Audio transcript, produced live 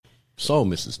So,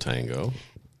 Mrs. Tango,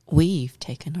 we've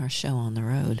taken our show on the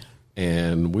road.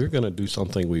 And we're going to do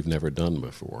something we've never done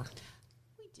before.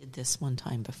 We did this one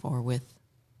time before with...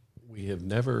 We have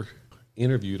never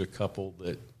interviewed a couple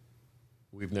that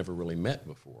we've never really met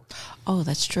before. Oh,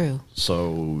 that's true.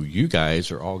 So you guys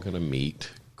are all going to meet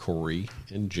Corey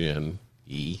and Jenny.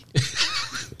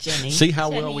 See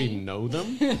how well we know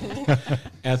them?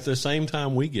 At the same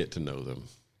time, we get to know them.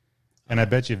 And I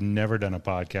bet you've never done a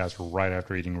podcast right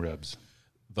after eating ribs.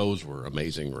 Those were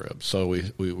amazing ribs. So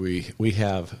we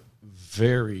have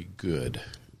very good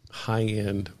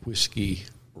high-end whiskey,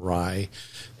 rye.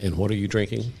 And what are you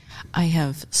drinking? I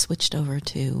have switched over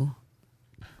to,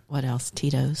 what else?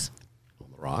 Tito's.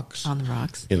 On the rocks. On the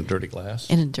rocks. In a dirty glass.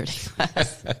 In a dirty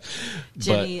glass.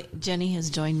 Jenny has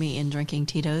joined me in drinking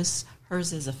Tito's.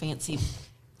 Hers is a fancy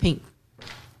pink.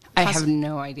 I have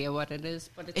no idea what it is,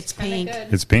 but it's pink.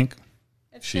 Good. It's pink.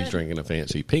 She's drinking a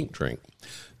fancy pink drink.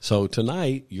 So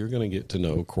tonight, you're going to get to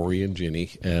know Corey and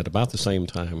Jenny at about the same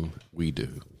time we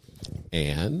do.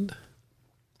 And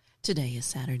today is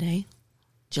Saturday,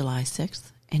 July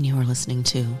 6th, and you are listening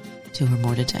to Two or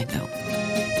More to Tango.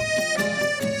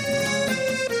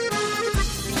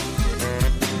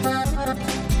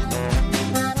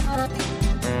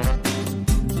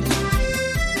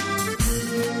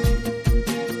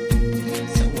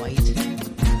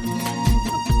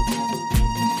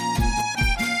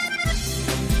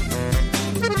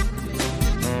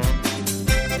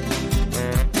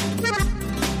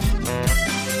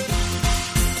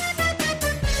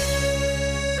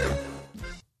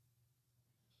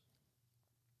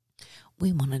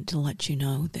 We wanted to let you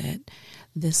know that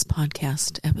this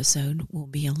podcast episode will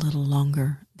be a little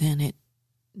longer than it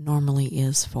normally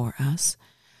is for us.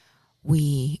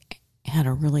 We had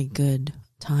a really good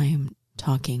time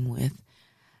talking with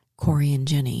Corey and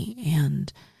Jenny,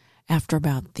 and after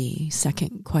about the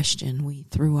second question, we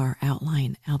threw our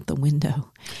outline out the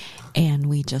window, and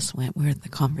we just went where the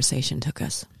conversation took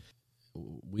us.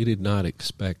 We did not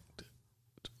expect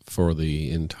for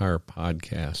the entire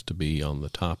podcast to be on the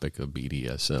topic of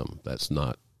BDSM. That's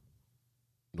not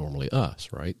normally us,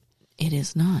 right? It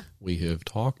is not. We have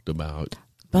talked about...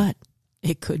 But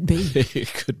it could be.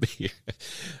 It could be.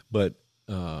 But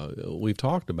we've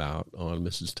talked about on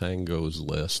Mrs. Tango's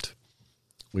list,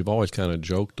 we've always kind of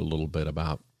joked a little bit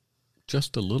about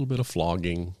just a little bit of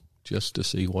flogging just to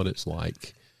see what it's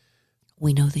like.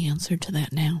 We know the answer to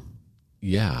that now.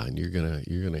 Yeah, and you're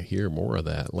gonna hear more of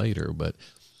that later, but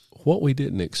what we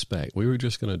didn't expect, we were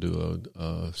just going to do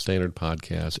a standard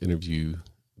podcast, interview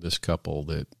this couple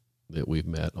that we've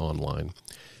met online,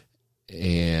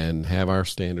 and have our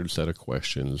standard set of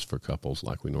questions for couples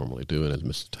like we normally do. And as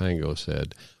Mr. Tango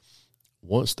said,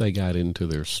 once they got into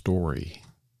their story,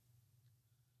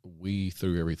 we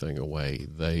threw everything away.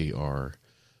 They are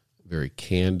very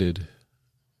candid.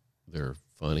 They're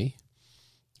funny.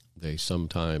 They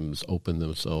sometimes open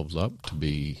themselves up to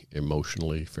be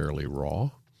emotionally fairly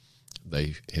raw.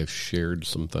 They have shared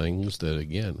some things that,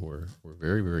 again, were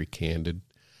very, very candid.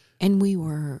 And we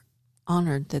were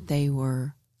honored that they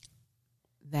were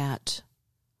that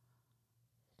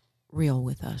real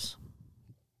with us,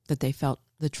 that they felt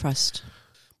the trust.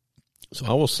 So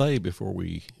I will say before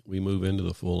we move into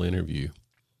the full interview,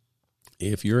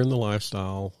 if you're in the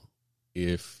lifestyle,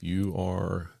 if you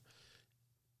are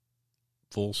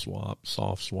full swap,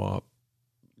 soft swap,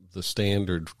 the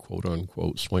standard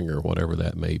quote-unquote swinger, whatever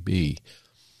that may be,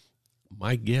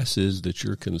 my guess is that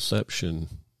your conception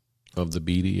of the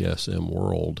BDSM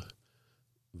world,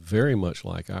 very much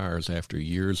like ours after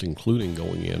years, including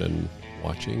going in and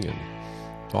watching and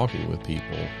talking with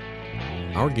people,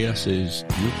 our guess is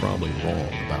you're probably wrong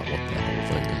about what that whole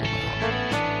thing is about.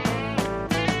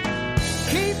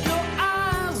 Keep your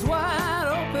eyes wide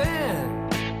open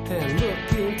and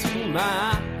look into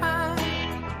my eyes.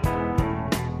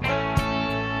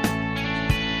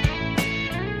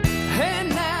 And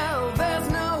now there's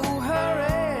no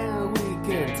hurry, we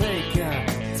can take our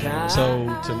time.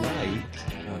 So tonight,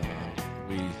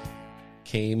 we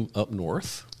came up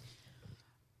north.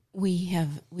 We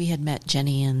had met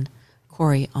Jenny and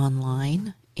Corey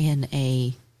online in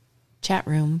a chat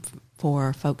room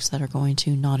for folks that are going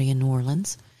to Naughty in New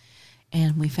Orleans,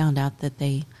 and we found out that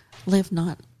they live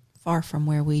not far from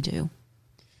where we do.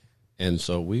 And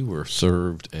so we were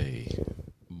served a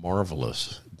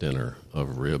marvelous dinner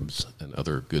of ribs and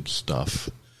other good stuff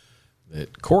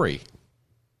that Corey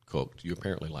cooked. You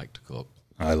apparently like to cook.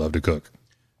 I love to cook.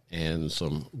 And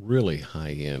some really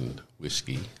high-end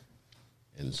whiskey.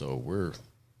 And so we're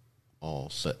all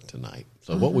set tonight.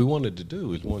 So what we wanted to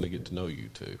do is want to get to know you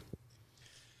two.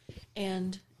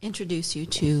 And introduce you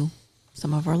to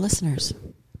some of our listeners.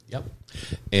 Yep.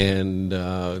 And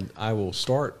I will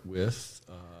start with...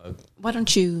 Why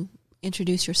don't you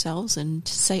introduce yourselves and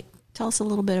tell us a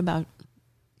little bit about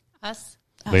Us.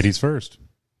 Ladies first.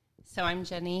 So I'm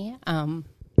Jenny.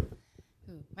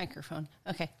 Microphone.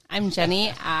 Okay. I'm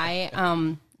Jenny.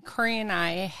 Corey and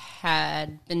I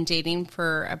had been dating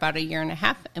for about 1.5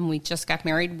 years, and we just got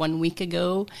married 1 week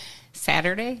ago,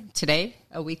 today,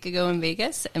 a week ago in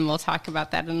Vegas, and we'll talk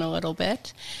about that in a little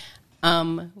bit.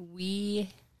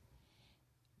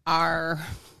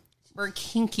 We're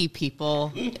kinky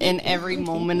people in every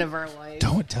moment of our life.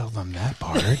 Don't tell them that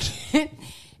part.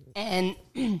 And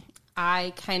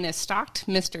I kind of stalked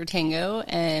Mr. Tango,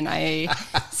 and I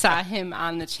saw him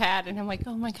on the chat, and I'm like,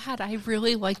 oh my God, I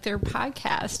really like their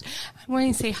podcast. I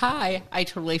want to say hi. I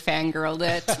totally fangirled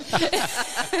it.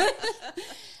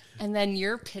 And then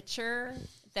your picture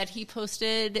that he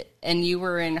posted, and you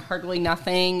were in Hardly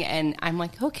Nothing, and I'm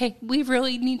like, okay, we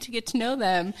really need to get to know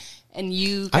them. And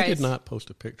you guys... I did not post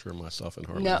a picture of myself in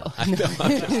Hardly No. Nothing. No,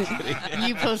 I'm just kidding.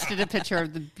 You posted a picture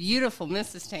of the beautiful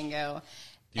Mrs. Tango.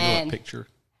 Do you know what picture?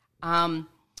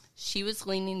 She was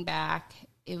leaning back.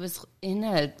 It was in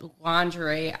a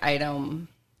lingerie item.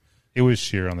 It was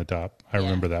sheer on the top. I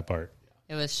remember that part.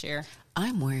 It was sheer.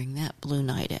 I'm wearing that blue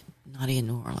night at Naughty in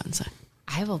New Orleans.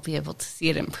 I will be able to see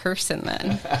it in person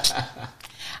then.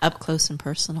 Up close and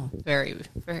personal. Very,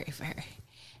 very, very.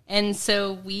 And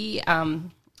so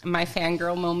my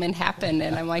fangirl moment happened,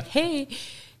 and I'm like, hey,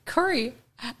 Corey,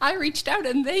 I reached out,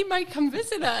 and they might come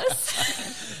visit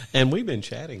us. And we've been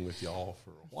chatting with y'all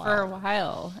for a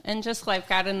while. And just life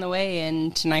got in the way,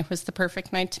 and tonight was the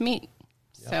perfect night to meet.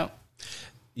 Yep. So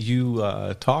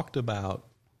you talked about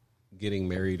getting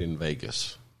married in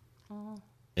Vegas.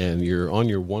 And you're on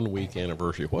your 1 week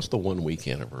anniversary. What's the 1 week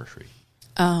anniversary?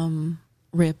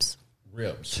 Ribs.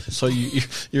 So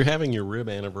you're having your rib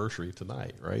anniversary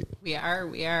tonight, right? We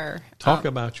are. Talk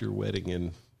about your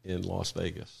wedding in Las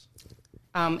Vegas.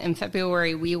 In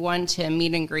February, we went to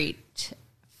meet and greet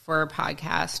for a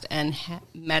podcast and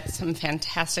met some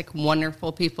fantastic,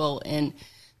 wonderful people in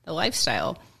the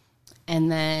lifestyle. And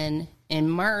then in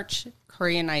March,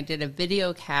 Corey and I did a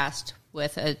video cast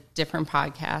with a different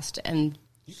podcast, and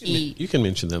you can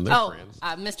mention them. They're friends.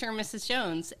 Mr. and Mrs.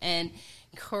 Jones. And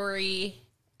Corey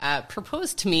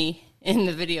proposed to me in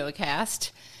the video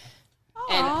cast.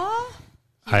 Aww.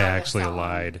 I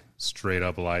actually straight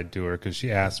up lied to her because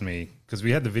she asked me, because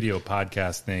we had the video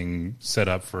podcast thing set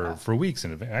up for weeks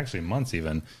and actually months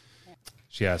even.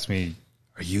 She asked me,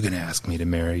 are you going to ask me to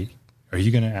marry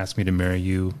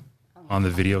you on the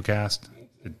video cast?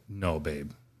 No,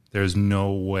 babe. There's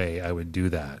no way I would do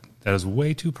that. That is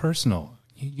way too personal.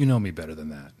 You know me better than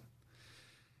that.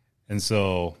 And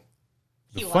so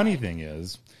the funny thing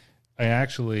is, I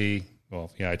totally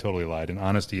lied. And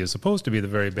honesty is supposed to be the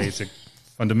very basic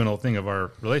fundamental thing of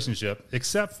our relationship,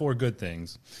 except for good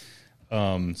things.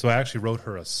 So I actually wrote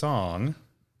her a song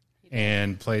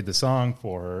and played the song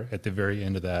for her at the very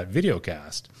end of that video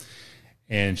cast.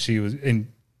 And the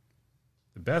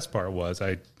best part was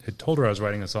I had told her I was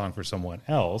writing a song for someone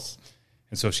else.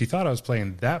 And so she thought I was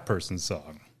playing that person's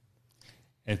song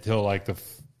until like the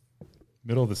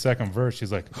middle of the second verse.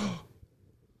 She's like, oh,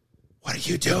 what are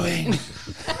you doing?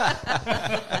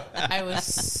 I was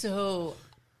so...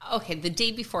 Okay, the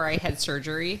day before I had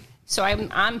surgery, so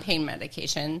I'm on pain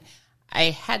medication.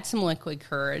 I had some liquid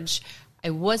courage.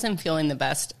 I wasn't feeling the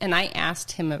best, and I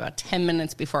asked him about 10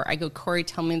 minutes before. I go, Corey,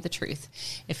 tell me the truth.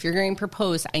 If you're going to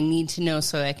propose, I need to know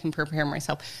so I can prepare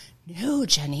myself. No,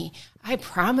 Jenny, I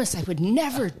promise I would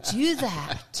never do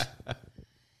that.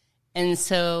 And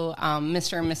so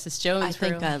Mr. and Mrs. Jones... I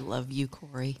think I love you,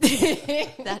 Corey.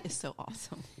 That is so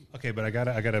awesome. Okay, but I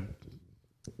gotta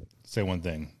say one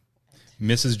thing.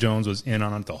 Mrs. Jones was in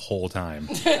on it the whole time.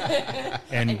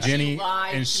 And Jenny,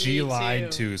 she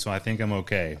lied too, so I think I'm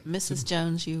okay. Mrs.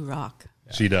 Jones, you rock.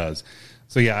 She does.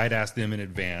 So yeah, I'd asked them in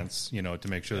advance, to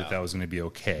make sure that was going to be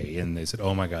okay. And they said,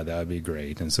 oh my God, that would be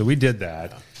great. And so we did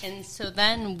that. And so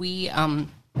then we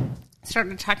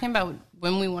started talking about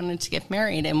when we wanted to get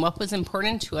married and what was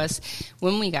important to us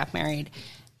when we got married.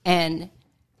 And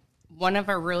one of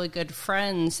our really good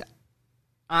friends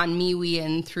on MeWe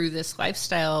and through this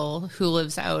lifestyle who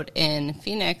lives out in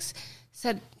Phoenix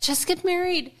said, just get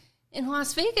married in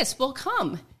Las Vegas. We'll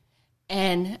come.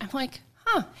 And I'm like,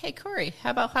 hey, Corey,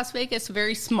 how about Las Vegas?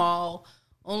 Very small.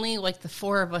 Only like the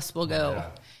four of us will go. Yeah.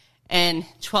 And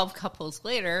 12 couples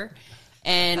later,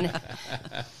 and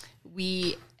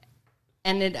we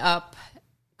ended up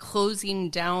closing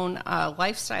down a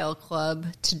lifestyle club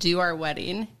to do our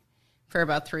wedding for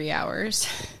about 3 hours.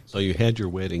 So you had your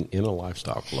wedding in a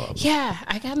lifestyle club. Yeah,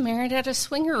 I got married at a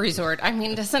swinger resort. I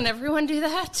mean, doesn't everyone do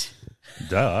that?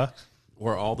 Duh.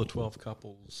 Were all the 12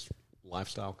 couples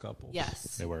lifestyle couples?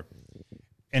 Yes. They were.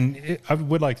 And I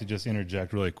would like to just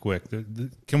interject really quick.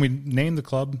 Can we name the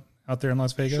club out there in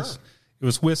Las Vegas? Sure. It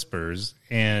was Whispers,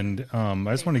 and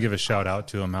I just want to give a shout out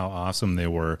to them, how awesome they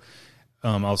were.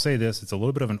 I'll say this. It's a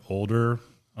little bit of an older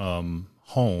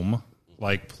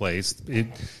home-like place. It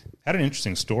had an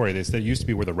interesting story. They said it used to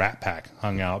be where the Rat Pack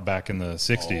hung out back in the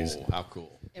 60s. Oh, how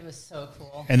cool. It was so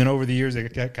cool. And then over the years,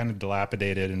 it got kind of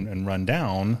dilapidated and run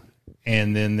down.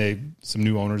 And then some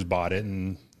new owners bought it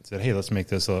and said, hey, let's make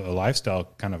this a lifestyle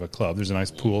kind of a club. There's a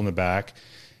nice pool in the back.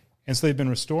 And so they've been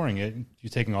restoring it.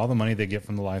 You're taking all the money they get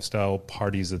from the lifestyle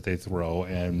parties that they throw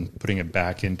and putting it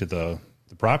back into the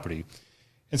property.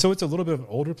 And so it's a little bit of an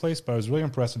older place, but I was really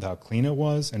impressed with how clean it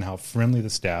was and how friendly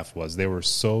the staff was. They were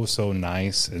so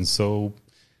nice and so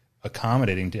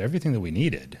accommodating to everything that we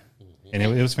needed. And it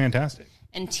was fantastic.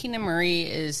 And Tina Marie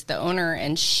is the owner,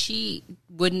 and she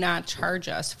would not charge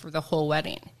us for the whole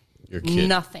wedding. You're kidding.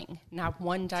 Nothing. Not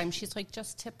one dime. She's like,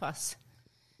 just tip us.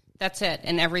 That's it.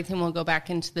 And everything will go back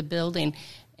into the building.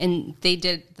 And they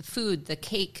did the food, the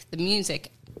cake, the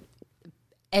music,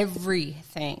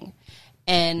 everything.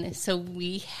 And so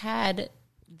we had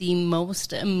the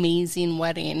most amazing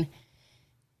wedding.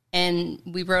 And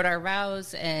we wrote our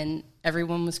vows, and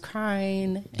everyone was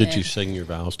crying. Did you sing your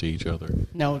vows to each other?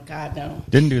 No, God, no.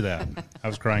 Didn't do that. I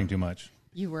was crying too much.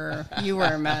 You were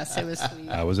a mess. It was sweet.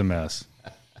 I was a mess.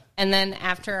 And then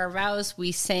after our vows,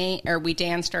 we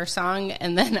danced our song,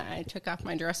 and then I took off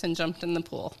my dress and jumped in the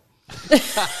pool.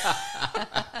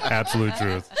 Absolute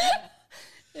truth.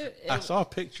 I saw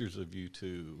pictures of you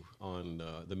two on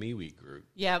the MeWe group.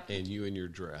 Yep. And you in your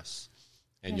dress.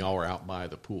 And y'all were out by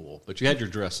the pool. But you had your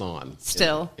dress on.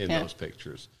 Still. In those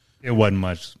pictures. It wasn't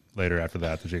much later after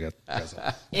that you got dressed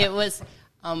up. It was,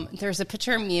 there's a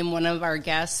picture of me and one of our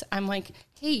guests. I'm like,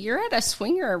 hey, you're at a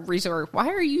swinger resort. Why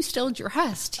are you still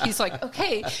dressed? He's like,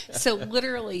 okay. So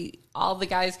literally all the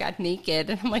guys got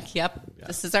naked. And I'm like, yep,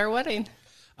 This is our wedding.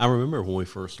 I remember when we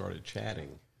first started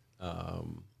chatting,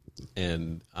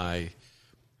 and I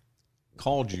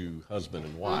called you husband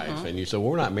and wife, and you said,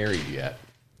 well, we're not married yet.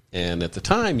 And at the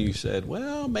time, you said,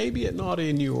 well, maybe at Naughty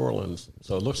in New Orleans.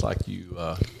 So it looks like you...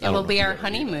 it will be our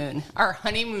honeymoon. Our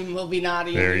honeymoon will be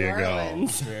Naughty in New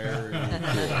Orleans. Very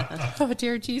cool. Oh,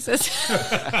 dear Jesus.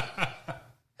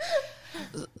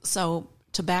 So,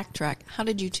 to backtrack, how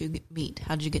did you two meet?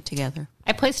 How did you get together?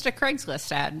 I placed a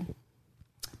Craigslist ad.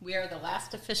 We are the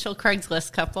last official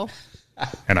Craigslist couple.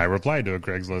 And I replied to a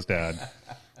Craigslist ad.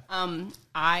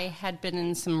 I had been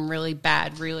in some really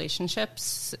bad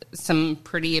relationships, some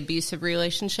pretty abusive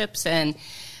relationships, and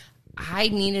I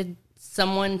needed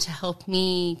someone to help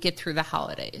me get through the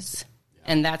holidays.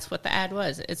 And that's what the ad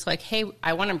was. It's like, hey,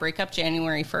 I want to break up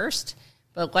January 1st,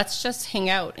 but let's just hang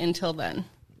out until then.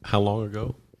 How long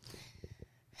ago?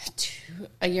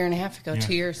 A year and a half ago,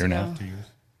 2 years ago. 2 years.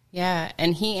 Yeah,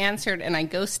 and he answered, and I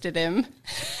ghosted him.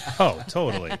 Oh,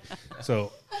 totally.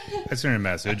 So I sent her a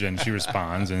message, and she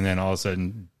responds, and then all of a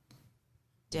sudden,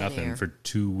 Dead nothing air. for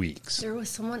 2 weeks. There was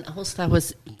someone else that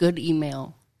was good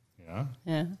email. Yeah.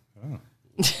 Yeah.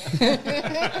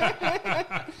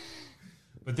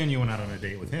 But then you went out on a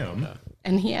date with him.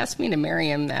 And he asked me to marry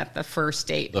him at the first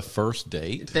date. The first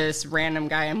date? This random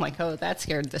guy, I'm like, oh, that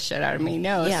scared the shit out of me.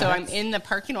 No. Yeah, So I'm that's- in the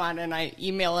parking lot, and I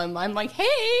email him. I'm like, hey,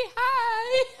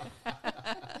 hi.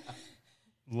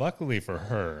 Luckily for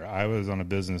her, I was on a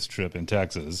business trip in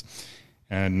Texas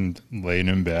and laying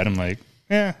in bed. I'm like,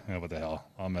 what the hell?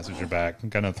 I'll message her back.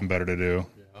 Got nothing better to do.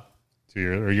 Yeah. 2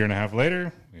 years or a year and a half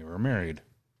later, we were married.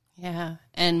 Yeah.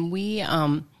 And we,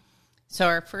 so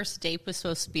our first date was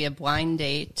supposed to be a blind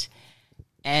date.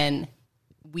 And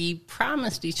we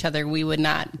promised each other we would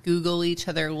not Google each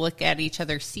other, look at each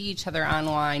other, see each other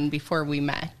online before we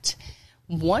met.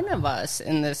 One of us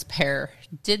in this pair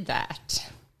did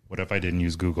that. What if I didn't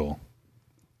use Google?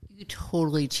 You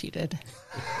totally cheated.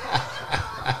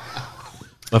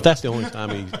 If that's the only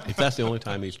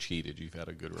time he's cheated, you've had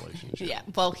a good relationship. Yeah.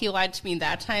 Well, he lied to me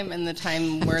that time and the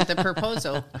time where the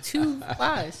proposal. 2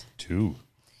 lies. 2.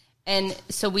 And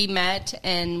so we met,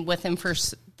 and within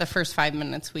the first 5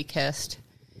 minutes, we kissed.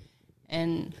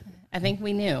 And I think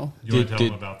we knew. You want to tell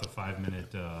them about the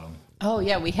 5-minute... Oh,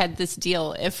 yeah, we had this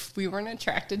deal. If we weren't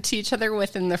attracted to each other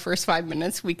within the first 5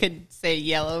 minutes, we could say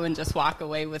yellow and just walk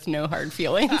away with no hard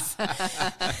feelings.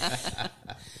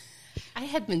 I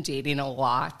had been dating a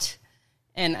lot,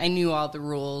 and I knew all the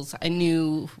rules. I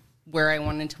knew where I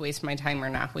wanted to waste my time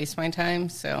or not waste my time,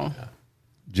 so...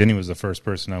 Jenny was the first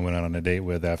person I went out on a date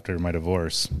with after my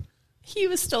divorce. he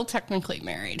was still technically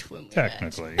married when we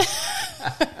Technically.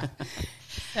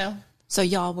 met. So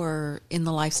y'all were in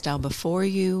the lifestyle before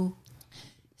you?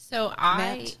 So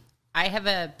I have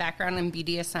a background in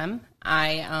BDSM. I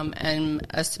am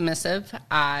a submissive.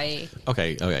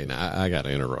 Okay. Now I got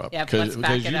to interrupt Yeah, let's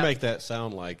back because it you up. make that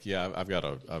sound like I've got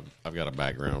a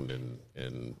background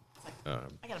in.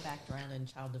 I got a background in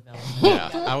child development. Yeah,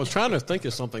 I was trying to think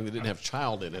of something that didn't have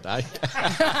child in it. I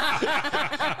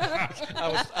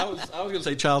was going to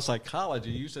say child psychology.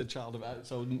 You said child development,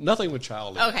 so nothing with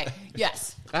child. In Okay, it.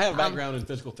 yes. I have a background in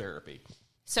physical therapy.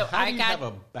 So How I do you got. have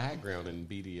a background in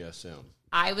BDSM?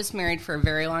 I was married for a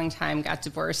very long time, got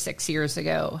divorced 6 years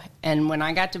ago. And when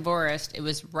I got divorced, it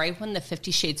was right when the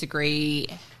 50 Shades of Grey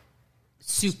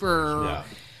super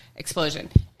explosion.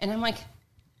 And I'm like,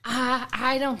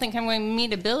 I don't think I'm going to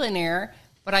meet a billionaire,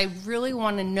 but I really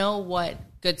want to know what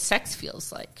good sex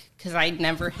feels like because I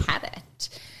never had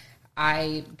it.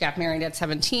 I got married at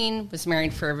 17, was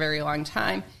married for a very long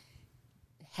time,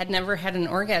 had never had an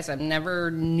orgasm,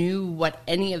 never knew what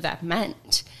any of that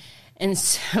meant. And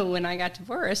so when I got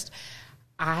divorced,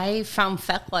 I found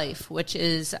FetLife, which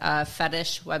is a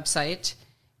fetish website.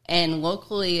 And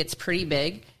locally, it's pretty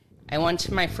big. I went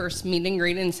to my first meet and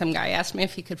greet, and some guy asked me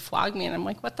if he could flog me. And I'm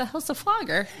like, what the hell's a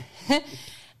flogger?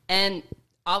 And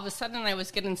all of a sudden, I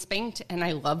was getting spanked, and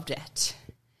I loved it.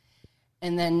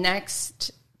 And then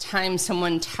next time,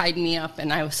 someone tied me up,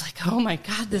 and I was like, oh, my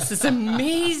God, this is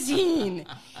amazing.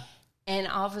 And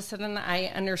all of a sudden, I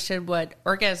understood what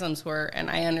orgasms were, and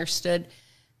I understood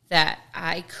that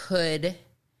I could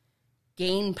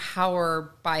gain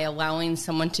power by allowing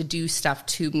someone to do stuff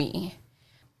to me.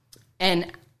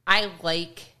 And I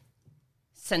like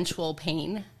sensual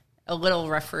pain. A little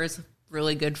rougher is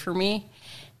really good for me.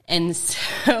 And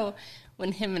so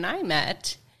when him and I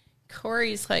met,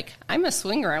 Corey's like, I'm a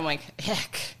swinger. I'm like,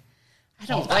 heck, I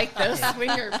don't like those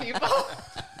swinger people.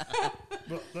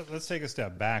 Well, let's take a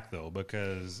step back, though,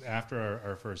 because after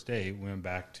our first date, we went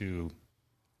back to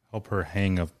help her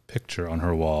hang a picture on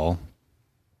her wall.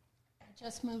 I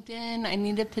just moved in. I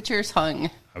needed pictures hung.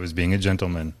 I was being a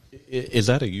gentleman. Is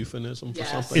that a euphemism for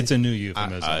Yes. something? It's a new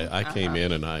euphemism. I came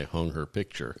in and I hung her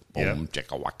picture. Yeah. Boom,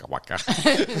 chicka, waka, waka.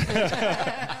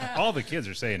 All the kids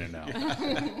are saying it now.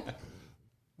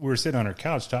 We were sitting on her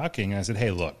couch talking, and I said, hey,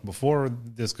 look, before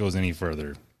this goes any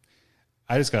further,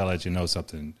 I just got to let you know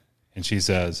something. And she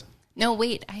says, No,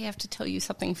 wait, I have to tell you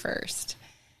something first.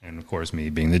 and of course, me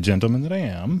being the gentleman that I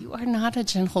am. You are not a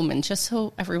gentleman, just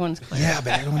so everyone's clear. Yeah,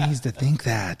 but everyone needs to think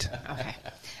that. Okay.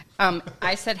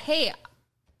 I said, hey,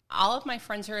 all of my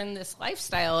friends are in this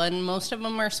lifestyle, and most of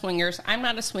them are swingers. I'm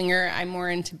not a swinger. I'm more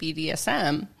into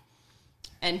BDSM.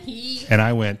 And he And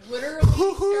I went,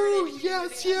 literally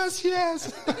started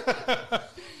yes.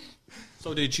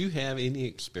 So did you have any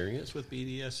experience with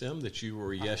BDSM that you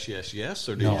were yes,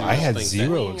 or did No, you I just had think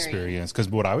zero Swinging. experience because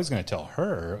what I was going to tell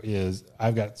her is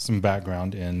I've got some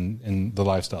background in the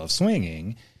lifestyle of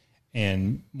swinging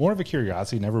and more of a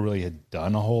curiosity, never really had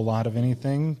done a whole lot of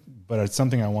anything, but it's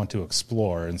something I want to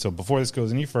explore. And so before this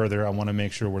goes any further, I want to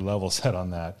make sure we're level set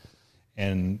on that.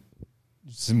 And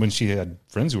when she had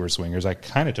friends who were swingers, I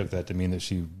kind of took that to mean that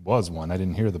she was one. I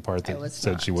didn't hear the part that was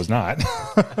said not. she was not.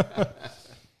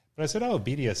 But I said, oh,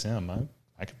 BDSM,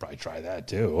 I could probably try that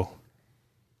too.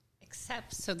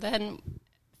 Except, so then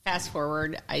fast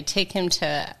forward, I take him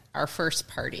to our first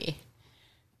party,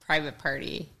 private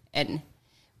party, and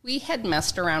we had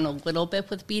messed around a little bit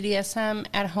with BDSM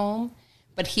at home,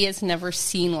 but he has never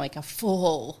seen like a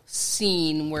full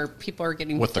scene where people are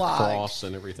getting with the flogged. cross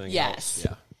and everything Yes. else?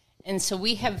 Yeah. And so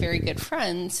we have very good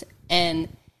friends, and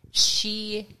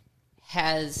she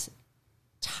has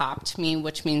topped me,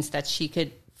 which means that she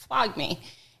could flog me,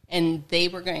 and they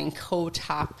were going to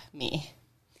co-top me.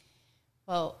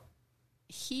 Well,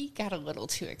 he got a little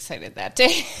too excited that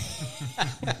day.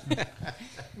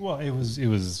 Well, it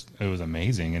was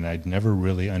amazing, and I'd never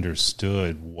really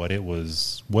understood what it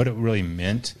really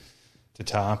meant to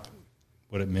top,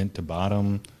 what it meant to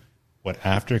bottom, what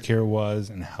aftercare was,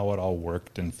 and how it all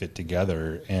worked and fit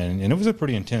together. And it was a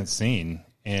pretty intense scene,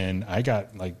 and I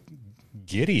got like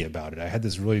giddy about it. I had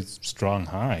this really strong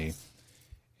high,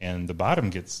 and the bottom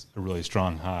gets a really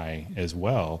strong high as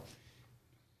well.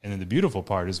 And then the beautiful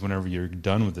part is whenever you're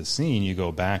done with the scene, you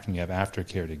go back and you have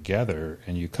aftercare together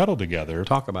and you cuddle together.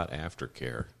 Talk about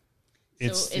aftercare.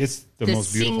 It's So the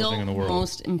most beautiful thing in the world.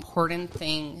 Most important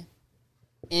thing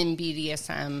in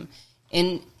BDSM,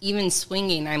 in even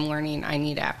swinging, I'm learning I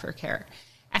need aftercare.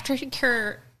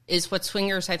 Aftercare is what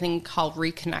swingers, I think, call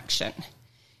reconnection.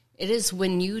 It is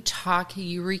when you talk,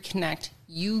 you reconnect,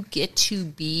 you get to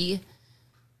be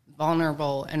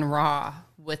vulnerable and raw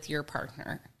with your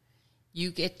partner.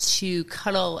 you get to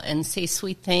cuddle and say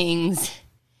sweet things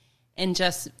and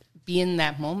just be in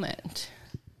that moment.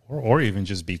 Or even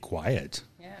just be quiet.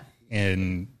 Yeah.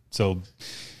 And so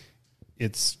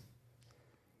it's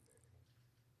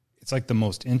like the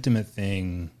most intimate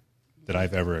thing that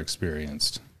I've ever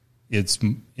experienced. It's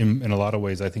in a lot of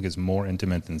ways, I think it's more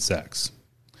intimate than sex.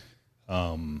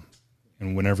 And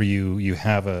whenever you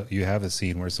have a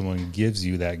scene where someone gives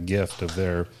you that gift of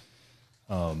their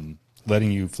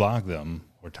letting you flog them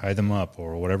or tie them up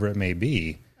or whatever it may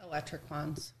be, Electric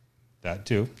wands. that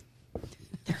too.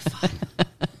 They're fun.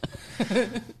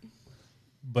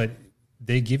 But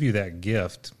they give you that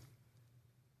gift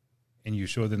and you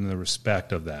show them the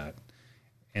respect of that.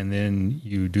 And then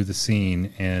you do the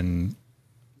scene, and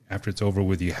after it's over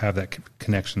with, you have that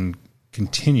connection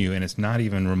continue, and it's not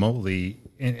even remotely.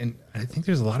 And I think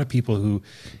there's a lot of people who,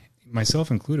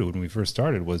 myself included, when we first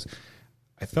started,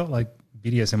 I felt like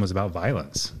BDSM was about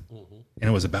violence. And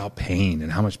it was about pain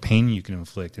and how much pain you can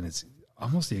inflict. And it's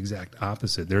almost the exact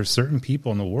opposite. There are certain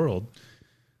people in the world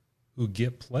who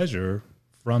get pleasure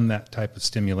from that type of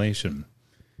stimulation.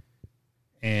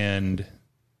 And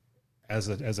as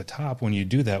a top, when you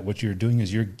do that, what you're doing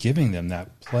is you're giving them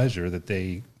that pleasure that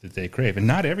they crave. And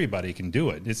not everybody can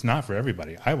do it. It's not for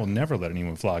everybody. I will never let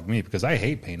anyone flog me because I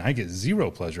hate pain. I get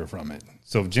zero pleasure from it.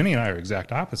 So Jenny and I are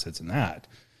exact opposites in that.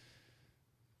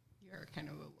 You're kind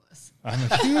of a wuss. I'm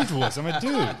a huge wuss. I'm a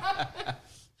dude.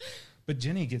 But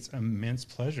Jenny gets immense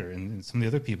pleasure, and some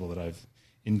of the other people that I've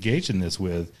engaged in this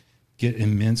with get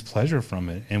immense pleasure from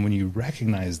it. And when you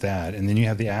recognize that, and then you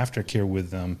have the aftercare with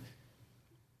them,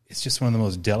 it's just one of the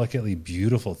most delicately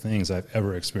beautiful things I've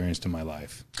ever experienced in my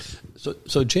life.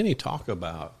 So Jenny, talk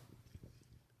about,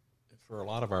 for a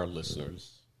lot of our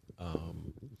listeners,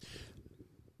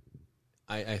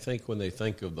 I think when they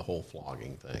think of the whole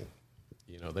flogging thing,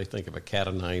 they think of a cat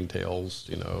of nine tails,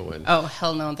 and Oh,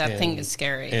 hell no. That thing is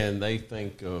scary. And they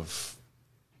think of,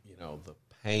 the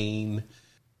pain,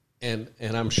 and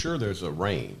I'm sure there's a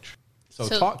range. So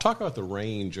talk about the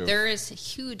range of. There is a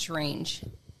huge range.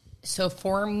 So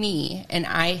for me, and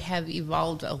I have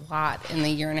evolved a lot in the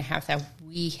year and a half that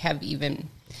we have even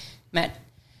met.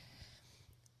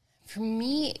 For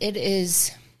me, it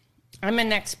is, I'm an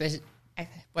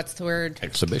what's the word?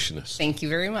 Exhibitionist. Thank you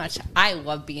very much. I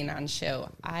love being on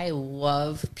show. I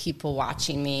love people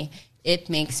watching me. It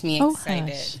makes me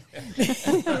excited.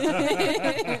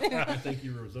 I think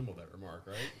you resemble that remark,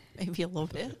 right? Maybe a little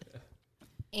bit.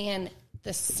 And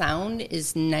the sound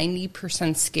is 90%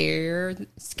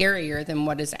 scarier than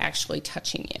what is actually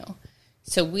touching you.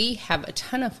 So we have a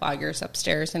ton of floggers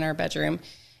upstairs in our bedroom,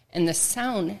 and the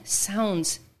sound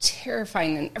sounds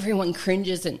terrifying, and everyone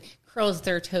cringes and curls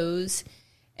their toes,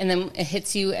 and then it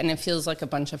hits you, and it feels like a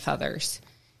bunch of feathers.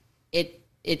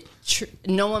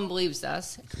 No one believes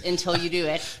us until you do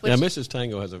it. Now, Mrs.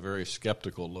 Tango has a very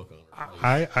skeptical look on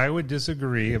her face. I would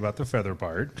disagree about the feather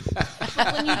part.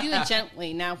 When you do it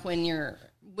gently, now when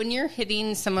you're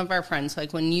hitting some of our friends,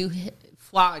 like when you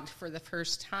flogged for the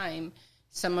first time,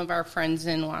 some of our friends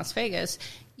in Las Vegas,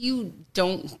 you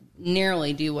don't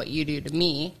nearly do what you do to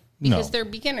me because they're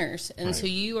beginners. And so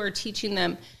you are teaching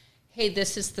them, hey,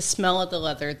 this is the smell of the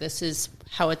leather. This is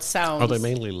how it sounds. Are they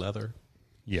mainly leather?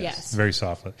 Yes. Very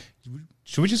soft.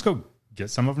 Should we just go get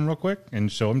some of them real quick and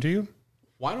show them to you?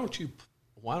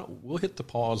 We'll hit the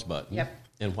pause button. Yep.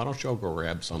 And why don't y'all go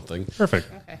grab something? Perfect.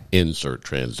 Okay. Insert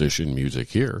transition music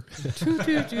here.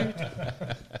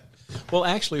 Well,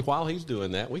 actually, while he's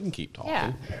doing that, we can keep talking.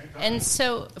 Yeah. And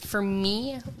so for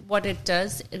me, what it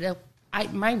does,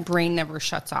 my brain never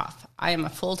shuts off. I am a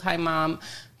full-time mom,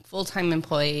 full-time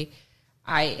employee.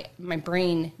 My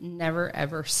brain never,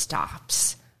 ever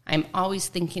stops. I'm always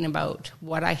thinking about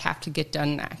what I have to get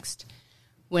done next.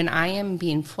 When I am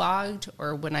being flogged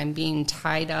or when I'm being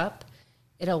tied up,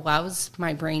 it allows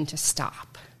my brain to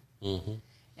stop. Mm-hmm.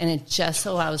 And it just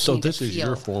allows me to feel. So this is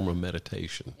your form of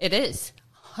meditation. It is,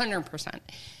 100%.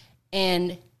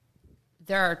 And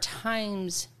there are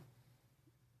times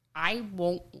I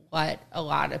won't let a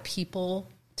lot of people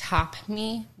top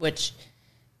me, which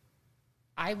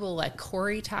I will let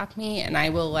Corey top me, and I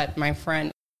will let my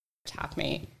friend top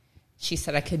me. She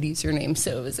said I could use her name,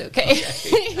 so it was okay.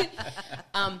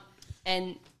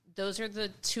 And those are the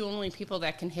two only people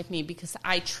that can hit me because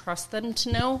I trust them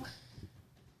to know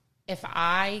if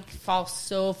I fall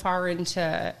so far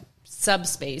into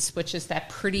subspace, which is that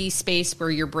pretty space where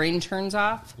your brain turns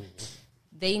off,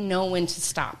 they know when to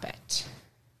stop it.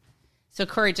 So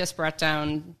Corey just brought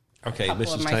down Okay, a couple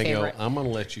Mrs. of my Tango, favorite. I'm going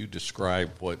to let you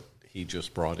describe what he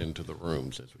just brought into the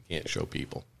room since we can't show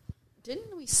people.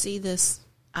 Didn't we see this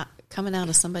coming out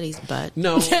of somebody's butt?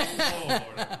 No.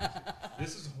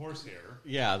 This is horsehair.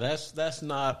 Yeah, that's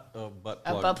not a butt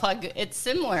A plug. butt plug. It's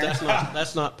similar.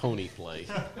 That's not pony play.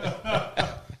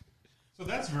 So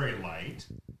that's very light,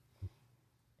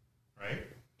 right?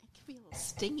 It can be a little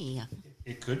stingy.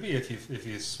 It could be if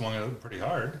you swung it pretty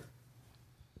hard.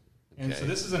 And so Okay.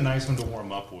 this is a nice one to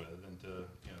warm up with and to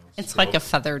It's like a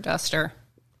stroke feather duster.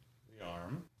 the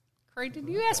arm. Corey, did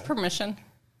you ask permission?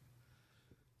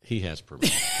 He has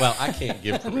permission. Well, I can't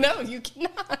give permission. No, you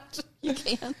cannot. You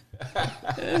can.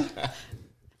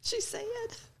 She said.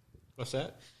 What's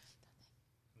that?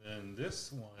 And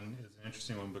this one is an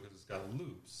interesting one because it's got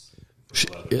loops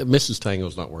for leather. Mrs.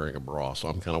 Tango's not wearing a bra, so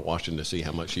I'm kind of watching to see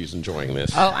how much she's enjoying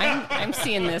this. Oh, I'm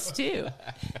seeing this too.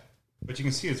 But you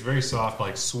can see it's very soft,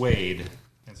 like suede,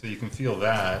 and so you can feel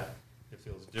that. It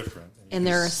feels different. You And can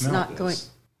there's smell not this. going.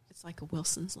 It's like a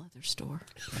Wilson's leather store.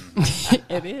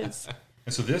 It is.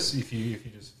 And so this, if you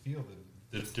just feel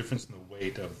the difference in the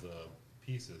weight of the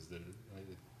pieces,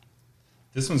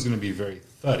 this one's going to be very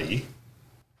thuddy.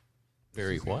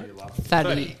 Very It's gonna what? be a lot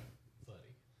Thuddy.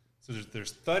 So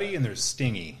there's thuddy and there's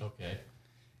stingy, Okay.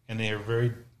 and they are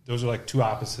very. Those are like two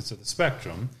opposites of the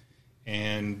spectrum,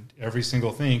 and every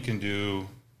single thing can do,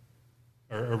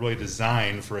 or really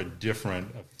designed for a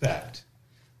different effect.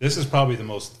 This is probably the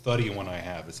most thuddy one I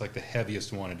have. It's like the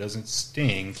heaviest one. It doesn't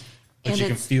sting, but And you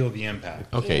can it's- feel the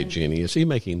impact. Okay, Jenny, is he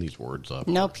making these words up?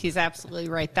 Nope, he's absolutely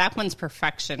right. That one's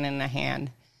perfection in the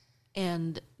hand.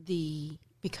 And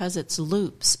because it's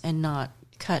loops and not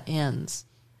cut ends,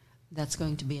 that's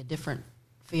going to be a different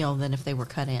feel than if they were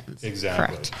cut ends.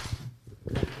 Exactly. Correct.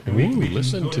 And we Ooh, can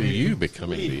listen go to the you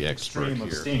becoming complete the expert extreme of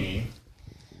here. stingy.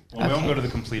 Well, we won't Okay. go to the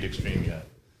complete extreme yet.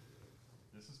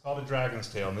 This is called a dragon's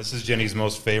tail, and this is Jenny's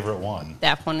most favorite one.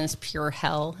 That one is pure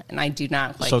hell, and I do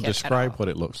not like So it describe at all. what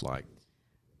it looks like.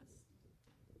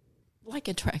 Like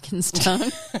a dragon's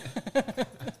tongue.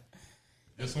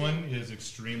 This one is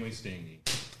extremely stingy.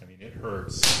 I mean, it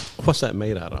hurts. What's that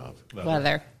made out of?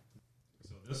 Leather.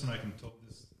 So this one I can tell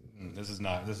this is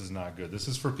not good. This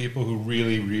is for people who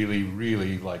really, really,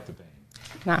 really like the pain.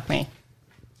 Not me.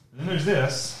 And then there's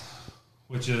this,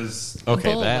 which is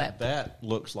Okay, Bullwhip. that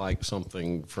looks like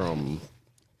something from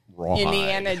Rawhide.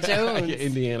 Indiana Jones. Yeah,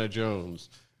 Indiana Jones.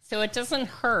 So it doesn't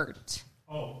hurt.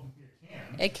 it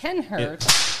can. It can hurt.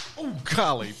 Oh,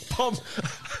 golly.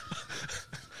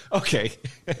 Okay.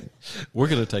 We're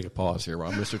going to take a pause here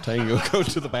while Mr. Tango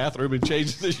goes to the bathroom and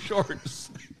changes his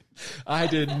shorts. I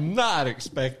did not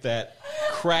expect that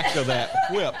crack of that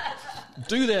whip.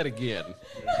 Do that again.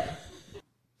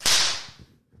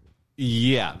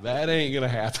 Yeah, that ain't going to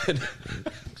happen.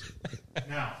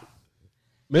 Now,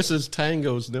 Mrs.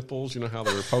 Tango's nipples, you know how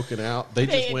they were poking out? They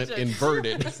just They went just-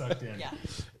 inverted. sucked in.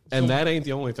 And that ain't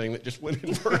the only thing that just went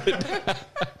inverted.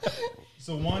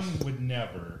 So one would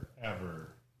never, ever,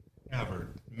 ever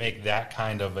make that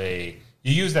kind of a.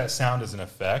 You use that sound as an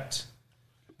effect.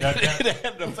 That, It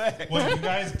had an effect. what you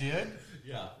guys did,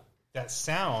 Yeah. that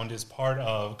sound is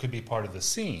could be part of the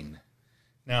scene.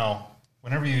 Now,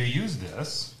 whenever you use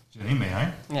this, Jenny, may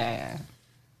I? Yeah.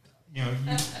 You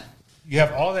know, you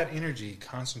have all that energy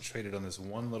concentrated on this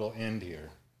one little end here,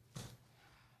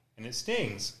 and it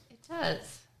stings, It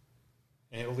does.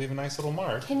 and it'll leave a nice little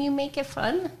mark. Can you make it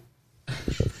fun?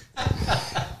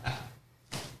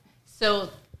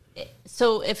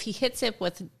 So if he hits it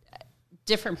with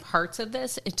different parts of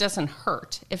this, it doesn't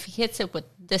hurt. If he hits it with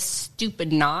this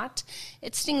stupid knot,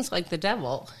 it stings like the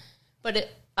devil. But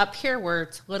up here where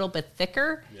it's a little bit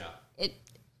thicker, Yeah.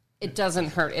 it doesn't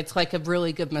hurt. It's like a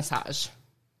really good massage.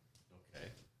 Okay.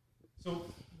 So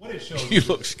what it shows, You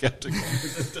look skeptical,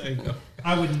 Mr. Tango.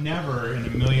 I would never in a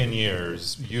million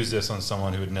years use this on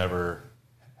someone who had never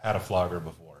had a flogger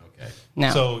before. Okay.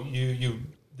 No, So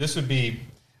this would be.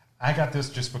 I got this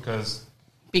just because.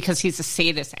 because he's a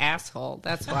sadist asshole.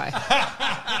 That's why.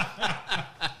 I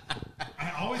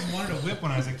always wanted a whip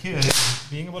when I was a kid.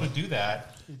 Being able to do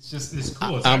that, it's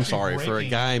cool. It's I'm actually sorry, for a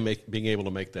breaking- guy being able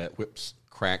to make that whips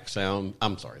crack sound,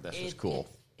 I'm sorry, that's just cool.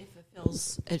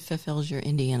 It fulfills your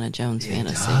Indiana Jones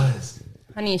fantasy. does.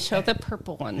 Honey, show the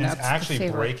purple one. It's That's the actually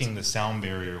favorite. breaking the sound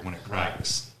barrier when it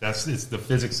cracks. It's the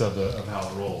physics of how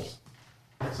it rolls.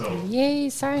 So Yay,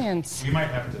 science. we might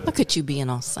have to. Look at you being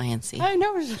all sciencey. I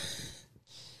know.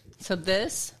 So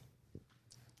this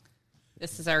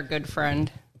is our good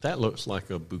friend. That looks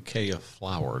like a bouquet of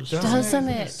flowers. Doesn't Isn't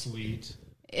it? sweet?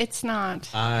 It's not.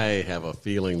 I have a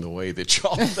feeling the way that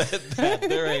y'all said that,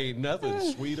 there ain't nothing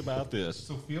sweet about this.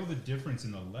 So feel the difference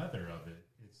in the leather of it.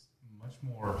 It's much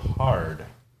more hard.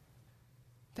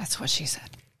 That's what she said.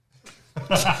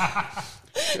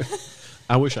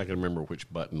 I wish I could remember which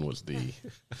button was the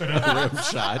rim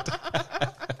shot.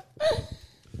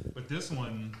 But this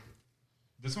one,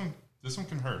 This one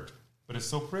can hurt, but it's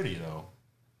so pretty though.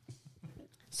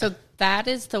 So that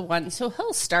is the one. So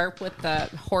he'll start with the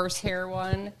horsehair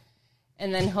one,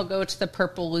 and then he'll go to the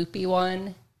purple loopy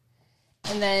one,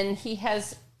 and then we have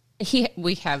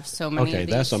so many. Okay, of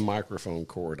these. that's a microphone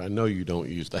cord. I know you don't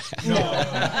use that.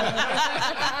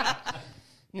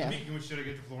 No. Should I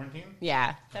get to Florentine?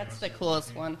 Yeah, that's the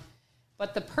coolest one.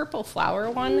 But the purple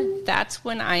flower one, that's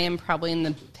when I am probably in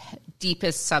the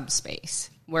deepest subspace,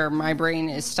 where my brain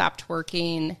is stopped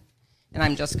working and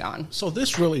I'm just gone. So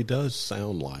this really does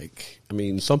sound like,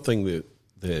 something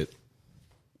that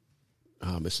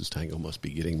Mrs. Tango must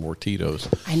be getting more Tito's.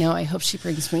 I know. I hope she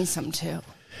brings me some too.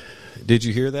 Did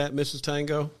you hear that, Mrs.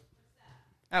 Tango?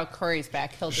 Oh, Corey's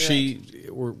back. He'll do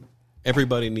it.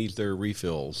 Everybody needs their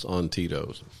refills on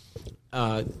Tito's.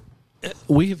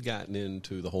 We have gotten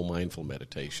into the whole mindful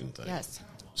meditation thing. Yes.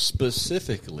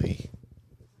 Specifically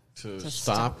to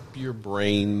stop your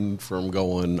brain from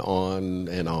going on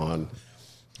and on.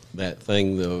 That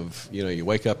thing of, you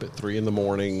wake up at 3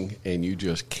 a.m. and you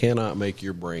just cannot make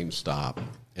your brain stop.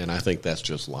 And I think that's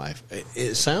just life.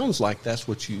 It sounds like that's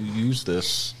what you use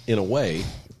this in a way.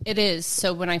 It is.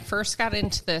 So when I first got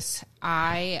into this,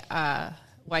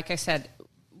 like I said,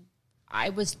 I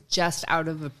was just out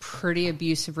of a pretty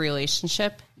abusive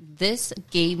relationship. This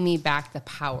gave me back the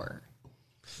power.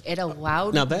 It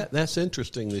allowed... Now, that's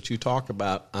interesting that you talk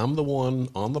about, I'm the one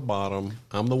on the bottom,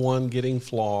 I'm the one getting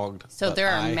flogged. So there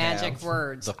are magic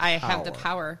words. I have the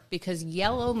power. Because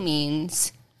yellow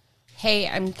means, hey,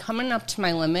 I'm coming up to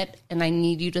my limit, and I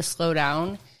need you to slow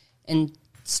down and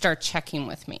start checking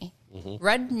with me. Mm-hmm.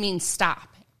 Red means stop.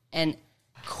 And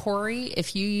Corey,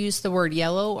 if you use the word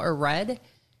yellow or red,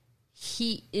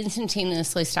 he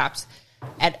instantaneously stops.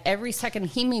 At every second,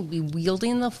 he may be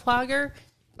wielding the flogger,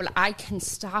 but I can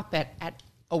stop it at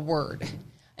a word.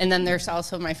 And then there's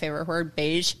also my favorite word,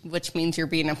 beige, which means you're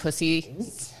being a pussy.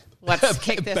 Let's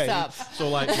kick this up. So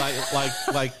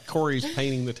like Corey's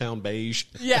painting the town beige.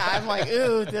 Yeah, I'm like,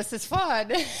 ooh, this is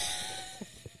fun.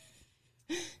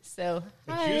 So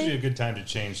it's usually a good time to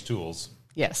change tools.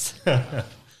 Yes.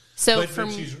 So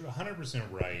but she's 100%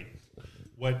 right.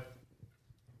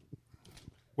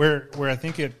 Where I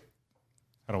think I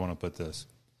don't want to put this.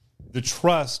 The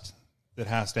trust that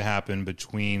has to happen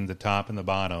between the top and the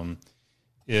bottom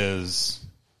is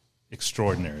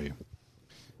extraordinary.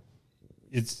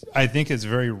 I think it's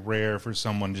very rare for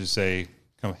someone to say,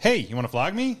 "Hey, you want to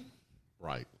flog me?"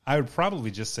 Right. I would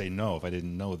probably just say no if I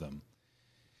didn't know them.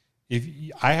 If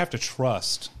I have to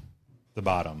trust the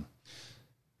bottom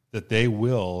that they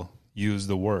will use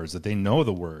the words, that they know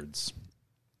the words,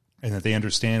 and that they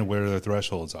understand where their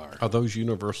thresholds are. Are those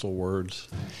universal words?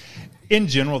 In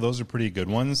general, those are pretty good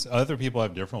ones. Other people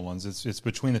have different ones. It's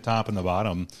between the top and the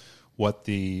bottom what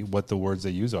the words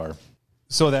they use are.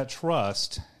 So that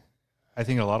trust, I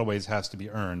think in a lot of ways has to be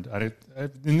earned.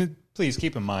 And please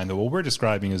keep in mind that what we're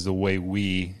describing is the way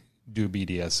we do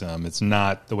BDSM. It's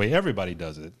not the way everybody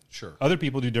does it. Sure. Other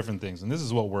people do different things, and this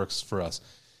is what works for us.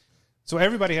 So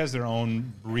everybody has their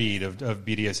own breed of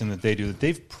BDSM that they do, that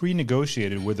they've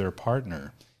pre-negotiated with their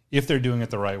partner if they're doing it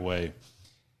the right way.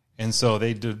 And so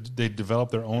they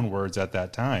develop their own words at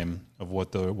that time of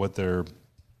what their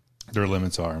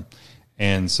limits are.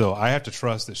 And so I have to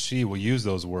trust that she will use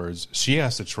those words. She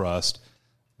has to trust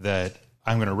that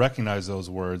I'm going to recognize those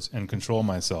words and control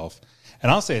myself.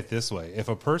 And I'll say it this way. If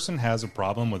a person has a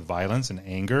problem with violence and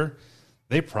anger,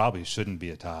 they probably shouldn't be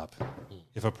a top.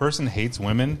 If a person hates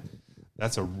women,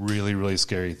 that's a really, really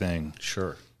scary thing.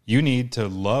 Sure. You need to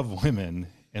love women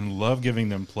and love giving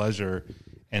them pleasure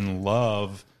and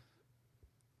love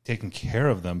taking care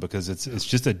of them, because it's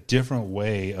just a different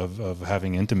way of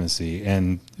having intimacy.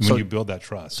 And when you build that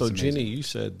trust. So, Jenny, you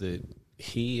said that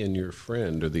he and your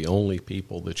friend are the only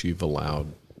people that you've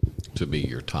allowed to be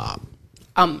your top.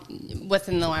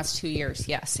 Within the last 2 years,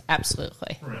 yes,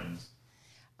 absolutely. Friends.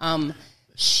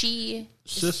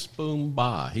 Sis boom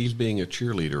ba. He's being a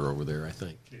cheerleader over there, I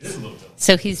think.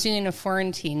 So he's doing a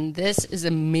Florentine. This is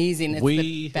amazing. It's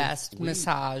the best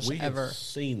massage ever. We've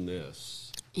seen this.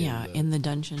 In the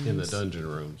dungeons. In the dungeon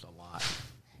rooms a lot.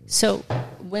 So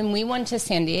when we went to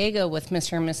San Diego with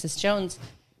Mr. and Mrs. Jones,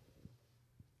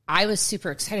 I was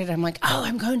super excited. I'm like, oh,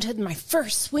 I'm going to my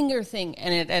first swinger thing.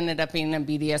 And it ended up being a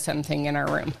BDSM thing in our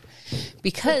room.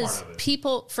 Because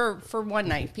people, for one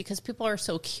night, because people are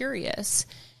so curious.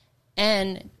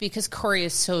 And because Corey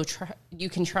is so, you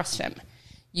can trust him.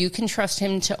 You can trust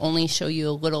him to only show you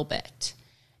a little bit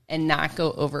and not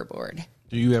go overboard.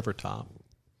 Do you ever top?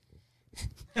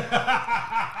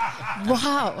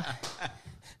 Wow.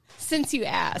 Since you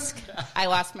ask, I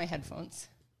lost my headphones.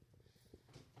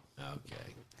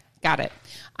 Okay. Got it.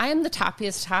 I am the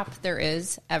toppiest top there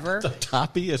is ever. The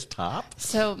toppiest top?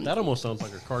 So That almost sounds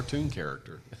like a cartoon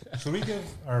character. Should we give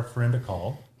our friend a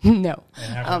call no.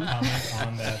 and have her comment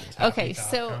on that?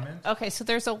 Okay, so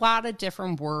there's a lot of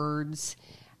different words.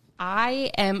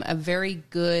 I am a very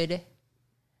good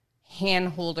hand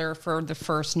holder for the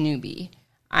first newbie.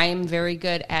 I am very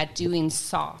good at doing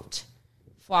soft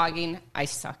flogging. I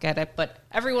suck at it, but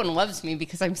everyone loves me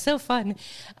because I'm so fun.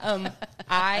 So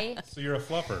you're a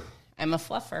fluffer. I'm a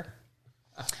fluffer.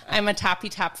 I'm a toppy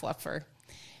top fluffer.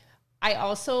 I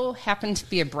also happen to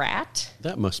be a brat.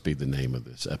 That must be the name of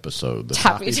this episode. The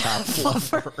Toppy Top top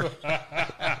fluffer.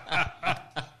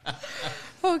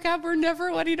 Oh, God, we're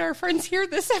never letting our friends hear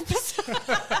this episode.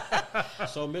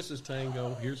 So, Mrs.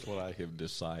 Tango, here's what I have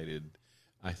decided.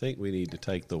 I think we need to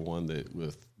take the one that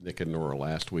with Nick and Nora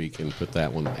last week and put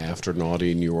that one after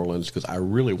Naughty in New Orleans, because I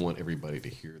really want everybody to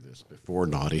hear this before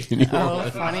Naughty in New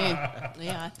Orleans. Funny.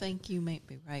 Yeah, I think you may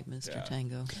be right, Mr.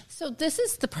 Tango. So this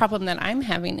is the problem that I'm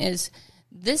having is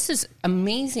this is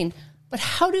amazing, but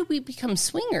how do we become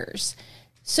swingers?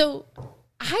 So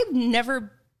I've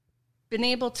never been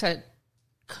able to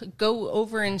go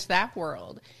over into that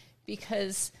world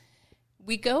because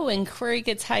we go and Corey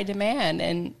gets high demand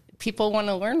and people want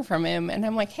to learn from him. And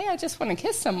I'm like, hey, I just want to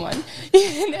kiss someone,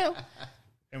 you know?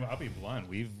 And I'll be blunt.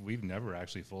 We've never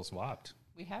actually full swapped.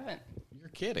 We haven't. You're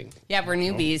kidding. Yeah, we're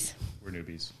newbies. We're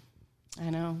newbies.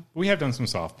 I know. We have done some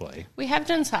soft play. We have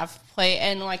done soft play.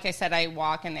 And like I said, I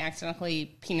walk and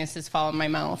accidentally penises fall in my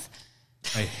mouth.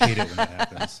 I hate it when that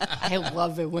happens. I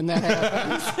love it when that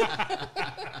happens.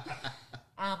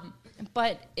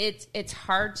 But it's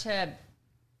hard to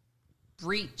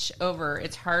breach over.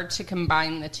 It's hard to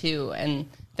combine the two, and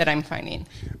that I'm finding.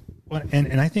 Well,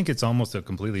 and I think it's almost a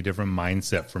completely different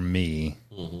mindset for me.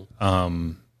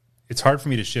 Mm-hmm. It's hard for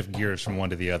me to shift gears from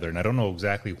one to the other, and I don't know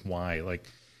exactly why. Like,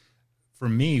 for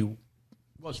me,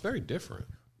 Well, it's very different.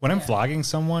 when I'm flogging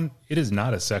someone, it is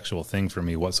not a sexual thing for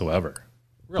me whatsoever.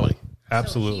 Really?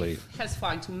 Absolutely. So he has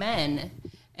flogged men,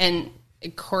 and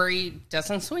Corey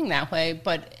doesn't swing that way,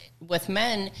 but with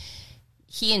men,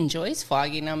 he enjoys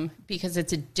flogging them because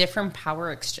it's a different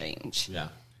power exchange. Yeah.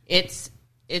 It's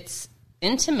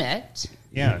intimate.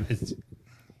 Yeah,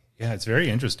 it's very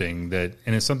interesting that,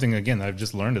 and it's something again that I've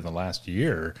just learned in the last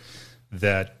year,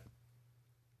 that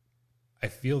I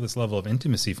feel this level of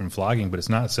intimacy from flogging, but it's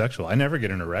not sexual. I never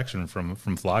get an erection from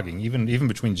flogging, even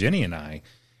between Jenny and I.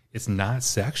 It's not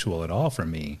sexual at all for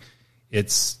me.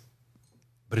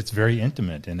 But it's very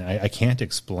intimate, and I can't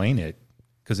explain it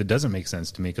because it doesn't make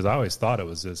sense to me. Because I always thought it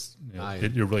was this,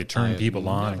 it really turned people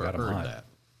on and got them hot. That.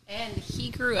 And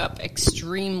he grew up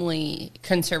extremely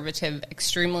conservative,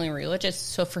 extremely religious.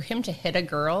 So for him to hit a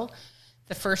girl,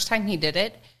 the first time he did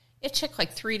it, it took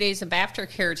like 3 days of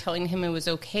aftercare telling him it was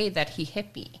okay that he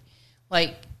hit me.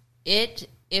 Like it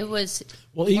was.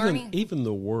 Well, even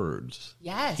the words.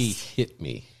 Yes. He hit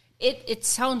me. It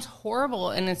sounds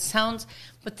horrible, and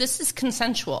but this is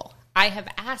consensual. I have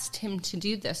asked him to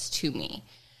do this to me.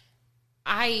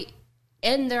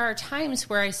 And there are times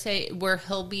where where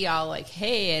he'll be all like,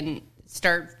 hey, and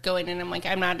start going, and I'm like,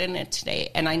 I'm not in it today,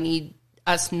 and I need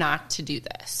us not to do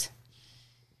this.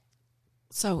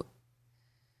 So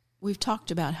we've talked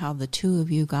about how the two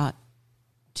of you got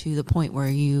to the point where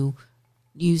you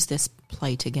use this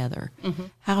play together. Mm-hmm.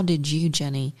 How did you,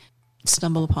 Jenny,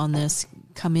 stumble upon this,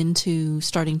 come into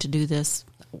starting to do this?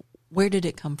 Where did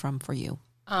it come from for you?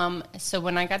 So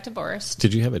when I got divorced,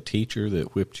 Did you have a teacher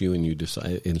that whipped you and you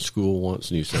decided in school once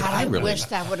and you said, God, I really wish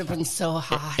that would have been so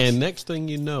hot. And next thing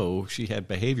you know, she had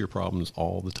behavior problems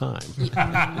all the time.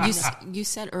 You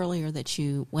said earlier that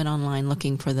you went online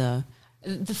looking for the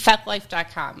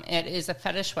FetLife.com. It is a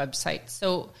fetish website.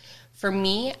 So for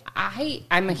me,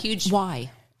 I'm a huge...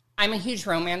 Why? I'm a huge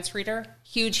romance reader.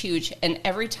 Huge. And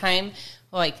every time,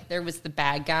 like, there was the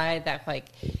bad guy that, like...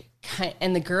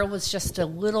 and the girl was just a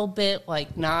little bit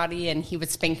like naughty and he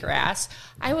would spank her ass,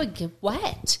 I would get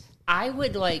wet. I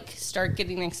would like start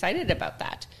getting excited about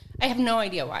that. I have no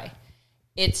idea why.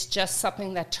 It's just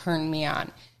something that turned me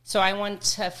on. So I went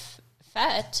to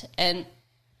FET and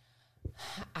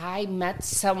I met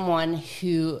someone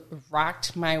who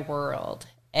rocked my world,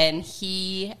 and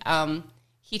he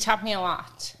taught me a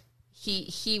lot.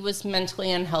 He was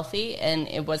mentally unhealthy and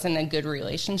it wasn't a good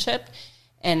relationship.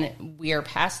 And we are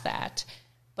past that.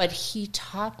 But he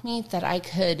taught me that I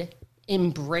could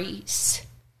embrace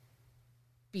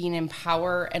being in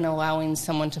power and allowing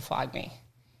someone to flog me.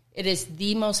 It is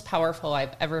the most powerful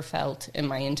I've ever felt in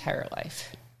my entire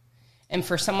life. And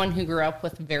for someone who grew up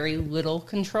with very little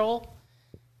control,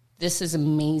 this is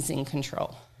amazing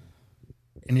control.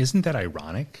 And isn't that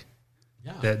ironic?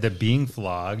 Yeah. That being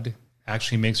flogged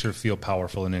actually makes her feel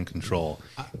powerful and in control.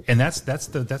 And that's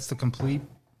the complete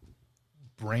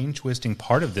brain twisting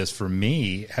part of this for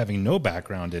me, having no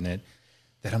background in it,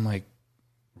 that I'm like,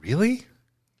 really?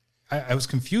 I was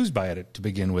confused by it to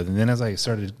begin with. And then as I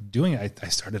started doing it, I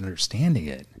started understanding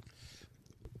it.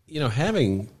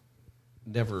 Having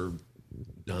never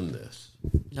done this,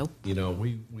 Nope.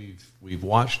 we've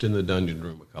watched in the dungeon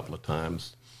room a couple of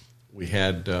times. We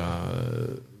had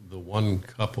the one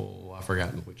couple, I've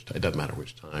forgotten which time, it doesn't matter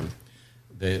which time,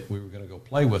 that we were going to go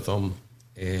play with them,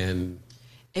 and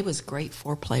It was great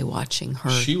foreplay watching her.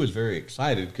 she was very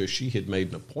excited because she had made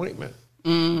an appointment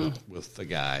with the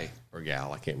guy or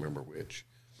gal, I can't remember which,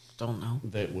 Don't know.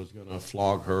 that was going to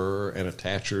flog her and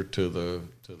attach her to the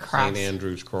Cross. St.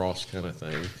 Andrew's cross kind of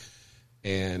thing.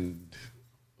 And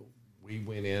we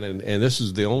went in, and this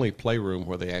is the only playroom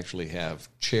where they actually have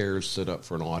chairs set up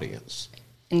for an audience.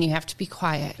 And you have to be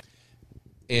quiet.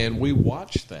 And we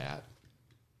watched that,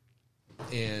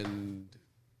 and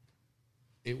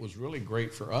it was really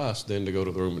great for us then to go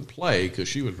to the room and play, because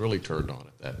she was really turned on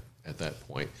at that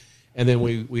point. And then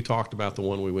we talked about the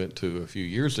one we went to a few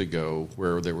years ago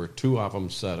where there were two of them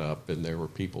set up and there were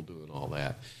people doing all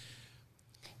that.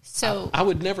 So I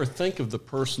would never think of the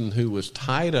person who was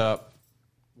tied up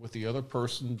with the other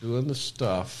person doing the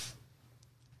stuff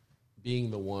being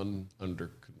the one under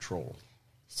control.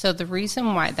 So the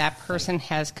reason why that person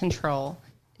has control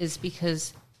is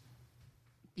because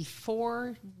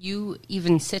before you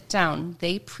even sit down,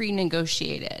 they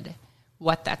pre-negotiated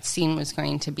what that scene was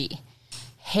going to be.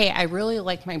 Hey, I really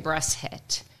like my breasts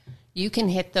hit. You can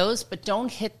hit those, but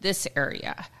don't hit this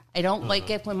area. I don't like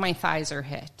it when my thighs are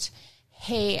hit.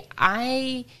 Hey,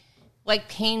 I like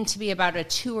pain to be about a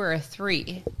 2 or a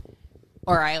 3,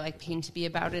 or I like pain to be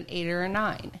about an 8 or a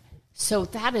 9. So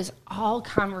that is all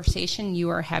conversation you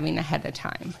are having ahead of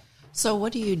time. So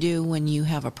what do you do when you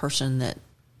have a person that,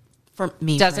 for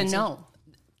me, for Doesn't instance- know.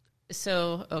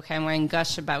 So, okay, I'm going to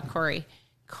gush about Corey.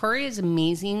 Corey is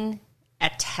amazing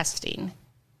at testing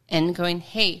and going,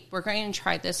 hey, we're going to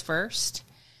try this first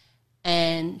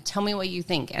and tell me what you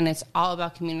think. And it's all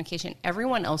about communication.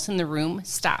 Everyone else in the room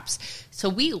stops. So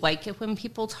we like it when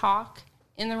people talk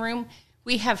in the room.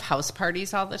 We have house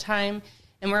parties all the time.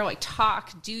 And we're like,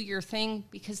 talk, do your thing,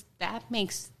 because that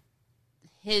makes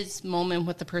his moment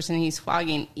with the person he's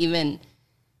flogging even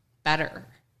better,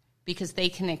 because they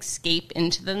can escape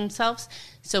into themselves.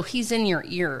 So he's in your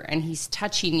ear and he's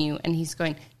touching you and he's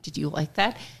going, did you like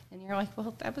that? And you're like,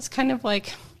 well, that was kind of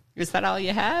like, is that all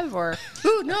you have? Or,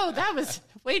 ooh, no, that was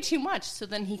way too much. So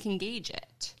then he can gauge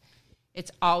it.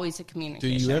 It's always a Do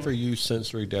communication. you ever use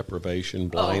sensory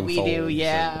deprivation, Oh, blindfolds? we do,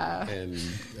 yeah. And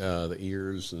the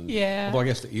ears? And, Yeah. Although I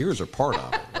guess the ears are part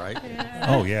of it, right?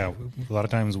 Oh, yeah. A lot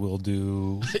of times we'll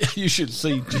do... You should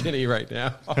see Jenny right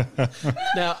now.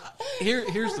 Now,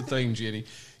 here's the thing, Jenny.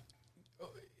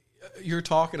 You're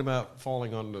talking about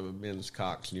falling onto men's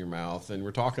cocks in your mouth, and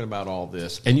we're talking about all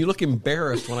this, and you look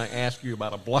embarrassed when I ask you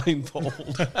about a blindfold.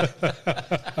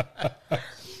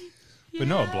 But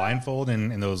no, a blindfold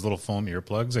and those little foam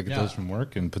earplugs. I get those from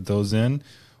work and put those in.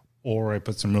 Or I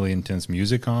put some really intense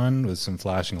music on with some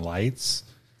flashing lights.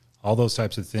 All those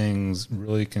types of things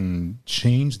really can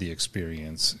change the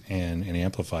experience and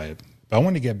amplify it. But I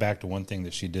want to get back to one thing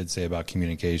that she did say about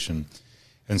communication.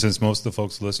 And since most of the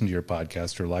folks who listen to your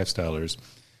podcast are lifestylers,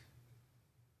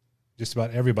 just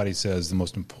about everybody says the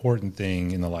most important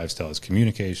thing in the lifestyle is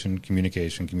communication,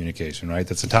 communication, communication, right?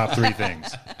 That's the top 3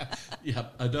 things. Yeah,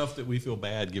 enough that we feel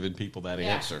bad giving people that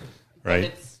answer. Right?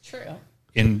 But it's true.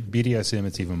 In BDSM,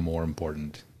 it's even more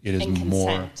important. It is And more.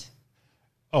 consent.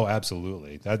 Oh,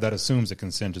 absolutely. That assumes that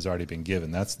consent has already been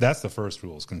given. That's the first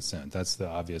rule is consent. That's the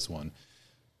obvious one.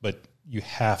 But you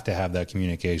have to have that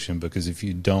communication, because if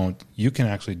you don't, you can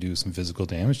actually do some physical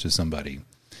damage to somebody.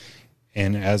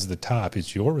 And as the top,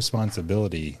 it's your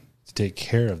responsibility to take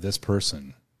care of this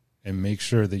person and make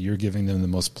sure that you're giving them the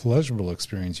most pleasurable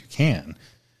experience you can.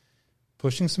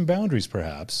 Pushing some boundaries,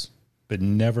 perhaps, but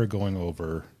never going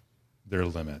over their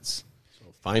limits. So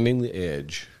finding the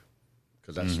edge,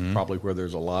 because that's probably where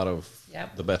there's a lot of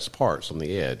the best parts, on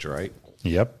the edge, right?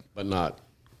 Yep. But not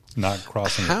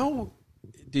crossing. How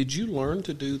did you learn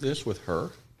to do this with her?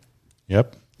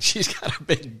 Yep. She's got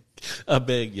a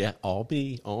big, yeah, all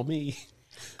me.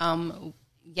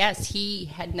 Yes, he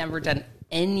had never done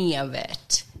any of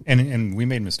it. And we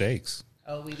made mistakes.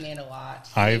 Oh, we made a lot.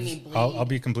 He made me bleed. I'll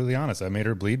be completely honest. I made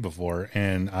her bleed before,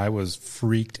 and I was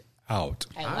freaked out.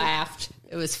 I laughed.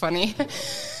 It was funny.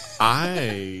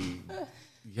 I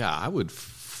would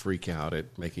freak out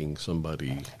at making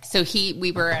somebody. So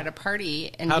we were at a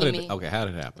party, and How did it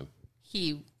happen?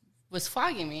 he was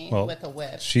flogging me Well, with a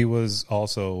whip. She was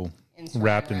also In saran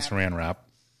wrapped in wrap. saran wrap.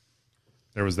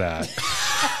 There was that.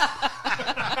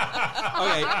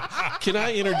 Okay, can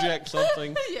I interject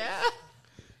something? Yeah.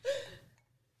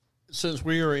 Since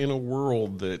we are in a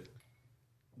world that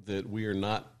we are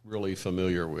not really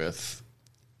familiar with,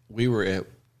 we were at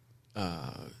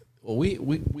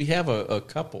we have a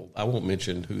couple. I won't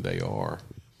mention who they are.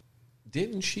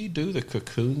 Didn't she do the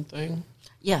cocoon thing?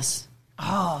 Yes.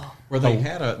 Where they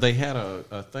had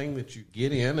a thing that you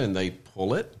get in and they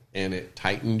pull it and it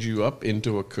tightens you up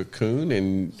into a cocoon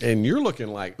and you're looking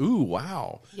like, ooh,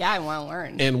 wow. Yeah, I want to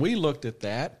learn. And we looked at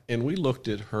that and we looked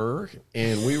at her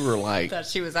and we were like, That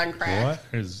she was on crack.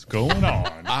 What is going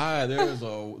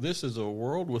on? this is a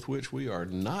world with which we are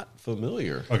not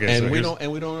familiar. Okay, and so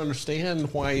we don't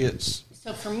understand why it's.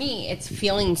 So for me, it's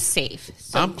feeling safe.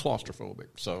 So I'm claustrophobic,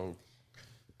 so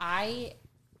I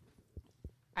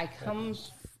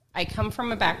come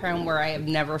from a background where I have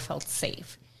never felt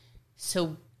safe.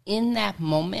 So in that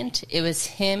moment, it was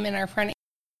him and our friend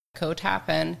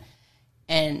co-topping,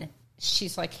 and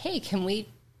she's like, "Hey, can we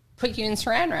put you in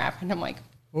saran wrap?" And I'm like,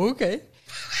 "Okay,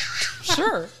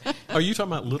 sure." are you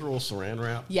talking about literal saran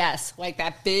wrap? Yes, like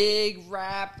that big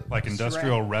wrap, Like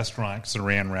industrial restaurant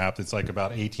saran wrap that's like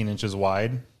about 18 inches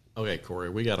wide. Okay, Corey,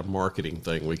 we got a marketing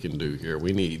thing we can do here.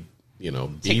 We need Takes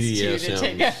two to BDSM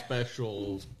take a-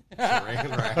 special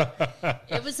saran wrap.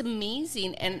 It was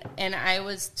amazing, and I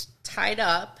was tied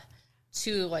up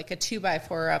to like a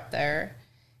 2x4 up there,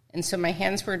 and so my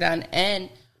hands were done, and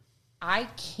I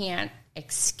can't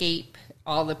escape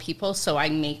all the people, so I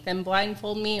make them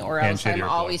blindfold me, or else Handshake I'm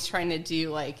earplug. always trying to do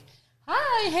like,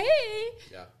 "Hi, hey."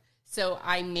 Yeah. So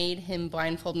I made him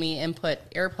blindfold me and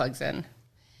put earplugs in,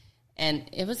 and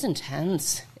it was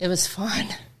intense. It was fun.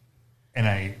 And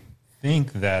I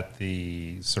think that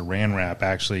the saran wrap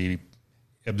actually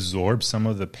absorbed some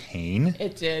of the pain,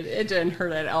 It did. It didn't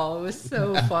hurt at all. It was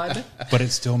so fun. but it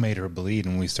still made her bleed.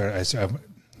 And we started,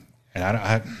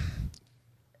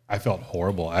 I felt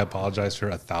horrible. I apologized to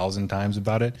her 1,000 times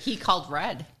about it. He called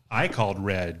red. I called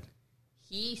red.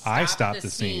 He I stopped, stopped the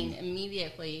the scene scene.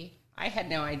 immediately. I had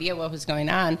no idea what was going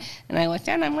on. And I looked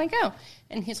down, I'm like, oh.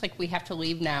 And he's like, we have to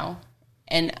leave now.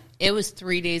 And it was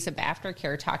 3 days of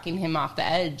aftercare talking him off the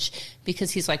edge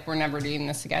because he's like, we're never doing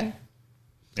this again.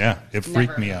 Yeah, it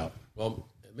freaked Never. me out. Well,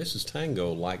 Mrs.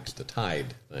 Tango likes the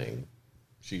Tide thing.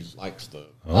 She likes the.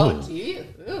 Oh, do you?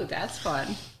 Ooh, that's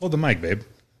fun. Hold the mic, babe.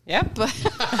 Yep.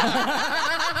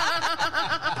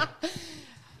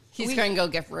 He's going to go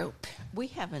get rope. We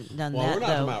haven't done Well, that, we're not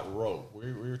though. talking about rope.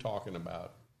 We were talking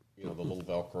about the little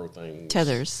Velcro thing.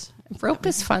 Tethers. Rope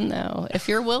is fun, though. If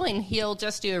you're willing, he'll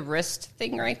just do a wrist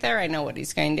thing right there. I know what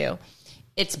he's going to do.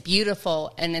 It's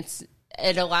beautiful, and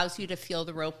it allows you to feel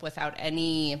the rope without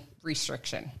any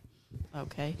restriction.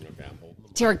 Okay. Okay, I'm holding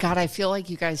them. Dear God, I feel like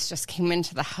you guys just came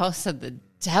into the house of the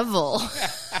devil.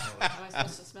 Am I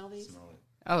supposed to smell these?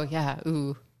 Oh, yeah.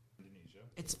 Ooh.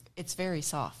 It's very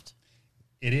soft.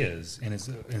 It is, and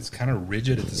it's kind of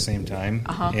rigid at the same time.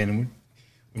 Uh-huh. And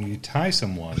when you tie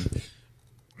someone,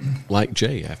 Like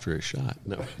Jay after his shot.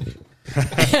 No.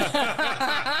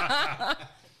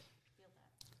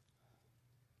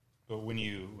 but when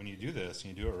you do this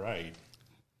and you do it right,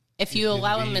 If you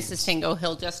allow him, beads. Mrs. Tango,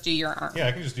 he'll just do your arm. yeah,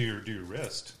 I can just do your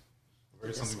wrist.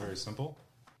 Something very simple.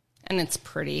 And it's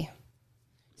pretty.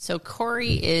 So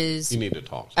Corey is You need to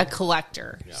talk. a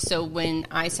collector. So when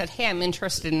I said, hey, I'm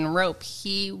interested in rope,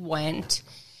 he went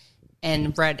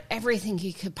and read everything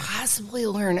he could possibly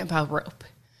learn about rope.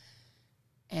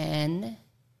 And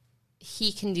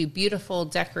he can do beautiful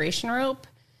decoration rope.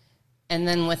 And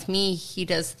then with me, he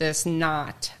does this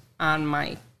knot on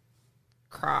my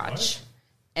crotch.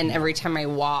 And every time I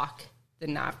walk, the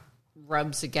knot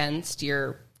rubs against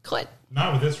your clit.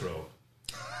 Not with this rope.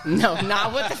 No,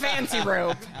 not with the fancy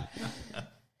rope.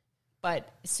 But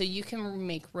so you can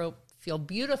make rope feel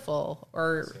beautiful,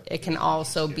 or it can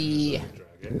also be.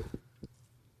 Drag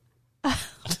it.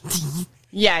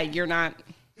 Yeah, you're not.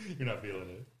 You're not feeling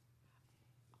it.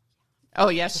 Oh,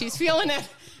 yeah, she's feeling it.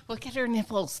 Look at her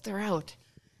nipples. They're out.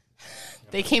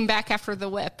 They came back after the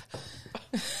whip.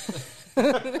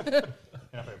 And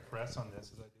if I press on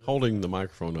this, as I do Holding the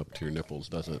microphone up to your nipples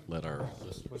doesn't let our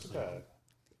listeners. what's that?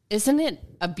 Isn't it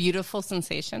a beautiful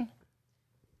sensation?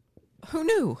 Who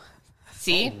knew?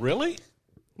 See? Really?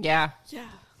 Yeah. Yeah.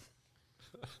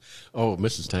 Oh,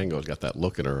 Mrs. Tango's got that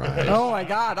look in her eye. Oh, my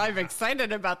God. I'm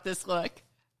excited about this look.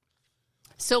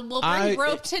 So we'll bring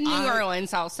rope to New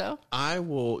Orleans also. I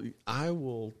would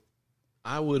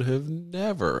have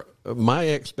never. My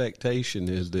expectation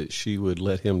is that she would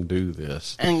let him do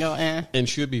this, And go, eh. and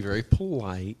she would be very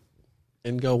polite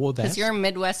and go, well, Because that's... you're a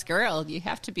Midwest girl. You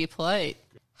have to be polite.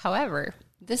 However,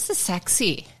 this is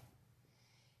sexy.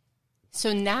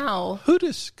 So now... Who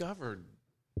discovered...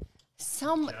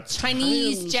 Some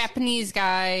Chinese, Japanese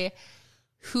guy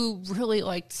who really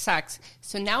liked sex.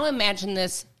 So now imagine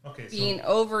this being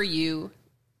over you,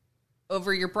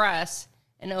 over your breasts,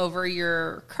 and over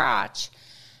your crotch.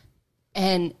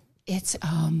 And it's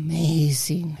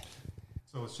amazing.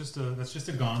 So that's just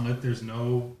a gauntlet. There's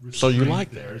no restraint. So you like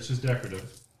there. that? It's just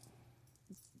decorative.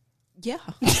 Yeah.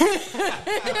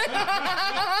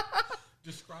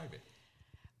 Describe it.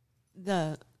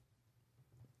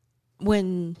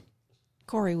 When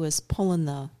Corey was pulling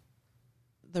the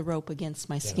rope against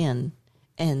my skin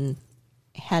and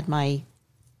had my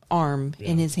arm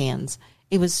in his hands,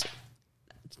 it was,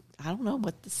 I don't know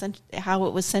how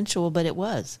it was sensual, but it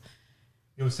was.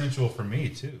 It was sensual for me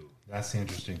too. That's the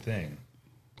interesting thing.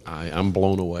 I'm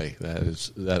blown away. That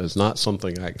is not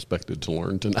something I expected to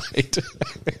learn tonight.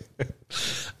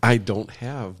 I don't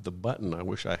have the button I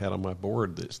wish I had on my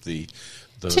board that's the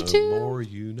more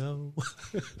you know.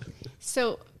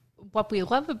 So what we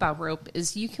love about rope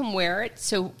is you can wear it.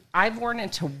 So I've worn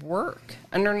it to work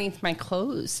underneath my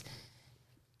clothes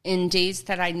in days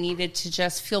that I needed to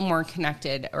just feel more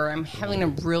connected, or I'm having a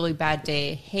really bad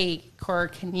day. Hey, Cora,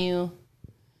 can you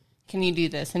do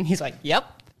this? And he's like,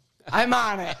 yep, I'm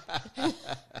on it. How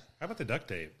about the duct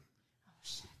tape?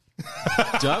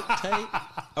 Duct tape?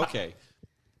 Okay.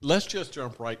 Let's just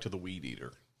jump right to the weed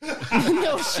eater.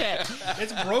 No shit.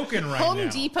 It's broken right now. Home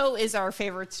Depot is our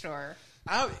favorite store.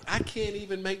 I can't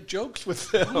even make jokes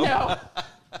with them. No.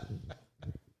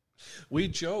 We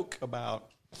joke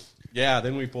about,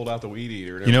 then we pulled out the weed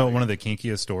eater. And You know what one of the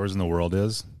kinkiest stores in the world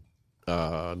is?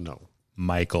 No.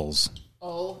 Michael's.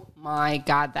 Oh my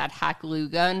God, that hot glue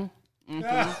gun.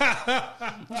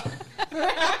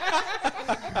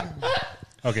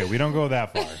 Okay, we don't go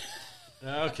that far.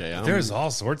 Okay. There's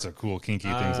all sorts of cool kinky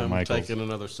things at I'm Michael's. taking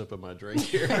another sip of my drink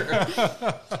here.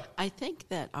 I think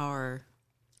that our...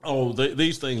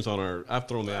 these things on I've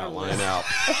thrown the outline out.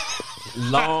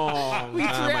 Long We threw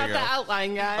time out ago. the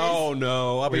outline, guys. Oh,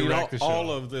 no. I We mean, wrecked the show.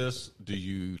 all of this, do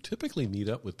you typically meet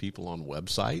up with people on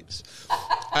websites?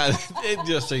 It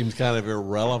just seems kind of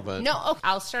irrelevant. No, okay,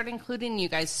 I'll start including you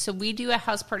guys. So we do a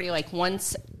house party like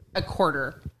once a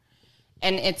quarter,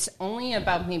 and it's only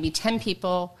about maybe 10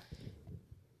 people.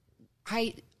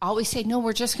 I always say, no,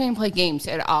 we're just going to play games.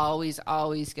 It always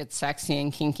gets sexy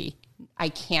and kinky. I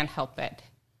can't help it.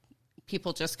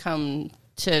 People just come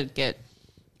to get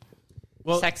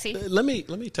sexy. Let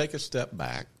me take a step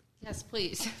back. Yes,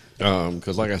 please.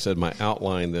 Because, like I said, my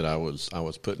outline that I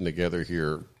was putting together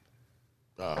here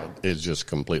is just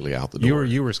completely out the door.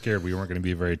 You were scared we weren't going to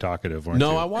be very talkative, weren't you?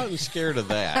 No, I wasn't scared of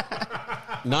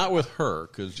that. Not with her,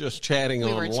 because just chatting We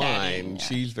were online, chatting, yeah.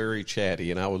 she's very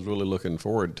chatty, and I was really looking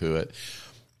forward to it.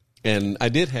 And I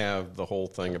did have the whole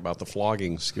thing about the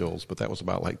flogging skills, but that was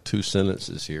about like 2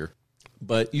 sentences here.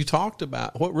 But you talked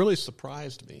about, what really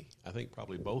surprised me, I think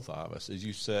probably both of us, is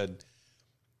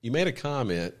you made a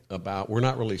comment about we're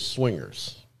not really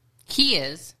swingers. He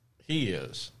is. He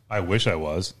is. I wish I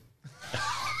was.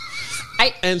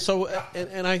 And so,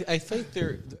 and I think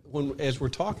as we're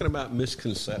talking about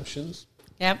misconceptions,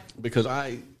 Yep. because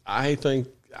I think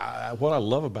what I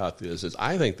love about this is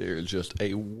I think there is just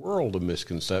a world of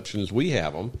misconceptions. We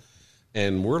have them,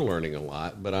 and we're learning a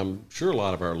lot. But I'm sure a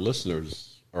lot of our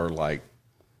listeners are like,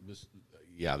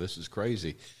 this is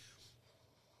crazy.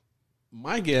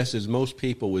 My guess is most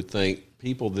people would think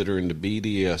people that are into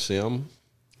BDSM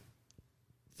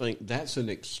think that's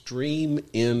an extreme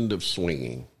end of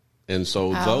swinging. And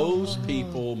so those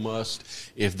people must,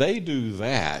 if they do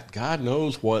that, God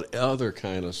knows what other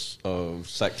kind of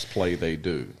sex play they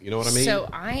do. You know what I mean? So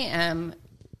I am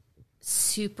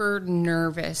super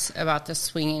nervous about the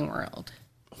swinging world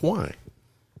Why?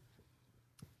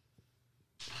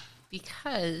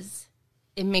 because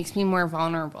it makes me more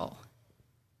vulnerable.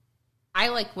 I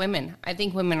like women. I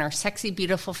think women are sexy,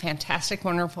 beautiful, fantastic,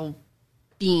 wonderful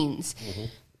beings. Mm-hmm.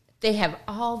 They have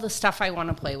all the stuff I want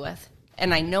to play with,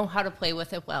 and I know how to play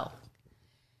with it well.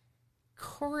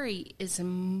 Corey is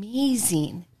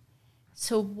amazing.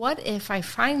 So what if I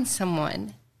find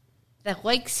someone that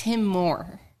likes him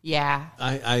more? Yeah.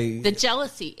 The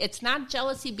jealousy. It's not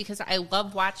jealousy because I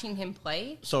love watching him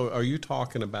play. So are you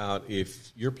talking about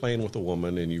if you're playing with a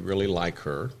woman and you really like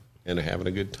her and are having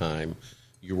a good time,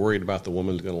 you're worried about the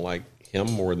woman's going to like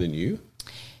him more than you?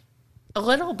 A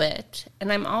little bit.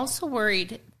 And I'm also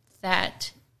worried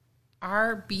that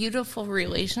our beautiful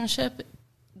relationship,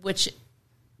 which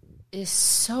is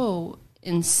so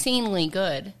insanely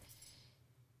good,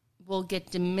 will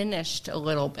get diminished a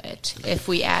little bit if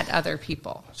we add other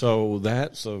people. So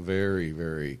that's a very,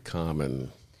 very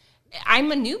common.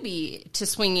 I'm a newbie to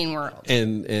swinging world.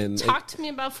 And Talk to me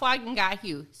about flogging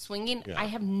Gahu. Swinging, I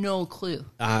have no clue.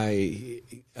 I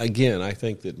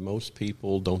think that most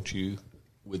people, don't you,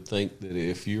 would think that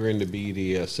if you're into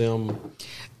BDSM,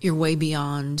 You're way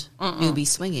beyond newbie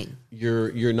swinging.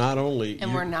 you're not only,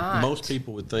 And we're not. Most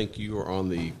people would think you are on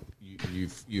the,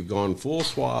 you've gone full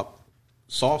swap,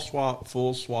 soft swap,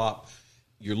 full swap.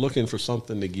 You're looking for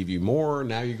something to give you more.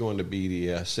 Now you're going to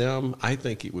BDSM. I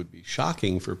think it would be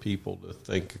shocking for people to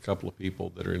think a couple of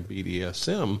people that are in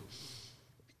BDSM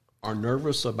are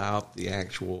nervous about the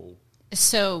actual.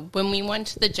 So when we went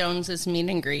to the Joneses meet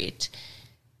and greet,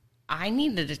 I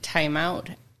needed a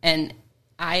timeout. And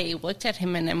I looked at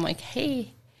him and I'm like,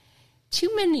 hey,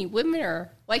 too many women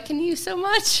are liking you so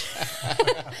much.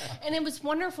 And it was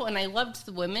wonderful. And I loved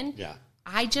the women. Yeah.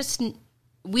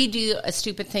 We do a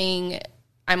stupid thing.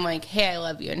 I'm like, hey, I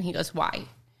love you. And he goes, why?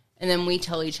 And then we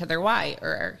tell each other why.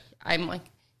 Or I'm like,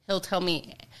 he'll tell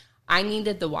me, I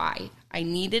needed the why. I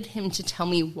needed him to tell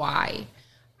me why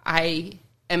I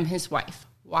am his wife,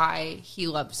 why he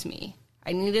loves me.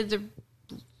 I needed the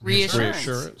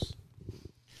reassurance.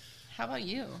 How about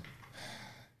you?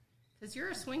 Because you're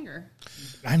a swinger.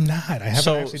 I'm not. I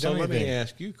haven't actually So done let anything. me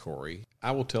ask you, Corey.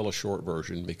 I will tell a short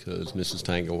version because Mrs.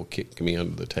 Tango will kick me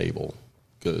under the table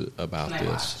about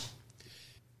this.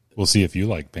 We'll see if you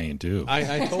like pain too.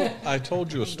 I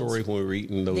told you a story when we were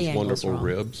eating those The angle's wonderful wrong.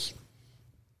 ribs.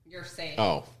 You're safe.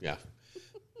 Oh, yeah.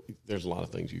 There's a lot of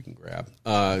things you can grab.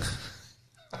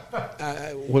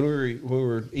 When we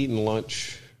were eating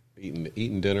lunch,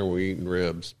 eating dinner, we were eating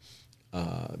ribs.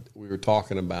 We were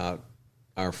talking about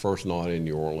our first night in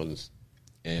New Orleans,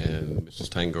 and Mrs.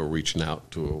 Tango reaching out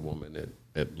to a woman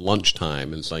at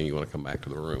lunchtime and saying, "You want to come back to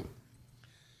the room?"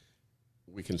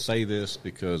 We can say this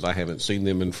because I haven't seen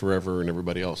them in forever, and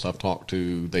everybody else I've talked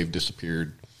to, they've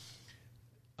disappeared.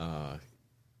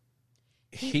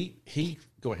 He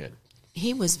go ahead.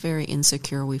 He was very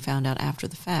insecure, we found out after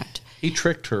the fact. He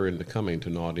tricked her into coming to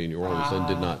Naughty New Orleans and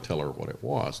did not tell her what it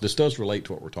was. This does relate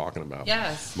to what we're talking about.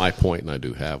 Yes. My point, and I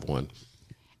do have one,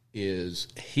 is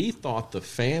he thought the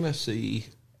fantasy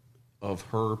of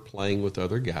her playing with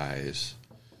other guys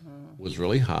was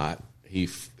really hot. He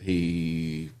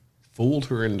fooled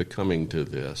her into coming to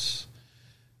this,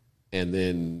 and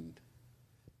then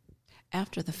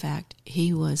After the fact,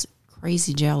 he was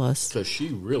crazy jealous because she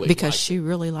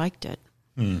really liked it.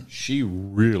 She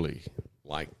really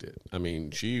liked it. I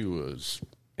mean, she was,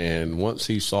 and once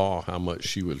he saw how much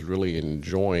she was really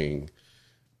enjoying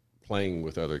playing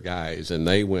with other guys, and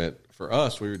they went, for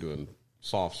us, we were doing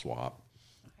soft swap,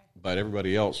 but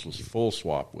everybody else was full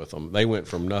swap with them. They went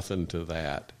from nothing to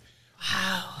that.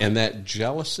 Wow. And that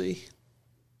jealousy,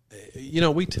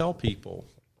 we tell people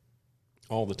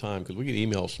all the time, because we get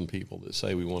emails from people that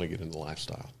say we want to get into the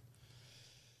lifestyle.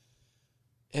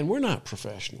 And we're not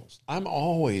professionals. I'm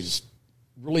always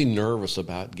really nervous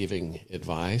about giving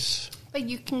advice. But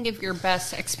you can give your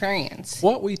best experience.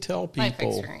 What we tell Life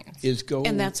people experience. is go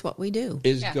And that's what we do.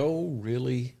 go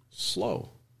really slow.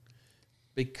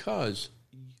 Because,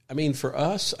 I mean, for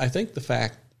us, I think the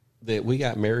fact that we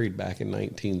got married back in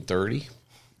 1930.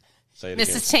 Say it again.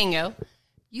 Mrs. Tango,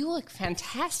 you look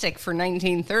fantastic for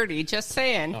 1930. Just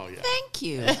saying. Oh, yeah. Thank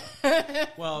you.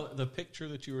 Well, the picture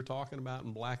that you were talking about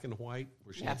in black and white,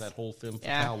 where she had Yes. that whole femme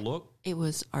Yeah. fatale look. It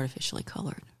was artificially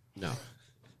colored. No.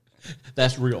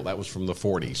 That's real. That was from the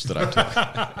 40s that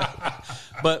I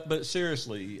took. But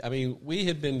seriously, I mean, we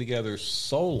had been together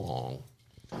so long,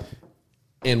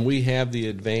 and we have the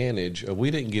advantage of we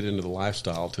didn't get into the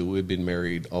lifestyle till we'd been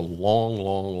married a long,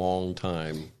 long, long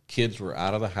time. Kids were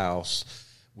out of the house.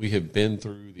 We have been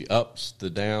through the ups, the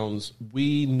downs.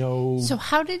 We know. So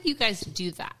how did you guys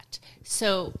do that?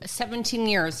 So 17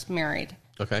 years married.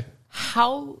 Okay.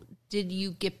 How did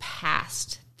you get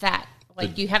past that?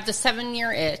 Like you have the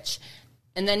 7-year itch,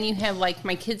 and then you have like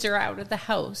my kids are out of the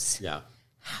house. Yeah.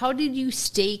 How did you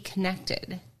stay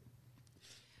connected?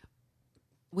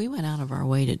 We went out of our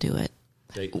way to do it.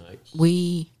 Date nights.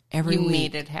 Every You week,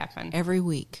 made it happen. every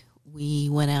week we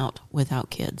went out without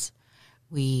kids.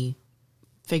 We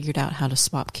figured out how to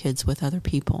swap kids with other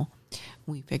people.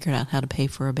 We figured out how to pay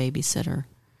for a babysitter.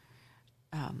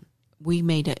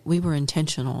 We were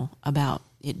intentional about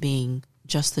it being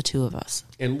just the two of us.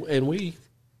 And we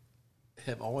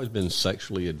have always been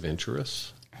sexually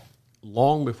adventurous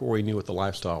long before we knew what the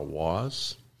lifestyle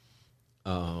was.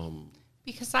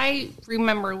 Because I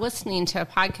remember listening to a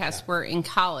podcast where in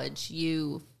college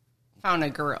you found a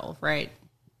girl, right?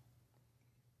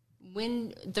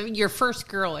 your first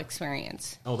girl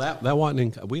experience? Oh, that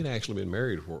wasn't. We'd actually been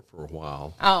married for a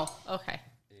while. Oh, okay.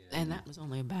 And that was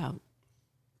only about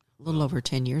a little over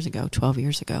 10 years ago, 12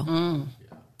 years ago,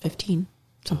 15,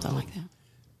 something like that.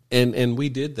 And we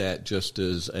did that just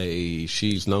as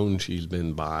she's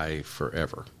been bi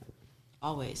forever.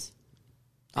 Always.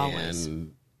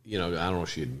 And, I don't know if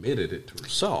she admitted it to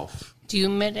herself. Do you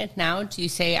admit it now? Do you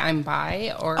say I'm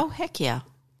bi or? Oh, heck yeah.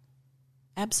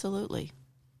 Absolutely.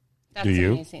 That's Do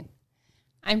you? amazing.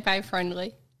 I'm bi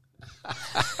friendly.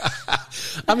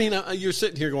 I mean, you're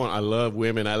sitting here going, I love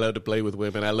women. I love to play with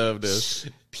women. I love this.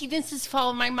 Penises fall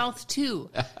in my mouth too.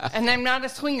 And I'm not a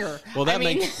swinger. Well, that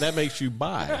makes you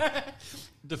bi.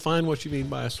 Define what you mean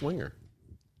by a swinger.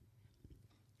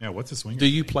 Yeah, what's a swinger? Do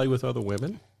you play with other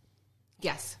women?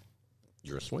 Yes.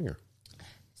 You're a swinger.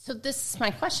 So this is my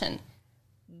question.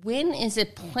 When is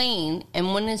it playing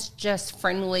and when is just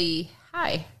friendly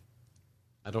hi?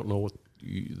 I don't know what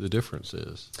the difference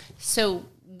is. So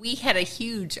we had a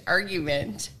huge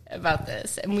argument about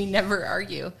this, and we never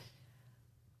argue.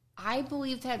 I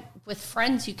believe that with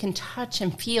friends you can touch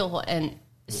and feel, and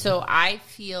so I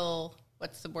feel,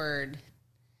 what's the word?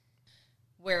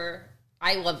 Where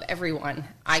I love everyone. Sure.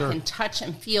 I can touch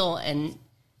and feel, and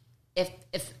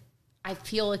if I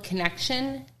feel a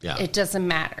connection, it doesn't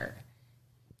matter.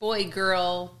 Boy,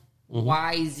 girl,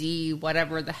 Y, Z,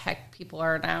 whatever the heck people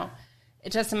are now.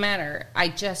 It doesn't matter. I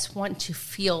just want to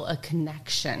feel a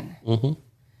connection. Mm-hmm.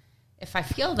 If I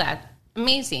feel that,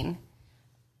 amazing.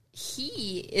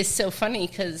 He is so funny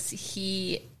because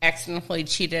he accidentally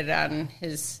cheated on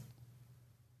his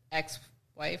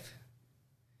ex-wife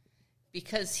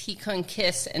because he couldn't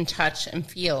kiss and touch and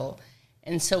feel.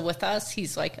 And so with us,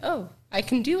 he's like, oh, I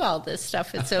can do all this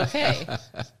stuff. It's okay.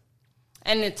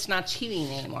 And it's not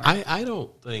cheating anymore. I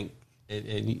don't think,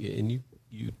 and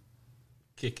you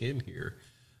kick in here.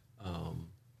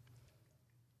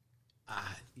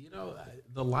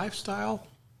 The lifestyle,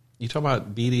 you talk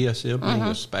about BDSM being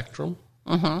a spectrum.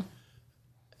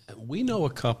 We know a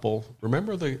couple.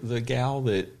 Remember the gal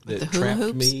that trapped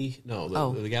hoops? me? No,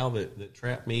 the gal that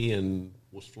trapped me and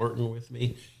was flirting with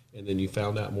me, and then you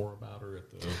found out more about her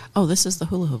at the. Oh, this is the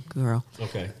hula hoop girl.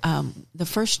 Okay. The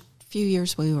first few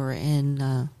years we were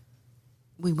in,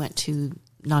 we went to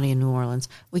Naughty in New Orleans.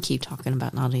 We keep talking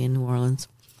about Naughty in New Orleans.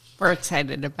 We're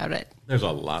excited about it. There's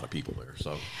a lot of people there,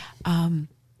 so.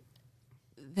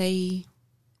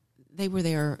 They were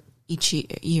there each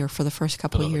year for the first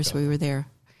couple of years we were there,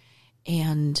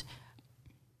 and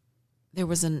there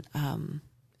was it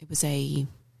was a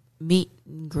meet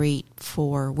and greet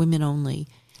for women only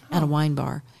at a wine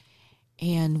bar,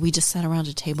 and we just sat around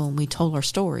a table and we told our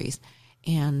stories,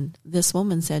 and this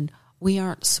woman said, we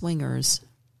aren't swingers,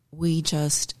 we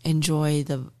just enjoy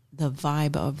the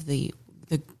vibe of the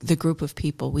group of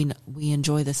people. We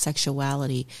enjoy the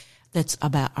sexuality that's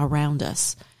around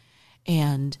us,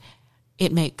 and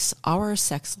it makes our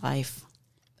sex life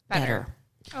better.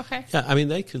 Okay. Yeah, I mean,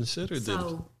 they considered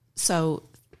them. So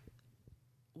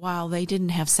while they didn't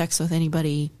have sex with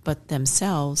anybody but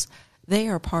themselves, they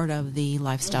are part of the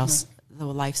lifestyle. The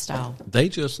lifestyle. They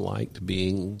just liked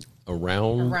being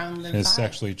around the in a vibe.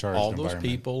 sexually charged all those environment.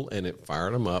 people, and it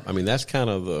fired them up. I mean, that's kind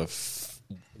of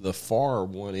the far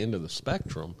one end of the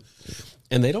spectrum,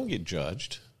 and they don't get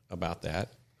judged about that.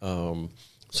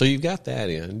 So you've got that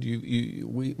end.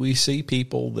 We see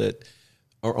people that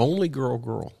are only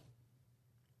girl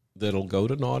that'll go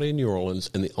to Naughty in New Orleans,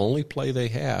 and the only play they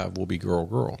have will be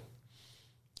girl.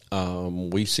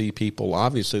 We see people.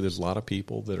 Obviously, there's a lot of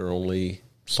people that are only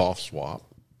soft swap.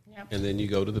 Yep. And then you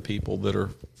go to the people that are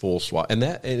full swap. And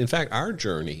in fact, our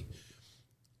journey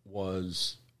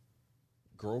was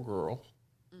girl,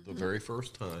 the very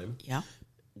first time. Yeah.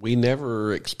 We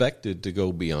never expected to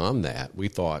go beyond that. We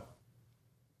thought,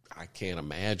 I can't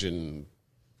imagine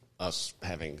us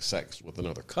having sex with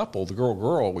another couple. The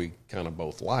girl we kind of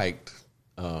both liked.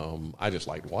 I just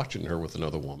liked watching her with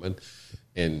another woman,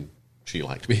 and she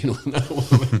liked being with another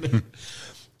woman.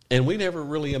 And we never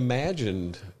really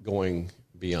imagined going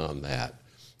beyond that.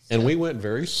 And we went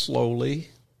very slowly,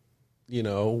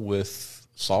 with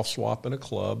soft swap in a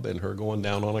club and her going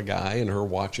down on a guy and her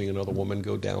watching another woman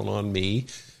go down on me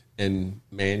and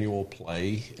manual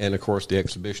play. And, of course, the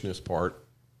exhibitionist part,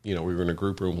 we were in a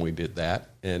group room, we did that.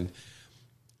 And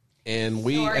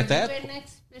we, So are at you that an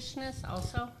exhibitionist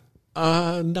also?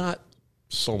 not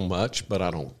so much, but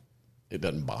it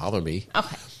doesn't bother me.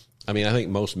 Okay. I mean, I think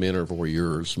most men are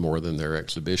voyeurs more than they're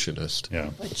exhibitionist.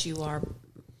 Yeah. But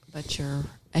you're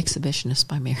exhibitionist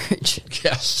by marriage.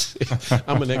 Yes.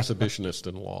 I'm an exhibitionist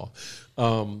in law.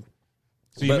 So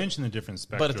you mentioned the different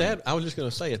spectrum. But I was just going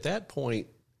to say, at that point,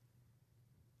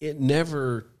 we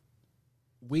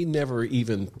never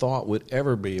even thought we'd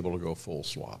ever be able to go full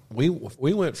swap. We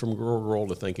went from girl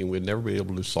to thinking we'd never be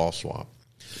able to do soft swap.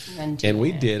 And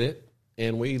we did it,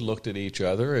 and we looked at each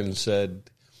other and said,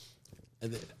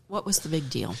 What was the big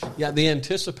deal? yeah, the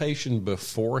anticipation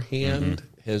beforehand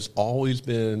has always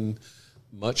been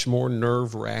much more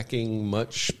nerve-wracking,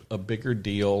 much a bigger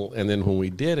deal. And then when we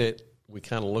did it, we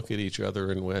kind of looked at each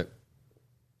other and went,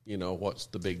 what's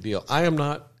the big deal? I am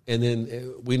not. And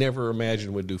then we never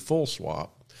imagined we'd do full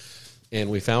swap. And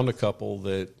we found a couple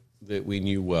that we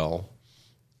knew well.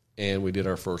 And we did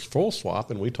our first full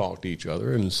swap, and we talked to each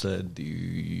other and said,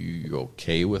 you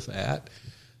okay with that?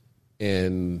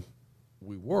 And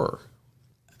we were.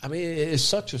 I mean, it's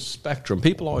such a spectrum.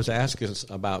 People always ask us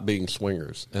about being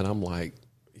swingers. And I'm like,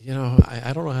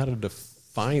 I don't know how to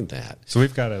define that. So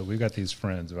we've got these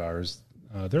friends of ours.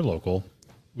 They're local.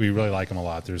 We really like them a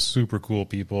lot. They're super cool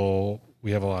people.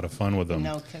 We have a lot of fun with them.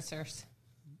 No kissers.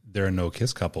 They're a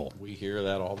no-kiss couple. We hear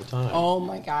that all the time. Oh,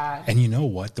 my God. And you know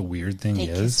what the weird thing They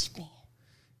is? kissed me.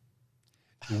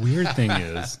 The weird thing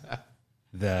is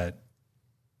that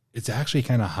it's actually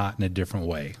kind of hot in a different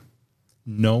way.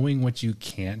 Knowing what you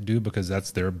can't do because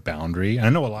that's their boundary. And I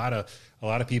know a lot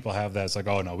of people have that. It's like,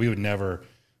 oh no, we'd never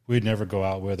go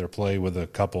out with or play with a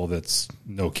couple that's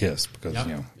no kiss because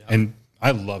And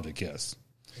I love to kiss.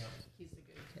 He's a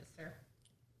good kisser.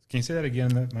 Can you say that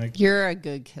again, Mike? You're a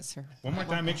good kisser. One more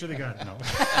time. Make sure they got it. No.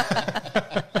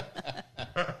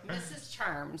 Mrs.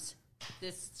 Charms.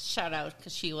 This shout out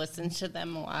because she listens to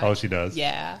them a lot. Oh, she does.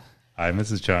 Yeah. Hi,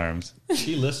 Mrs. Charms.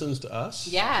 She listens to us?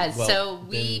 Yeah, Well, so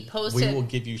we then posted. We will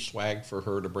give you swag for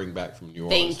her to bring back from New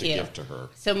Orleans Thank to you. give to her.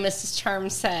 So Mrs.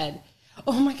 Charms said,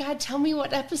 "Oh my God, tell me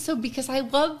what episode because I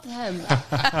love them."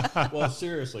 Well,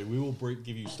 seriously, we will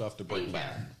give you stuff to bring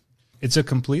back. It's a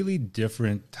completely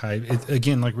different type.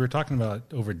 Again, like we were talking about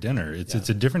over dinner, it's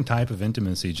a different type of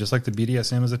intimacy. Just like the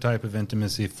BDSM is a type of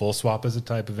intimacy, full swap is a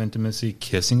type of intimacy,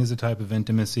 kissing is a type of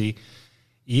intimacy.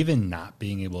 Even not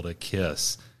being able to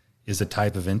kiss is a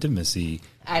type of intimacy.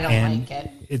 I don't like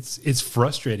it. It's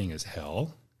frustrating as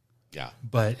hell. Yeah.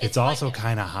 But it's also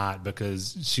kind of hot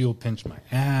because she'll pinch my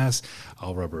ass.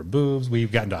 I'll rub her boobs.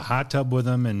 We've gotten to a hot tub with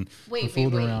them and Wait.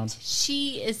 fooled around.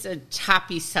 She is a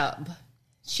toppy sub.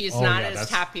 She's Oh, not yeah, as that's-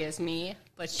 toppy as me,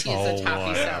 but she is a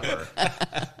toppy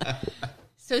sub.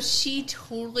 So she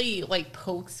totally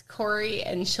pokes Corey,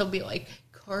 and she'll be like,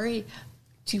 "Corey,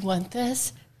 do you want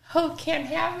this? Oh, can't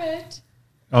have it."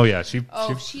 Oh yeah, she's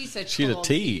a total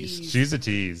tease. she's a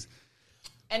tease.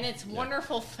 And it's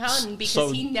wonderful fun because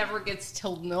So- he never gets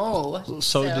told no.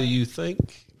 So do you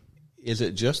think, is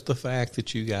it just the fact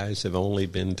that you guys have only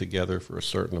been together for a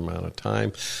certain amount of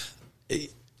time?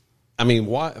 I mean,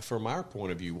 from our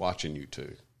point of view, watching you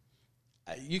two,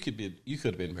 you could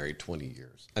have been married 20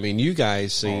 years. I mean, you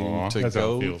guys seem to that's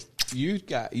how it go. feels. You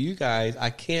guys, I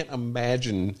can't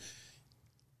imagine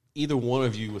either one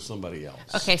of you with somebody else.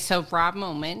 Okay, so Rob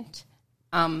moment.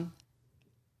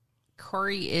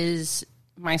 Corey is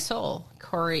my soul.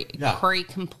 Corey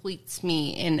completes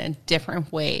me in a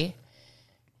different way.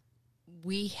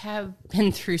 We have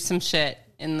been through some shit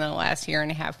in the last year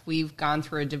and a half. We've gone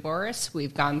through a divorce.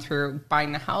 We've gone through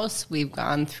buying a house. We've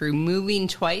gone through moving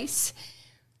twice,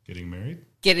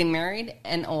 Getting married,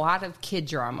 and a lot of kid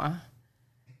drama.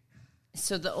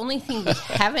 So the only thing we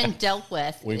haven't dealt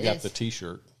with We've got the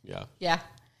T-shirt. Yeah. Yeah.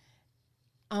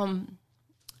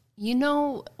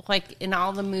 Like in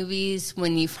all the movies,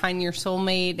 when you find your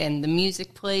soulmate and the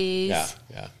music plays.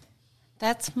 Yeah.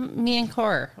 That's me and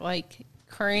Cor. Like,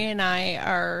 Corey and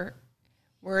I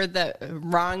we're the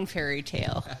wrong fairy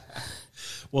tale.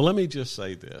 Well, let me just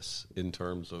say this in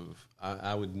terms of,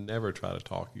 I would never try to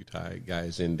talk you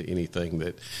guys into anything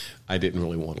that I didn't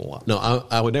really want a lot. No,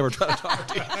 I would never try to talk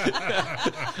to you.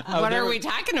 What are we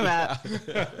talking about?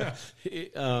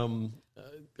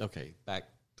 Okay, back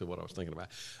to what I was thinking about.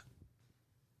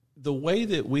 The way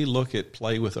that we look at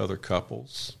play with other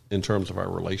couples in terms of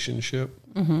our relationship,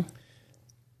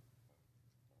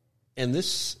 and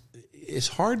this, it's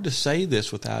hard to say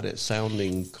this without it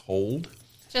sounding cold.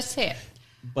 Just say it.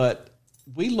 But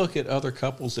we look at other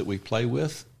couples that we play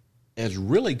with as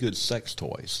really good sex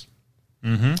toys.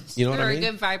 Mm-hmm. You know what I They're mean?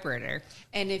 a good vibrator.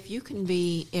 And if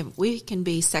we can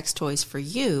be sex toys for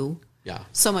you,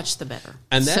 so much the better.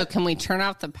 And So can we turn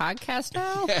off the podcast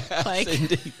now?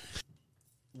 indeed.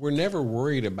 We're never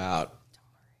worried about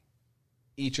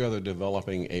each other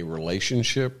developing a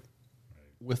relationship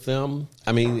with them.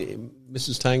 I mean,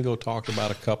 Mrs. Tango talked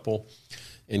about a couple,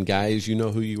 and guys, you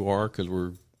know who you are because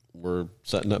we're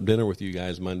setting up dinner with you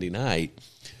guys Monday night.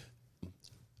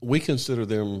 We consider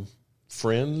them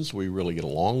friends. We really get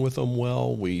along with them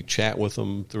well. We chat with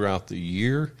them throughout the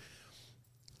year.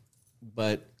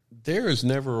 But there is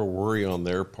never a worry on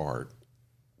their part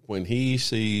when he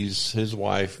sees his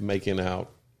wife making out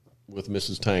with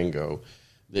Mrs. Tango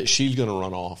that she's going to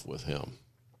run off with him.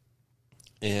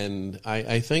 And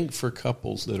I think for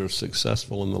couples that are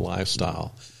successful in the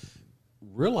lifestyle,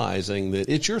 realizing that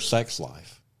it's your sex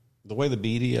life, the way the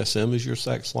BDSM is your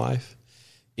sex life,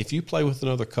 if you play with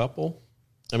another couple,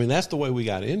 I mean, that's the way we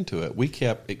got into it. We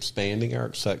kept expanding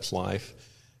our sex life.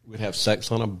 We'd have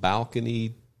sex on a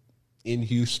balcony in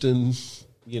Houston,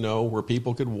 where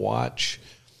people could watch.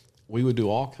 We would do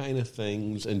all kind of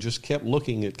things and just kept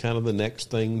looking at kind of the next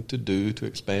thing to do to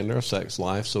expand our sex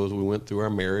life. So as we went through our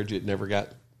marriage, it never got,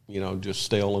 just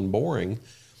stale and boring.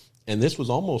 And this was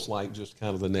almost like just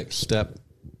kind of the next step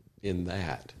in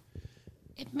that.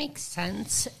 It makes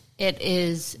sense. It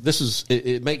is.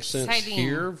 It makes exciting. Sense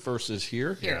here versus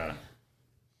here. Yeah.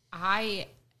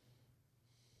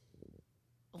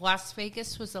 Las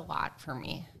Vegas was a lot for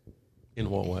me. In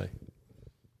what way?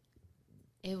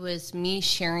 It was me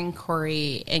sharing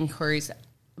Corey and Corey's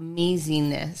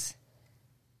amazingness.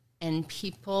 And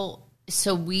people,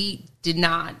 so we did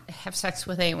not have sex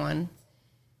with anyone,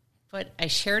 but I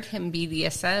shared him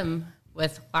BDSM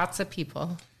with lots of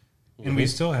people. And we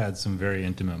still had some very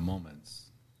intimate moments.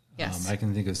 Yes. I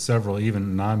can think of several,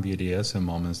 even non-BDSM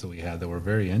moments that we had that were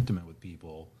very intimate with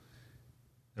people.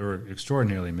 They were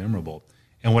extraordinarily memorable.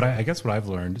 And I guess what I've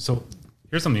learned, so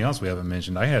here's something else we haven't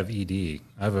mentioned. I have ED.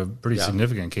 I have a pretty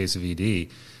significant case of ED.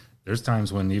 There's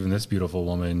times when even this beautiful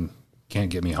woman can't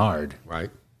get me hard.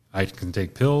 Right. I can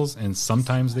take pills, and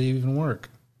sometimes they even work.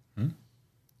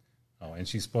 Oh, and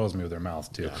she spoils me with her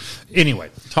mouth, too. Yeah. Anyway.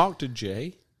 Talk to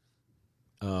Jay.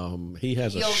 He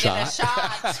has a shot. Get a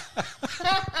shot.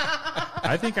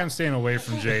 I think I'm staying away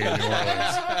from Jay in New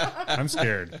Orleans. I'm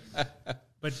scared.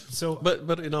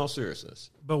 But in all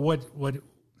seriousness. But where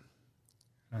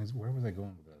was I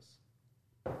going with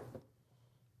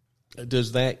this?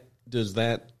 Does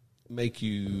that make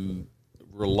you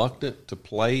reluctant to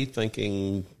play,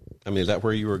 thinking, is that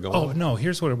where you were going? Oh, no,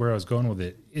 here's where I was going with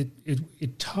it.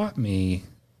 It taught me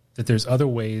that there's other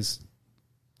ways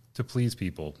to please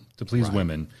people, to please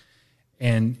women.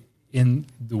 And in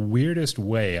the weirdest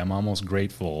way, I'm almost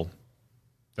grateful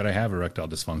that I have erectile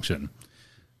dysfunction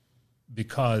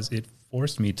because it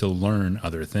forced me to learn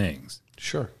other things.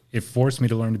 Sure. It forced me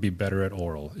to learn to be better at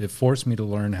oral. It forced me to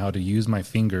learn how to use my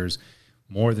fingers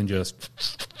more than just,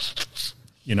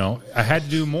 I had to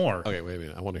do more. Okay, wait a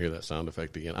minute. I want to hear that sound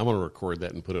effect again. I'm going to record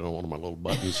that and put it on one of my little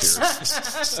buttons here.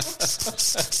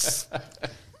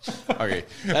 Okay,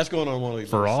 that's going on one of these.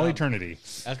 For all eternity.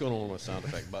 That's going on one of my sound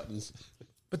effect buttons.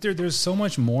 But there's so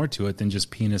much more to it than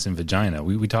just penis and vagina.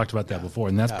 We talked about that before,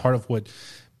 and that's part of what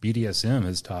BDSM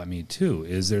has taught me too,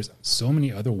 is there's so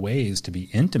many other ways to be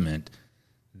intimate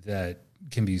that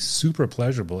can be super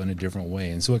pleasurable in a different way.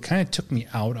 And so it kind of took me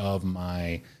out of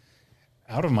my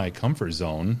comfort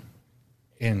zone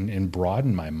and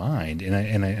broadened my mind.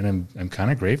 And I'm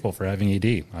kind of grateful for having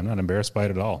ED. I'm not embarrassed by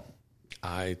it at all.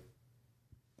 I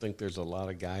think there's a lot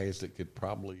of guys that could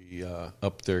probably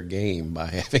up their game by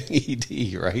having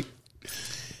ED, right?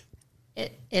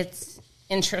 It's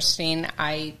interesting.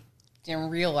 I didn't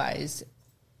realize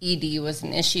ED was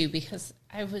an issue because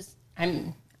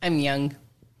I'm young.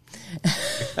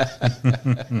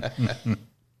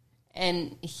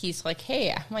 And he's like,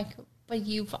 hey, I'm like, but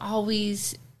he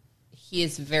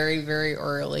is very, very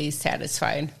early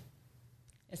satisfied.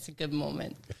 It's a good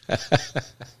moment.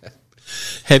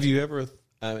 Have you ever,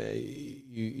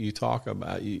 you talk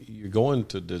about, you're going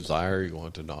to Desire, you're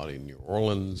going to Naughty New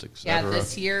Orleans, etc. Yeah,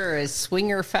 this year is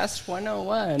Swinger Fest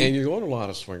 101. And you're going to a lot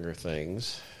of swinger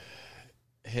things.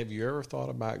 Have you ever thought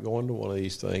about going to one of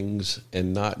these things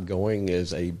and not going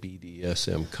as a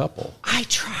BDSM couple? I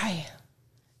try.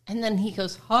 And then he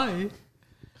goes, hi.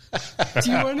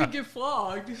 Do you want to get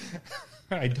flogged?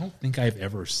 I don't think I've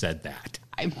ever said that.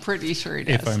 I'm pretty sure it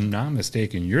is. If I'm not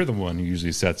mistaken, you're the one who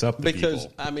usually sets up the because,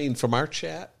 people. From our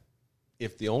chat,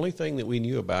 if the only thing that we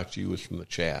knew about you was from the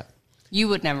chat, you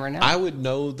would never know. I would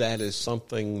know that is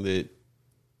something that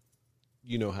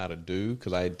you know how to do,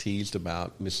 because I had teased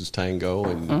about Mrs. Tango,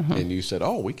 and you said,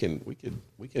 "Oh, we can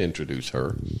introduce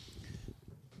her."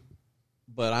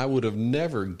 But I would have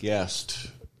never guessed.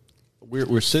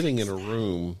 We're sitting in a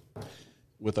room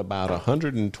with about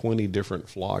 120 different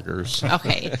floggers.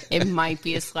 Okay, it might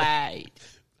be a slight.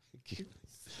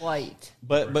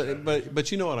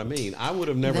 But you know what I mean. I would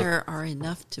have never. There are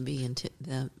enough to be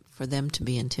for them to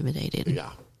be intimidated.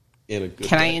 Yeah, in a good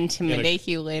Can way. I intimidate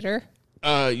you later?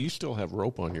 You still have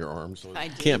rope on your arm, so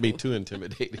it can't be too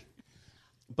intimidating.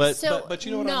 But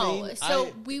you know what I mean?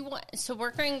 So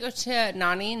we're going to go to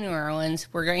Naughty in New Orleans.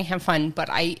 We're going to have fun, but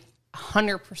I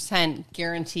 100%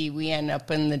 guarantee we end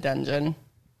up in the dungeon.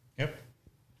 Yep.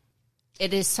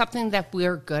 It is something that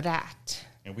we're good at.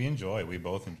 And we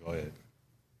both enjoy it.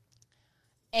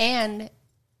 And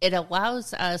it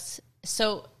allows us,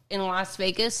 so in Las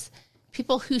Vegas,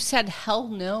 people who said hell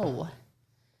no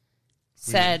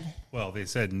they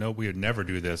said no, we would never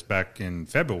do this back in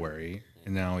February,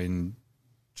 and now in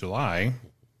July,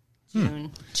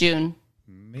 June.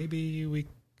 Maybe we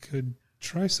could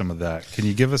try some of that. Can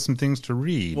you give us some things to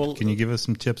read? Well, can you give us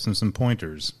some tips and some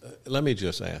pointers? Let me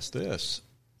just ask this.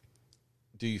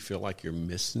 Do you feel like you're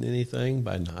missing anything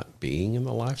by not being in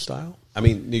the lifestyle? I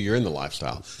mean, you're in the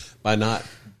lifestyle. By not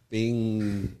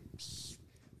being...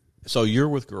 So you're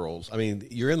with girls. I mean,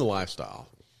 you're in the lifestyle.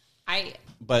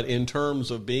 But in terms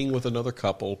of being with another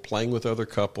couple, playing with other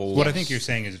couples... What I think you're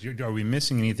saying is, are we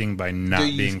missing anything by not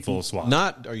being full swap?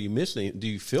 Are you missing... Do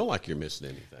you feel like you're missing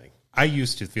anything? I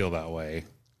used to feel that way,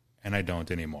 and I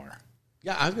don't anymore.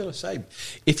 Yeah, I was going to say,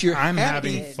 if you're I'm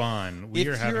happy, having fun. We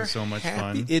are having so much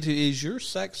fun. It is your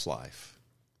sex life.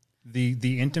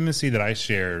 The intimacy that I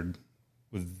shared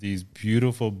with these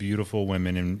beautiful, beautiful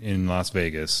women in Las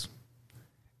Vegas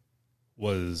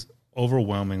was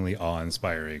overwhelmingly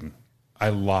awe-inspiring. I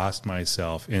lost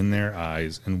myself in their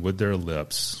eyes and with their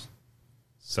lips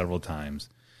several times.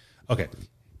 Okay,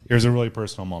 here's a really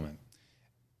personal moment.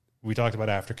 We talked about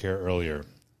aftercare earlier.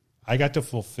 I got to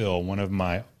fulfill one of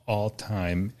my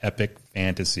all-time epic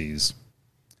fantasies,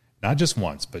 not just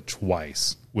once, but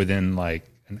twice, within like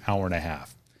an hour and a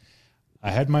half.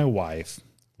 I had my wife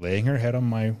laying her head on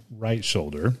my right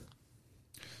shoulder,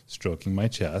 stroking my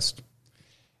chest.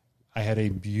 I had a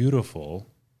beautiful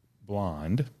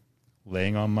blonde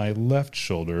laying on my left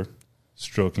shoulder,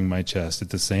 stroking my chest at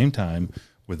the same time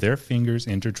with their fingers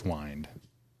intertwined.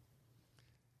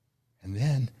 And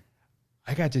then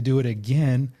I got to do it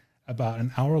again about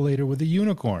an hour later with a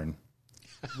unicorn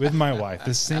with my wife,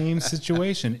 the same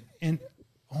situation. And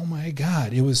oh my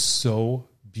God, it was so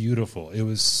beautiful. It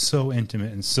was so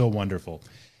intimate and so wonderful.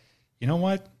 You know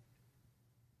what?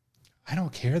 I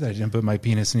don't care that I didn't put my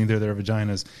penis in either of their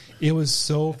vaginas. It was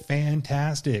so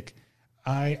fantastic.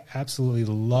 I absolutely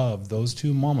loved those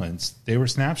two moments. They were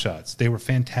snapshots. They were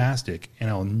fantastic. And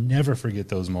I'll never forget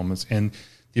those moments. And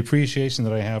the appreciation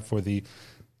that I have for the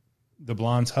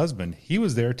blonde's husband, he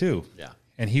was there too. Yeah.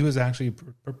 And he was actually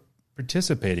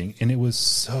participating, and it was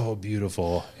so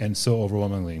beautiful and so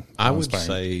overwhelmingly I would inspiring.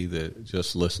 say that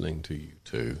just listening to you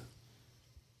two,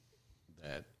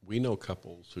 that we know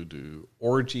couples who do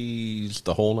orgies,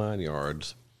 the whole 9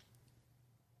 yards,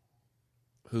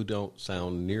 who don't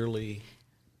sound nearly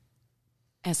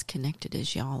as connected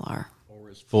as y'all are, or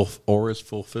as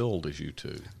fulfilled as you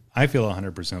two. I feel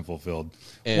 100% fulfilled.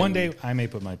 And one day I may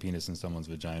put my penis in someone's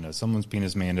vagina. Someone's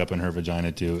penis may end up in her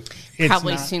vagina too. It's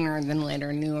Probably not, sooner than later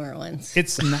in New Orleans.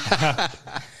 It's not,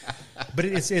 but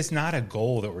it's not a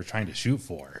goal that we're trying to shoot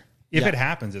for. If it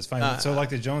happens, it's fine. So like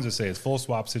the Joneses say, it's full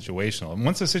swap situational. And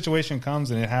once the situation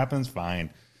comes and it happens, fine.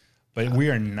 But we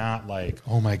are not like,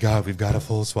 oh my God, we've got a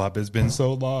full swap. It's been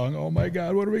so long. Oh my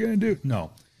God, what are we going to do?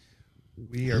 No.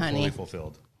 We are fully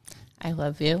fulfilled. I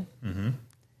love you. Mm-hmm.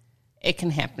 It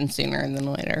can happen sooner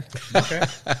than later. Okay.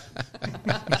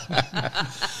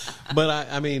 But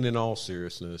I mean, in all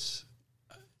seriousness,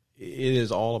 it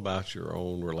is all about your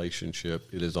own relationship.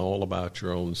 It is all about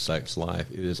your own sex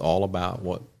life. It is all about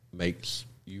what makes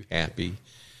you happy.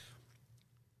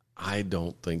 I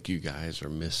don't think you guys are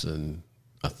missing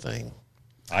a thing.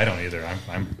 I don't either.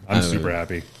 I'm super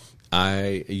happy.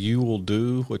 You will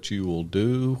do what you will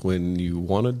do when you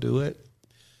want to do it.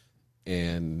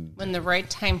 And when the right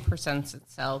time presents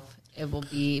itself, it will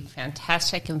be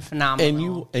fantastic and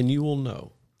phenomenal. And you will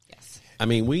know. Yes. I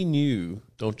mean, we knew,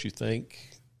 don't you think,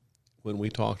 when we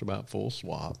talked about full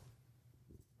swap,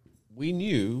 we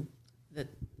knew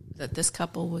that this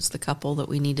couple was the couple that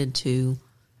we needed to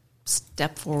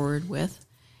step forward with,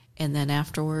 and then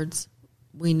afterwards,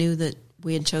 we knew that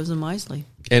we had chosen wisely.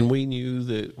 And we knew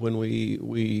that when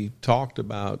we talked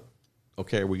about,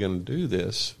 okay, are we going to do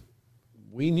this?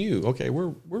 We knew, okay,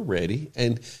 we're ready.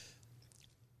 And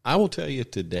I will tell you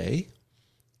today,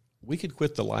 we could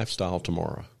quit the lifestyle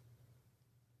tomorrow.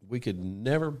 We could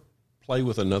never play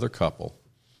with another couple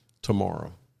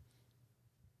tomorrow.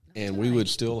 And we would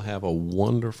still have a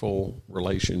wonderful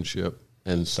relationship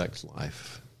and sex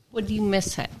life. Would you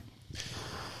miss it?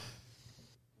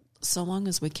 So long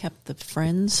as we kept the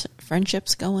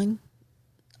friendships going,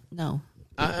 no.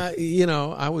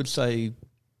 I would say,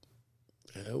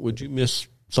 would you miss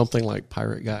something like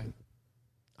Pirate Guy?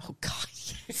 Oh, God.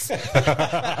 Yes.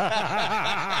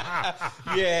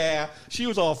 Yeah, she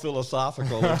was all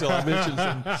philosophical until I mentioned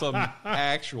some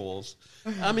actuals.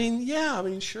 I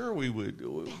mean, sure we would.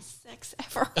 Best sex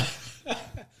ever.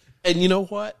 And you know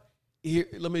what? Here,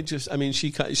 let me just. I mean,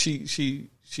 she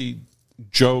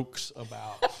jokes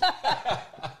about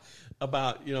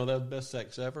the best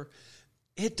sex ever.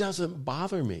 It doesn't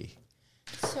bother me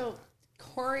So,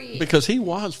 Corey. because he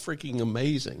was freaking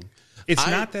amazing. It's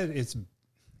not that it's.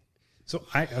 So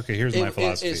here's my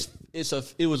philosophy.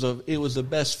 It was the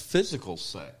best physical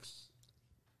sex,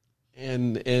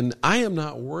 and I am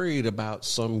not worried about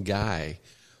some guy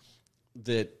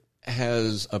that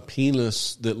has a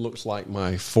penis that looks like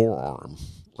my forearm,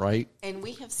 right? And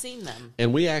we have seen them.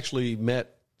 And we actually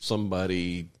met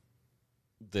somebody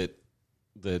that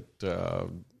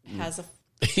Has a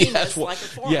penis like a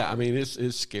forearm. yeah. I mean,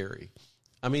 it's scary.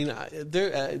 I mean,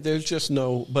 there's just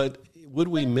no. But would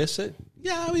we miss it?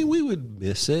 Yeah, I mean, we would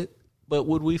miss it. But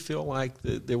would we feel like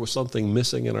that there was something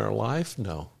missing in our life?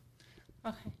 No.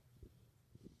 Okay.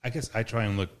 I guess I try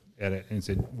and look at it and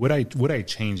say, would I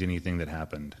change anything that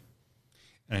happened?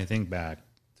 And I think back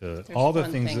to all the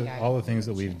things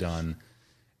that we've done,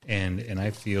 and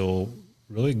I feel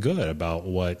really good about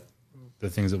what the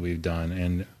things that we've done.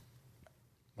 And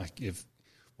like if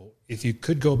you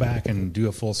could go back and do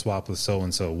a full swap with so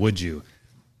and so, would you?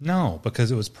 No,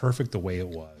 because it was perfect the way it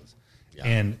was. Yeah.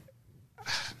 And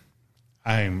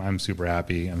I'm super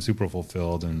happy. I'm super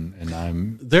fulfilled, and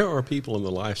There are people in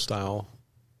the lifestyle,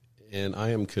 and I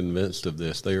am convinced of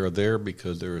this. They are there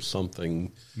because there is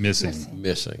something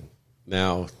missing.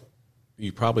 Now,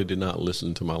 you probably did not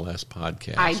listen to my last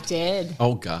podcast. I did.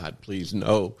 Oh God, please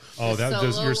no. Oh, that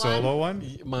was your solo one?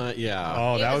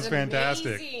 Oh, that was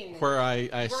fantastic. Amazing. where I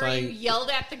Where sang. you yelled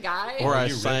at the guy. Or I you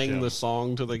ripped sang him. the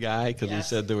song to the guy because he Yes.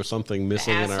 said there was something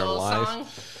missing in our Asshole life. song.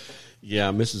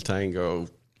 Yeah, Mrs. Tango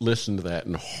listened to that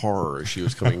in horror. She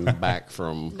was coming back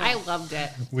from. I loved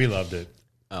it. We loved it.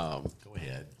 Go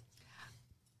ahead.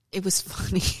 It was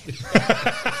funny.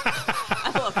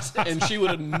 I loved it. And she would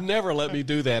have never let me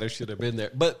do that if she'd have been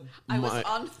there. But I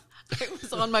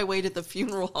was on my way to the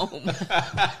funeral home.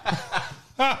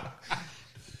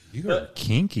 You are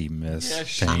kinky, Miss Yeah,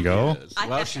 she Tango. is.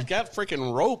 Well, she's got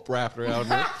freaking rope wrapped around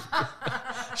her.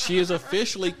 She is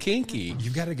officially kinky.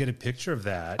 You've got to get a picture of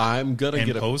that. I'm gonna and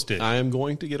get post it. I am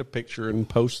going to get a picture and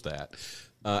post that,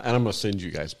 and I'm going to send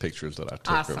you guys pictures that I took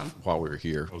Awesome. of while we were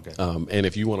here. Okay. And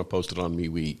if you want to post it on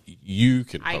me, you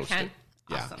can I post can? it.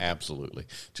 Yeah, Awesome. absolutely.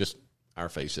 Just our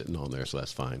face sitting on there, so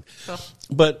that's fine. Cool.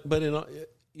 But in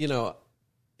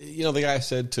the guy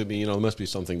said to me, there must be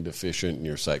something deficient in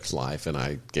your sex life, and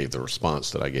I gave the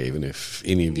response that I gave. And if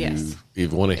any of Yes. you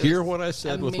want to hear what I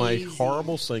said with my amazing.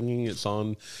 horrible singing, it's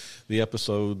on the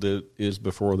episode that is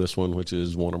before this one, which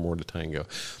is One or More to Tango.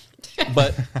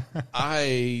 But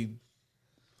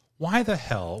Why the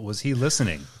hell was he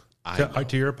listening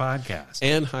to your podcast?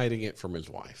 and hiding it from his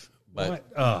wife. But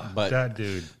that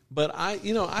dude. But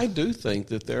I do think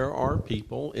that there are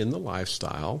people in the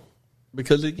lifestyle,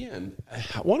 because again,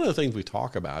 one of the things we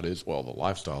talk about is, well, the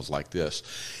lifestyle's like this.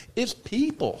 It's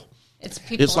people. It's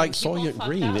people. It's like People Soylent fucked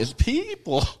Green. up. It's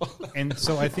people. And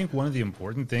so I think one of the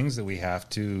important things that we have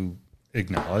to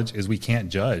acknowledge is we can't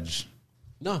judge,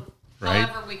 No. right?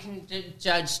 However, we can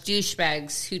judge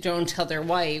douchebags who don't tell their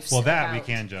wives. Well, that we about-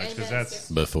 can't judge because that's.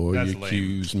 Before That's you lame.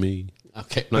 accuse me.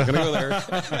 Okay, I'm not going to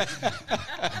go there.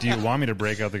 Do you want me to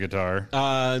break out the guitar?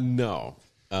 No.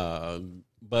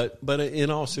 But in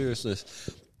all seriousness,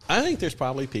 I think there's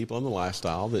probably people in the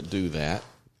lifestyle that do that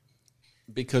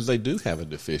because they do have a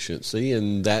deficiency,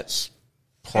 and that's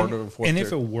part of what. And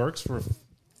if it works for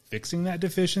fixing that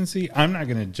deficiency, I'm not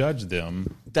going to judge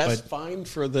them. that's but fine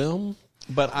for them.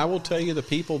 But I will tell you, the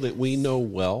people that we know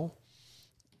well,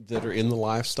 that are in the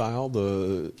lifestyle,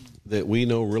 that we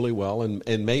know really well,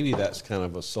 and maybe that's kind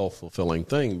of a self-fulfilling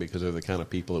thing because they're the kind of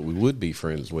people that we would be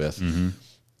friends with. Mm-hmm.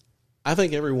 I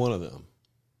think every one of them,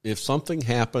 if something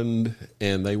happened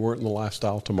and they weren't in the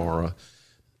lifestyle tomorrow,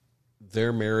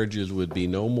 their marriages would be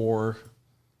no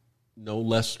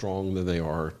less strong than they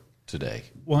are today.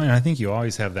 Well, and I think you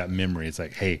always have that memory. It's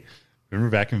like, hey,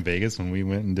 remember back in Vegas when we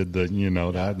went and did the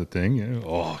the thing?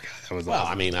 Oh God, that was Well,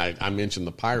 awesome. I mean, I mentioned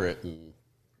the pirate,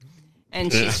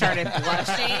 And she started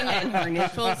blushing, and her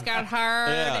nipples got hard,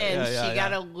 and she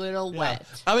got a little wet.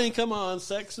 I mean, come on,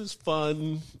 sex is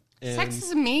fun. And, Sex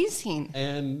is amazing.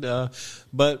 And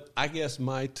but I guess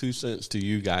my 2 cents to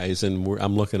you guys, and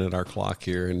I'm looking at our clock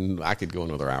here, and I could go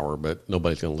another hour, but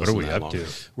nobody's going to listen. What are we that up long. to?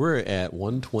 We're at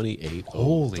 1:28.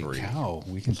 Holy cow,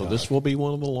 we can. So talk. this will be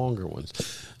one of the longer ones.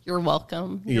 You're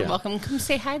welcome. You're Yeah. welcome. Come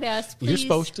say hi to us, please. You're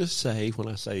supposed to say when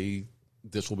I say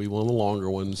this will be one of the longer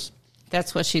ones.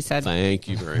 That's what she said. Thank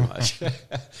you very much.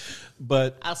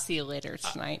 But I'll see you later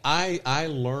tonight. I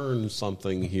learned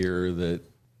something here that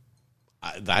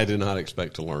I did not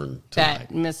expect to learn tonight.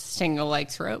 That Mrs. Tingle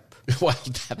likes rope. Well,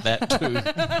 that too.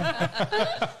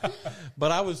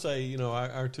 But I would say,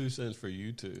 our 2 cents for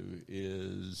you two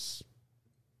is,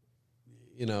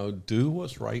 do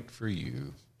what's right for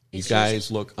you. You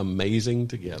guys look amazing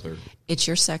together. It's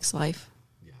your sex life.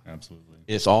 Yeah, absolutely.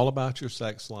 It's all about your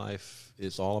sex life.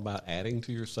 It's all about adding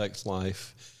to your sex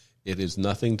life. It has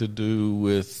nothing to do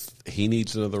with he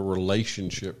needs another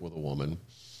relationship with a woman.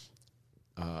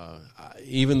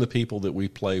 Even the people that we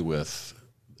play with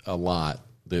a lot,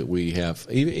 that we have,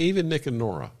 even Nick and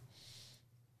Nora,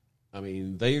 I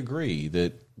mean, they agree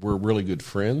that we're really good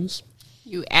friends.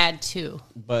 You add to.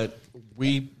 But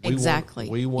we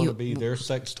want to be their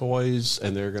sex toys,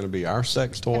 and they're going to be our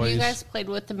sex toys. Have you guys played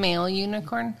with the male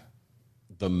unicorn?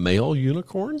 The male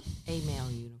unicorn? A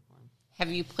male unicorn. Have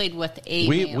you played with a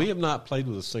male? We have not played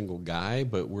with a single guy,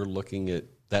 but we're looking at,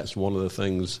 that's one of the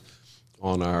things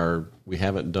on our, we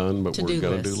haven't done, but we're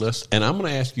going to do list. And I'm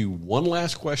going to ask you one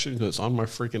last question because it's on my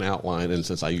freaking outline, and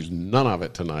since I used none of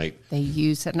it tonight. They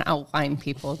use an outline,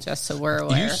 people, just so we're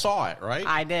aware. You saw it, right?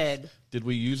 I did. Did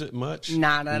we use it much?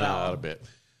 Not at all. Not a bit.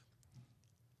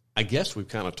 I guess we've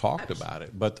kind of talked about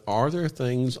it, but are there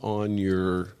things on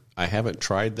your, I haven't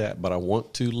tried that, but I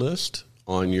want to list,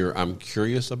 on your, I'm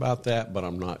curious about that, but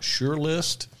I'm not sure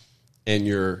list, and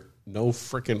your no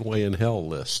freaking way in hell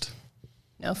list?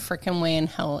 No freaking way in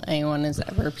hell anyone is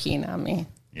ever peeing on me.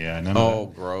 Yeah,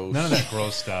 gross. None of that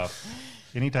gross stuff.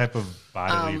 Any type of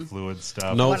bodily fluid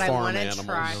stuff. No What farm I want to animals.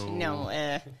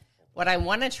 try, what I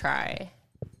want to try,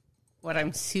 what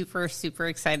I'm super, super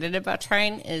excited about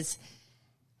trying is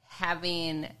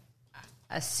having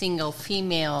a single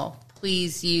female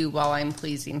please you while I'm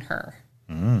pleasing her.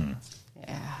 Mm.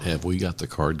 Yeah. Have we got the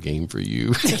card game for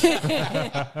you?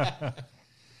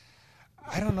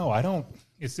 I don't know.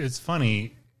 It's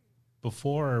funny.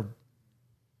 Before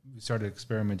we started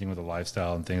experimenting with the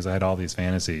lifestyle and things, I had all these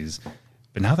fantasies.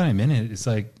 But now that I'm in it, it's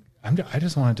like I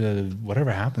just wanted to,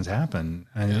 whatever happens, happen,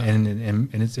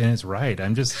 and it's right.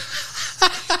 I'm just.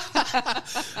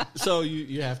 So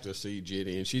you have to see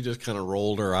Jenny, and she just kind of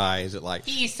rolled her eyes at like,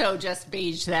 ESO just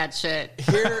beige that shit.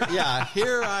 Here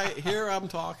I'm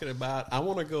talking about, I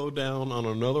want to go down on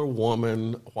another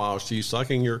woman while she's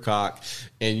sucking your cock,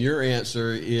 and your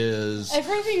answer is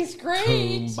Everything's great.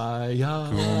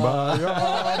 Kumbaya,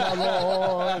 Kumbaya, my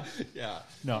Lord. Yeah.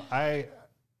 No,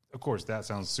 of course, that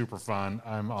sounds super fun.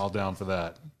 I'm all down for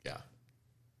that. Yeah.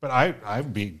 But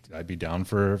I'd be down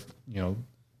for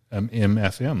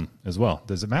MFM as well.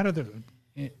 Does it matter the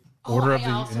order of the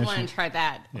I also initial? want to try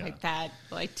that, Yeah.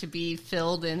 like to be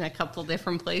filled in a couple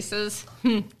different places.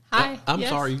 Hi, I'm yes.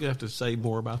 sorry, you're going to have to say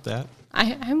more about that.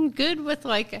 I'm good with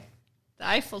like the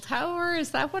Eiffel Tower.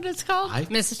 Is that what it's called?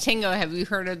 Mrs. Tingo, have you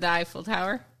heard of the Eiffel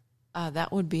Tower?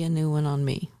 That would be a new one on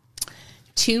me.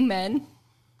 2 men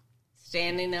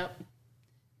standing up,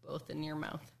 both in your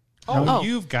mouth. Oh,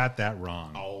 you've got that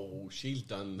wrong. Oh, she's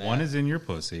done that. One is in your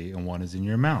pussy and one is in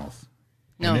your mouth.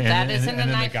 No, that isn't a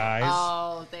knife.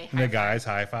 The guys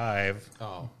high five.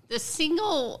 Oh. The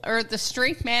single or the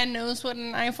straight man knows what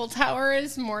an Eiffel Tower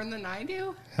is more than I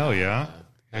do. Hell yeah!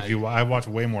 I watch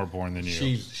way more porn than you.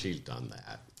 She's done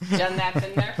that. Done that,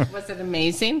 been there. Was it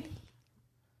amazing?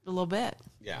 A little bit.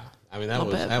 Yeah, I mean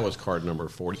that was card number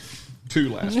 42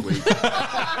 last week,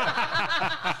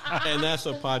 and that's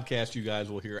a podcast you guys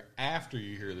will hear after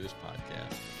you hear this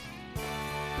podcast.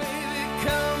 Baby,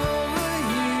 come over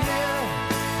here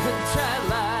and try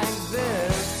like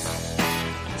this.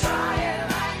 Try it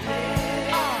like this.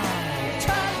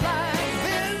 Try like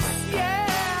this,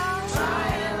 yeah. Try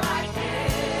it like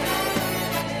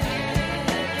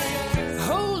this.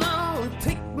 Hold on,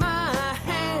 take my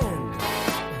hand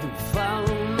and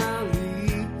follow my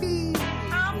lead.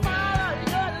 I'll follow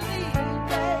your lead,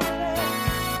 baby.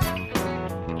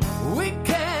 We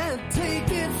can't take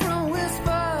it from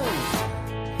whispers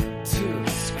to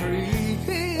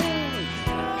screaming.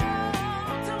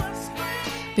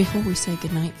 Before we say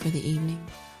goodnight for the evening,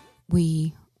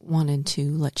 we wanted to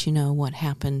let you know what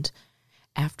happened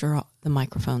after the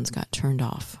microphones got turned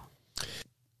off.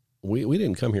 We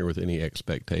didn't come here with any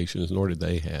expectations, nor did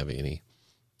they have any.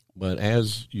 But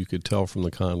as you could tell from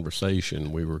the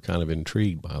conversation, we were kind of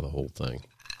intrigued by the whole thing.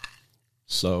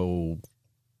 So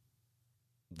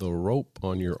the rope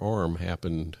on your arm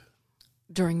happened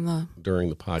During the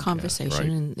podcast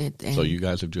conversation. right? And So you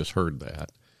guys have just heard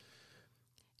that.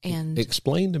 and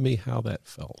Explain to me how that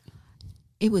felt.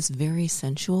 it was very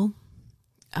sensual.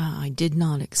 I did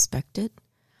not expect it.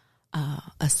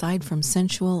 A aside from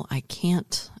sensual, I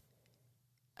can't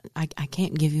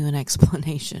give you an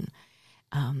explanation.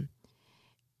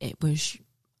 It was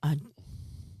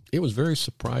very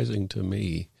surprising to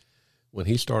me when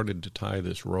he started to tie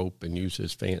this rope and use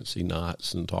his fancy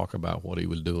knots and talk about what he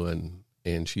was doing.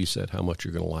 And she said, how much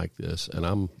you're going to like this. And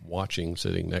I'm watching,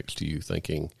 sitting next to you,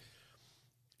 thinking,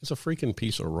 it's a freaking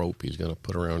piece of rope he's going to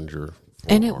put around your forearm.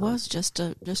 And it was just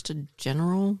a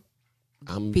general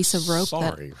piece of rope.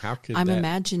 Sorry, how could I'm that...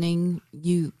 imagining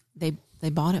they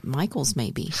bought at Michael's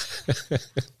maybe.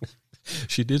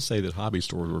 She did say that hobby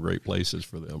stores were great places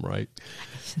for them, right?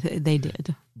 They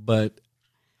did. But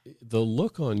the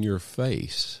look on your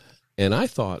face, and I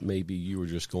thought maybe you were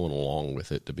just going along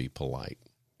with it to be polite.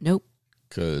 Nope.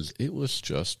 Because it was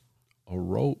just a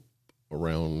rope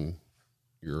around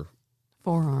your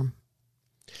forearm.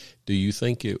 Do you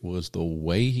think it was the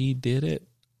way he did it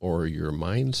or your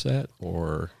mindset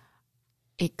or?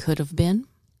 It could have been.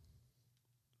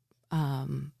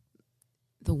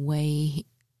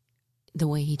 The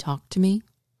way he talked to me.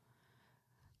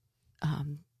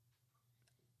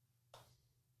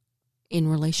 In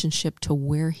relationship to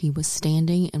where he was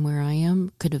standing and where I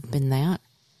am, could have been that.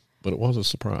 But it was a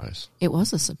surprise. It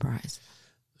was a surprise.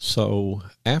 So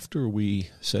after we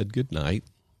said goodnight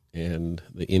and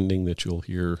the ending that you'll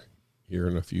hear here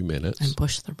in a few minutes. And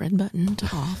push the red button to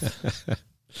off.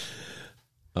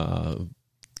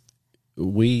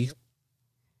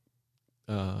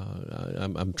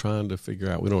 I'm trying to figure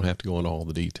out, we don't have to go into all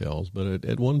the details, but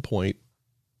at one point,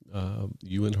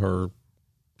 you and her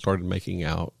started making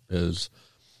out as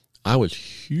I was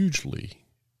hugely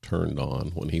turned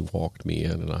on when he walked me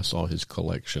in and I saw his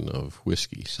collection of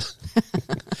whiskeys.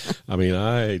 I mean,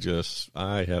 I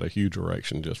had a huge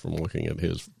erection just from looking at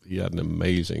he had an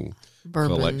amazing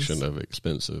Bourbons. Collection of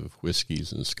expensive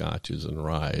whiskeys and scotches and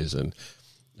ryes and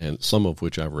some of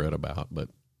which I've read about. But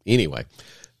anyway,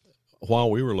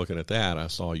 while we were looking at that, I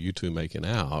saw you two making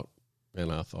out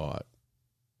and I thought,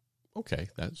 okay,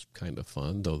 that's kind of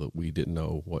fun, though that we didn't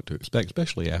know what to expect,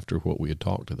 especially after what we had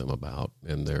talked to them about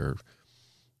and their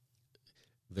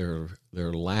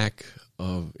lack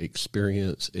of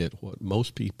experience at what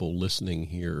most people listening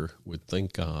here would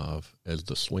think of as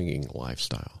the swinging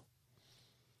lifestyle.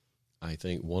 I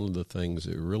think one of the things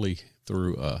that really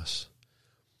threw us,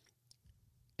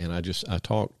 and I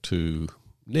talked to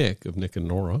Nick of Nick and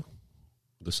Nora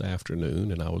this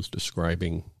afternoon, and I was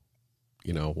describing,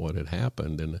 what had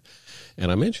happened.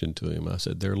 And I mentioned to him, I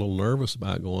said, they're a little nervous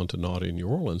about going to Naughty New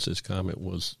Orleans. His comment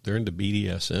was, they're into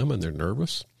BDSM and they're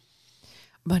nervous.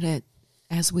 But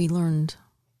as we learned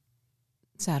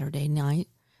Saturday night,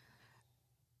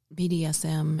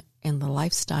 BDSM and the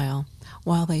lifestyle,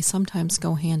 while they sometimes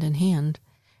go hand in hand,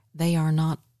 they are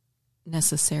not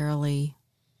necessarily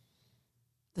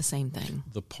the same thing.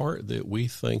 The part that we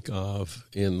think of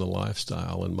in the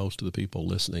lifestyle, and most of the people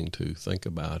listening to think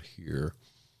about here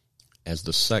as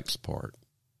the sex part,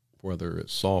 whether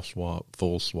it's soft swap,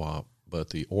 full swap,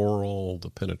 but the oral, the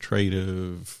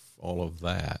penetrative, all of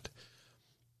that.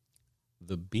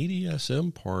 The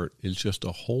BDSM part is just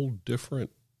a whole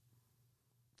different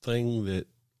thing that,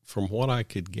 from what I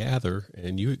could gather,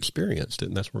 and you experienced it,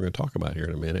 and that's what we're going to talk about here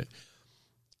in a minute,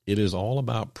 it is all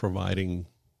about providing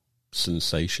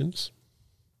sensations.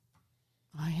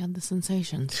 I had the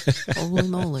sensations. Holy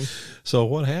moly. So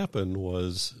what happened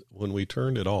was when we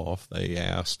turned it off, they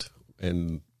asked,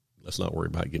 and let's not worry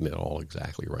about getting it all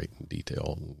exactly right in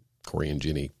detail. And Corey and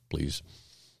Jenny, please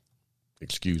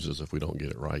excuse us if we don't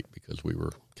get it right because we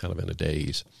were kind of in a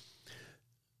daze.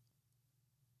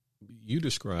 You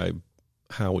describe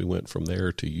how we went from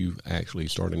there to you actually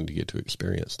starting to get to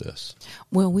experience this.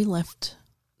 Well, we left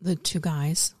the two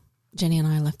guys. Jenny and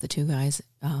I left the two guys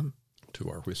to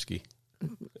our whiskey,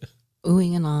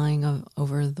 oohing and eyeing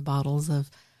over the bottles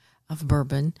of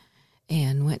bourbon,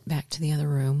 and went back to the other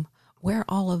room where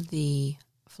all of the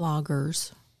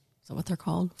floggers, is that what they're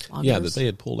called? Floggers? Yeah, that they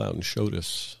had pulled out and showed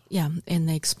us. Yeah, and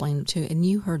they explained it too, and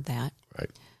you heard that.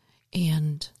 Right.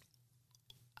 And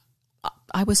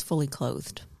I was fully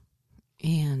clothed,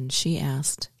 and she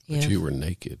asked if... But you were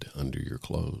naked under your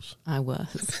clothes. I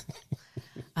was.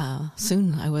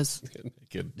 Soon I was...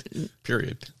 naked,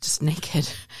 period. Just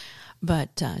naked.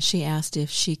 But she asked if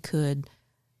she could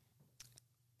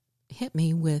hit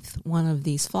me with one of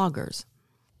these floggers.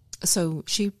 So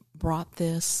she brought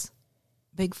this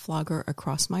big flogger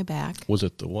across my back. Was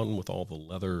it the one with all the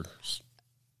leather?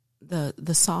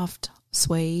 The soft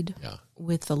suede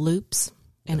with the loops,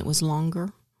 and it was longer.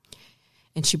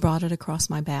 And she brought it across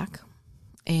my back.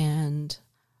 And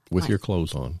with your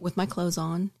clothes on. With my clothes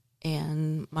on,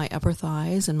 and my upper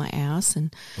thighs and my ass.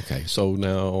 And okay, so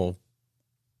now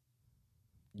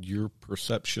your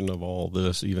perception of all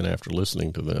this, even after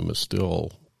listening to them, is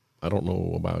still, I don't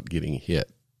know about getting hit.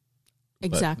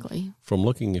 Exactly. But from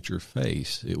looking at your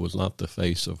face, it was not the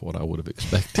face of what I would have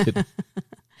expected.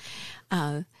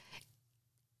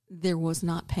 There was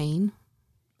not pain.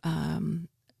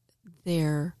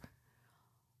 There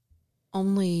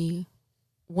only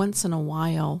once in a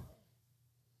while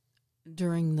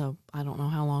during the, I don't know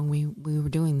how long we were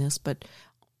doing this, but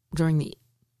during the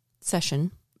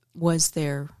session, was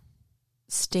there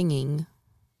stinging.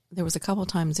 There was a couple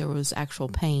times there was actual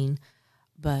pain,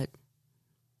 but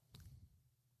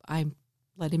I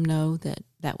let him know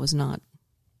that was not.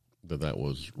 That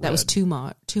was red. That was too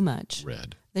much.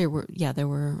 Red. There were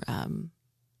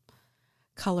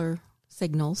color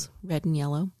signals, red and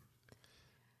yellow,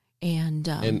 and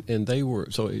they were,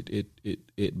 so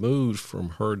it moved from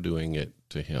her doing it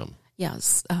to him.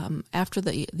 Yes, after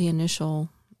the initial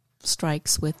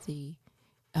strikes with the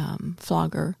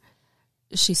flogger,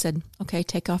 she said, "Okay,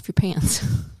 take off your pants."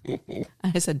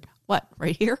 I said, "What?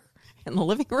 Right here in the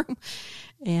living room?"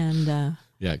 And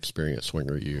yeah, experienced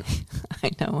swinger, you.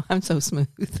 I know, I'm so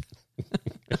smooth.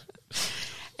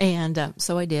 And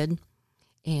so I did,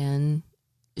 and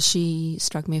she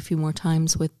struck me a few more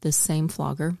times with the same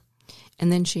flogger,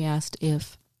 and then she asked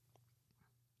if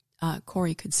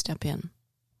Corey could step in.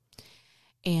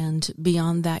 And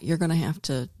beyond that, you're going to have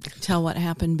to tell what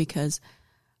happened, because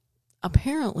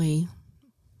apparently,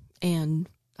 and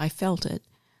I felt it,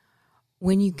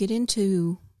 when you get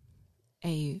into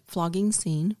a flogging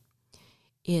scene,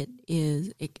 it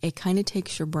kind of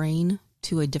takes your brain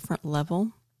to a different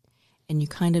level, and you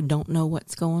kind of don't know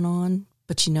what's going on,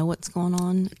 but you know what's going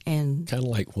on. And kind of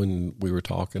like when we were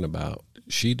talking about,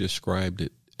 she described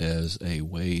it as a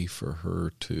way for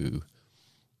her to,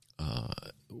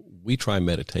 we try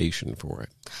meditation for it.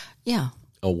 Yeah.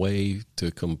 A way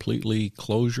to completely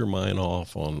close your mind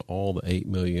off on all the 8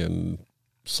 million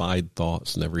side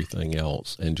thoughts and everything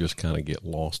else, and just kind of get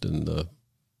lost in the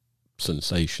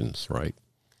sensations, right?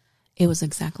 It was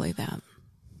exactly that.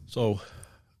 So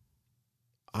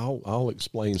I'll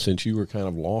explain, since you were kind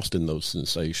of lost in those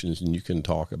sensations, and you can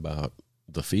talk about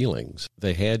the feelings.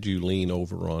 They had you lean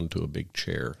over onto a big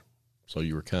chair, so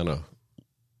you were kind of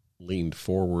leaned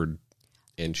forward,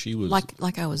 and she was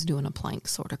like I was doing a plank,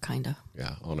 sort of, kind of.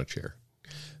 Yeah, on a chair.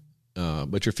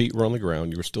 But your feet were on the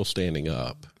ground. You were still standing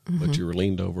up, but you were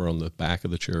leaned over on the back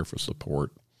of the chair for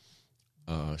support.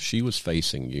 She was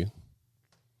facing you,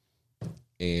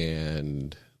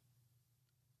 and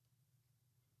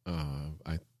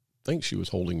I think she was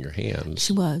holding your hands.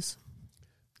 She was.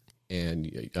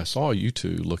 And I saw you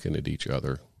two looking at each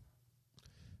other,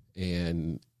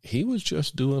 and he was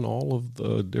just doing all of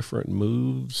the different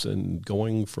moves and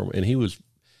going from, and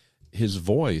his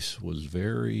voice was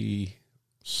very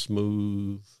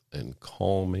smooth and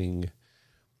calming.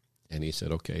 And he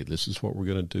said, "Okay, this is what we're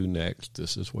going to do next.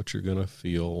 This is what you're going to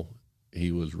feel."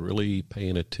 He was really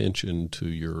paying attention to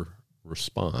your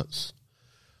response.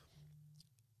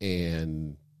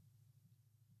 And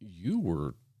you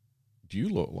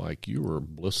look like you were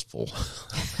blissful,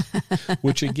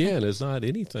 which again is not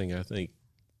anything I think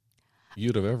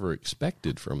you'd have ever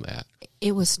expected from that.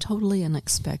 It was totally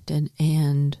unexpected.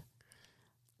 And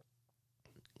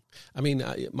I mean,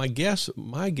 my guess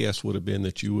would have been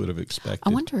that you would have expected. I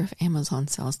wonder if Amazon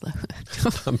sells those.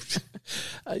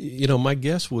 My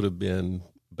guess would have been,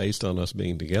 based on us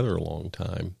being together a long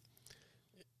time,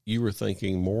 you were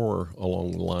thinking more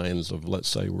along the lines of, let's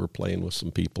say we're playing with some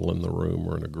people in the room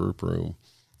or in a group room,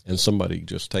 and somebody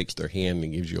just takes their hand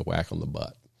and gives you a whack on the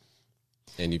butt,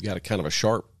 and you've got a kind of a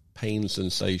sharp pain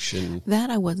sensation.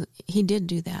 That I wasn't. He did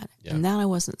do that, Yeah. and that I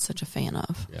wasn't such a fan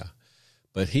of. Yeah.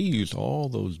 But he used all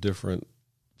those different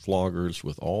floggers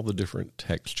with all the different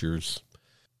textures,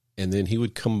 and then he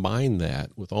would combine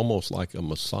that with almost like a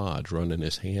massage, running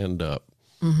his hand up.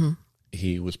 Mm-hmm.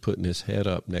 He was putting his head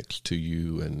up next to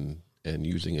you and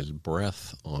using his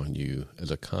breath on you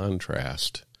as a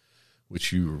contrast,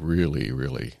 which you really,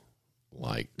 really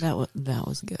liked. That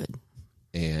was good.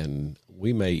 And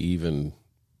we may even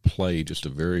play just a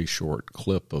very short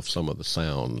clip of some of the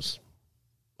sounds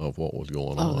of what was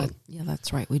going on.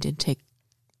 That's right. We did take.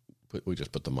 We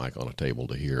just put the mic on a table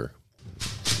to hear.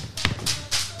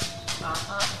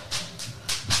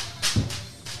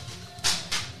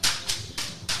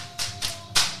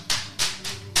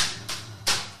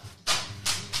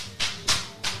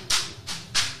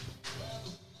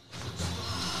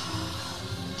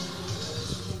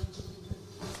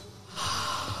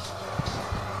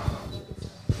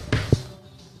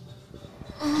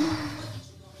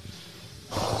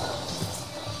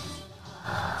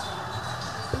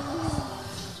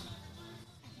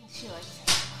 She likes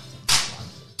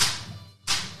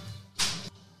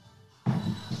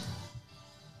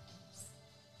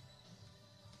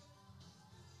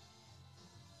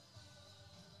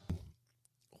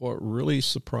What really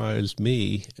surprised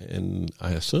me, and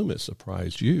I assume it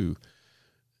surprised you,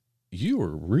 you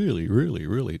were really, really,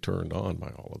 really turned on by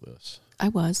all of this. I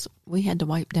was. We had to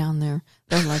wipe down their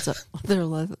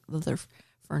leather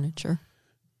furniture.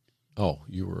 Oh,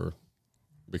 you were,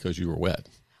 because you were wet.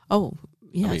 Oh,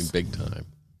 yes. I mean, big time.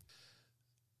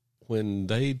 When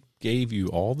they gave you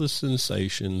all the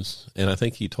sensations, and I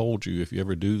think he told you, if you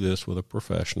ever do this with a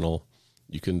professional,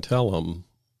 you can tell them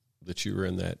that you were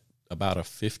in that about a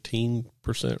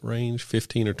 15% range,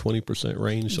 15 or 20%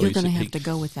 range. So you're going to have to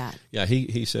go with that. Yeah,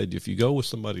 he said if you go with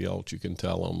somebody else, you can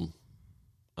tell them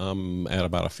I'm at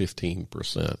about a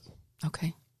 15%.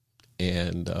 Okay.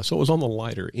 And so it was on the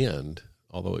lighter end,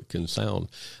 although it can sound,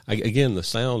 again, the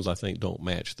sounds I think don't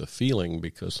match the feeling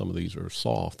because some of these are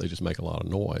soft. They just make a lot of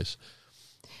noise.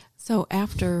 So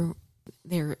after,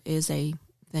 there is a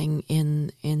thing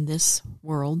in this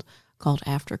world called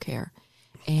aftercare,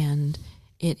 and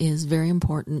it is very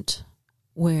important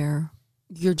where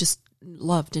you're just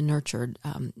loved and nurtured.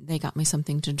 They got me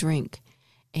something to drink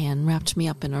and wrapped me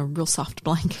up in a real soft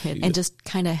blanket and just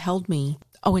kind of held me,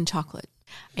 in chocolate.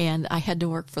 And I had to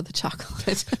work for the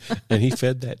chocolate. And he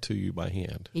fed that to you by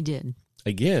hand. He did.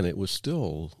 Again, it was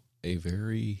still a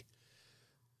very...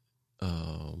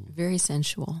 very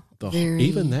sensual.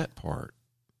 Even that part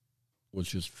was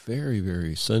just very,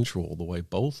 very sensual, the way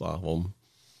both of them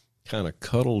kind of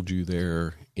cuddled you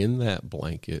there in that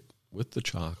blanket with the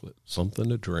chocolate, something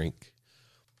to drink.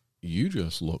 You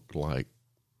just looked like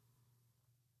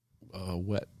a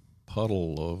wet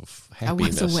puddle of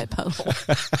happiness. I was a wet puddle.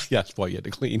 Yeah, that's why you had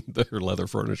to clean their leather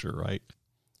furniture, right?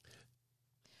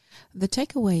 The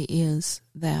takeaway is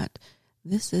that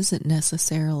this isn't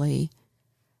necessarily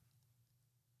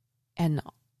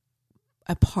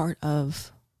a part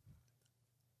of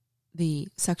the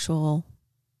sexual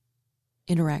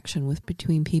interaction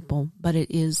between people, but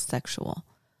it is sexual.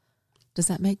 Does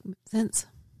that make sense?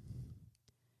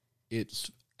 It's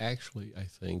actually, I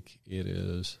think it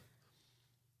is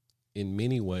in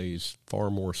many ways far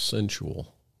more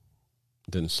sensual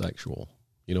than sexual.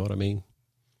 You know what I mean?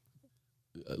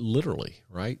 Literally,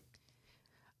 right?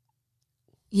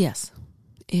 Yes.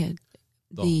 Go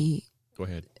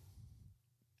ahead.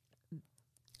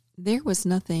 There was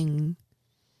nothing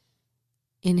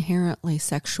inherently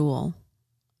sexual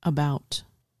about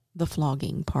the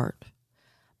flogging part,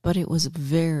 but it was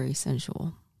very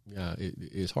sensual. Yeah,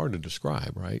 it's hard to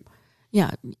describe, right?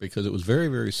 Yeah. Because it was very,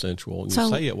 very sensual. And you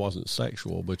say it wasn't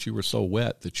sexual, but you were so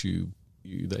wet that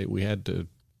we had to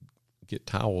get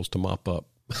towels to mop up.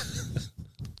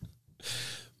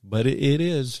 But it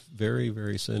is very,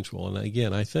 very sensual. And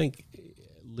again, I think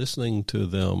listening to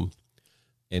them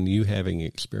and you having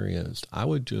experienced, I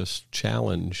would just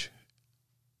challenge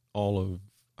all of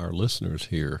our listeners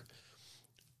here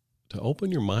to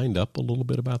open your mind up a little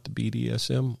bit about the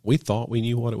BDSM. We thought we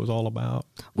knew what it was all about.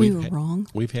 We were wrong.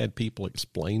 We've had people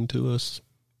explain to us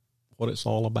what it's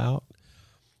all about.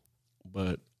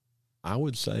 But I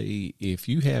would say if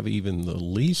you have even the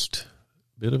least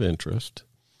bit of interest,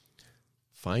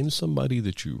 find somebody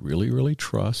that you really, really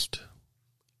trust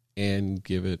and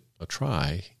give it a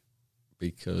try,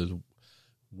 because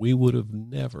we would have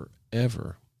never,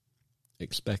 ever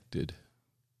expected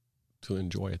to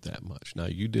enjoy it that much. Now,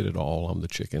 you did it all. I'm the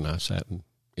chicken. I sat and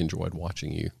enjoyed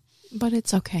watching you. But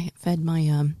it's okay. It fed my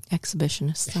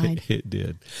exhibitionist side. It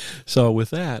did. So with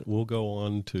that, we'll go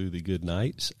on to the good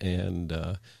nights,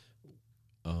 and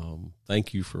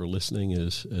thank you for listening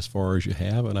as far as you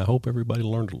have, and I hope everybody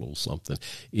learned a little something.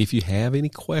 If you have any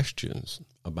questions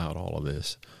about all of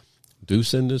this, do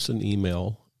send us an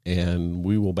email, and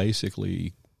we will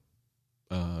basically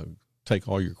take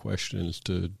all your questions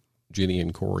to Jenny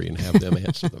and Corey and have them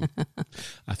answer them.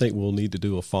 I think we'll need to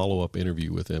do a follow-up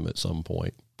interview with them at some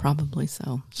point. Probably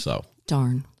so. So,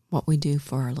 darn what we do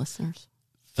for our listeners.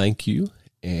 Thank you,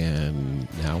 and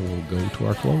now we'll go to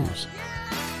our close.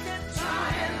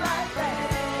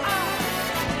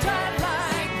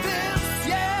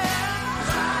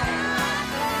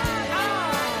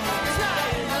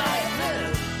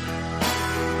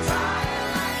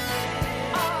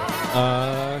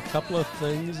 A couple of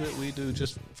things that we do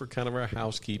just for kind of our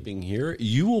housekeeping here.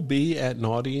 You will be at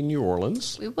Naughty in New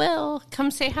Orleans. We will. Come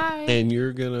say hi. And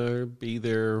you're going to be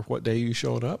there, what day are you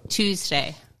showing up?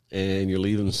 Tuesday. And you're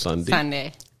leaving Sunday.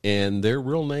 Sunday. And their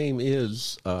real name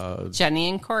is Jenny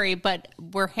and Corey, but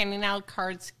we're handing out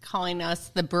cards calling us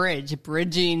the Bridge,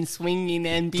 bridging, swinging,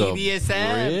 and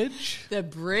BDSM. The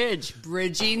Bridge,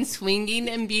 bridging, swinging,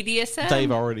 and BDSM.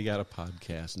 They've already got a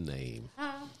podcast name.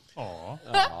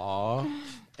 Aw.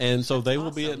 And so they will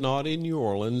be at Naughty New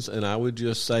Orleans. And I would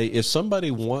just say, if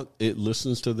somebody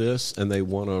listens to this and they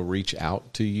want to reach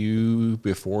out to you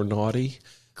before Naughty,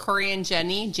 Corey and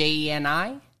Jenny,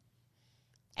 JENI.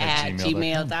 At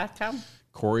gmail.com.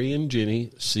 Corey and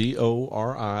Jenny,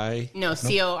 CORI. No,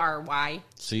 CORY.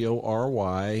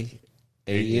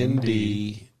 CORYAND.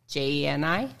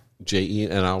 JENI.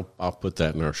 And I'll put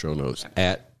that in our show notes.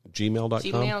 At gmail.com.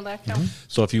 Gmail.com.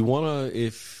 So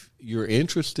if you're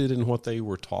interested in what they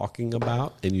were talking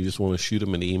about and you just want to shoot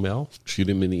them an email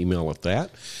at that.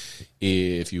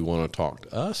 If you want to talk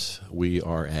to us, we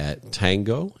are at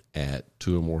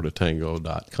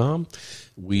tango@twoormoretotango.com.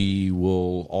 We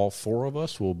will, all four of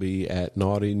us will be at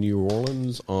Naughty New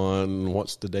Orleans on,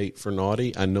 what's the date for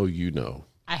Naughty? I know you know.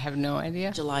 I have no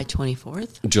idea. July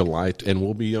 24th. And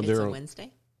we'll be there. It's a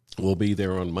Wednesday. We'll be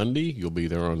there on Monday. You'll be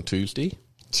there on Tuesday.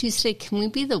 Tuesday, can we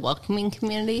be the welcoming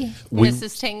community,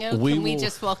 Mrs. Tango? Can we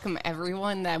just welcome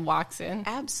everyone that walks in?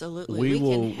 Absolutely. We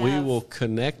will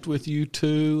connect with you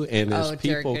too, and as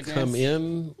people come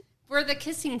in, we're the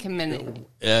kissing community.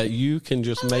 You can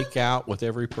just make out with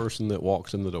every person that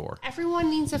walks in the door. Everyone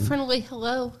needs a friendly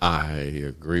hello. I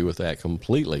agree with that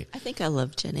completely. I think I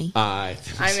love Jenny. I'm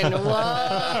in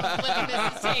love with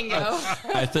Mrs. Tango.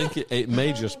 I think it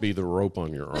may just be the rope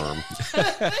on your arm.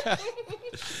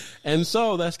 And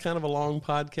so that's kind of a long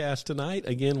podcast tonight.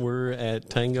 Again, we're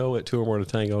at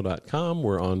tango@twoormoretotango.com.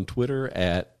 We're on Twitter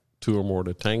at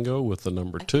twoormoretotango with the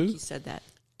number 2. You said that.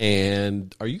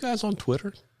 And are you guys on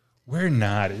Twitter? We're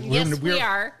not. Yes, we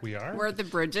are. We are? We're the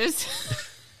Bridges.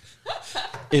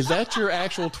 Is that your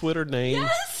actual Twitter name?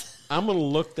 Yes. I'm going to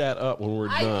look that up when we're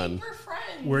done. I think we're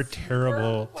friends. We're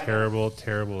terrible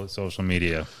at social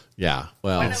media. Yeah,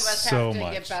 well, One of us so have to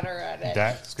much. get better at it.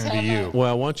 That's going to be you.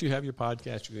 well, once you have your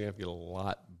podcast, you're going to have to get a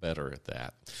lot better at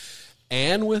that.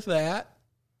 And with that,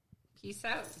 Peace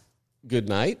out. good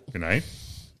night. Good night.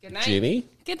 Good night. Jenny,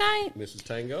 Good night. Mrs.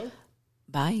 Tango,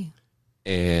 Bye.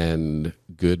 and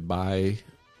goodbye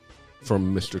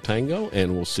from Mr. Tango,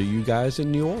 and we'll see you guys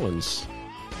in New Orleans.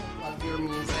 Love your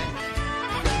music.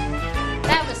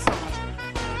 That was so much.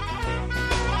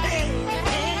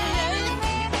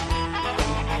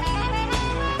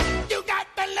 You got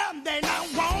the love that I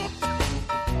want.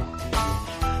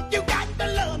 You got the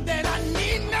love that I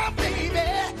need now, baby.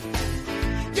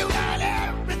 You got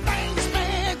everything this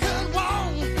man could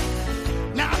want.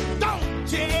 Now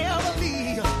don't you ever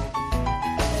leave.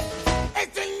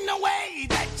 It's in the way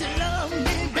that you love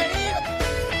me, baby.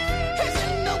 It's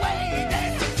in the way that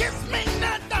you kiss me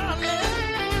now, darling.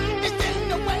 It's in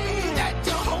the way that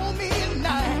you hold me at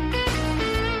night.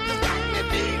 You got me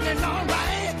feeling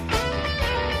alright.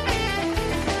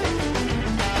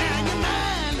 Now you're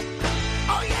mine.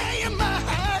 Oh yeah, you're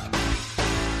mine.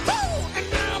 Woo! And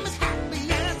I'm as happy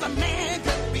as a man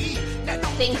could be. Now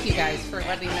don't Thank you guys for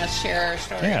letting us share our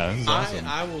story. Yeah, this is awesome.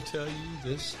 I will tell you,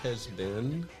 this has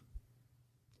been...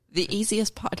 The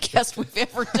easiest podcast we've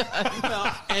ever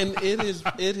done. And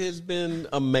it has been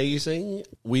amazing.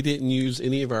 We didn't use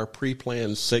any of our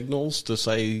pre-planned signals to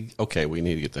say, okay, we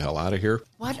need to get the hell out of here.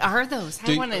 What are those?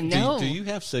 I want to know. Do you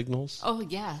have signals? Oh,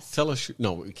 yes. Tell us.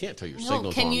 No, we can't tell your No,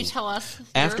 signals. can you tell us?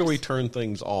 After we yours? turn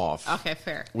things off, Okay,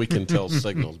 fair. we can tell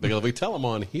signals. Because if we tell them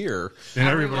on here, And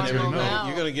everybody's Everyone going to will know. know.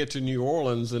 you're going to get to New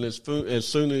Orleans, and as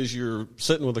soon as you're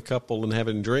sitting with a couple and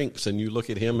having drinks, and you look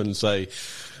at him and say,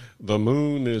 "The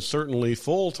moon is certainly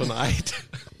full tonight,"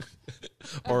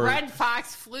 A red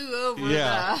fox flew over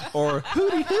or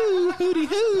hooty hoo, hooty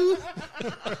hoo.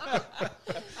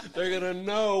 They're gonna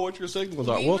know what your signals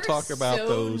are. We'll talk about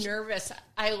those. Nervous.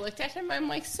 I looked at him. I'm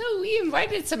like, so we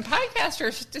invited some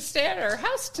podcasters to stay at our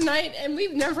house tonight, and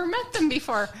we've never met them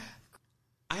before.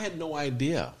 I had no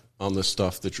idea on the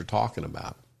stuff that you're talking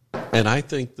about. And I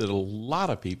think that a lot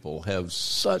of people have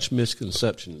such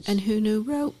misconceptions. And who knew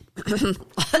rope?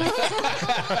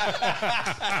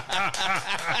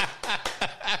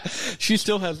 She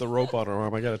still has the rope on her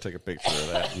arm. I got to take a picture of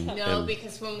that. No,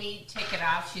 because when we take it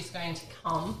off, she's going to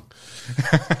come.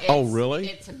 Oh, really?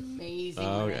 It's amazing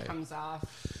when Okay. it comes off.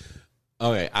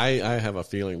 Okay, I have a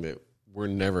feeling that we're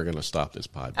never going to stop this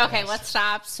podcast. Okay, let's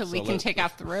stop so we can let's- take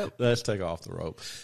off the rope. Let's take off the rope.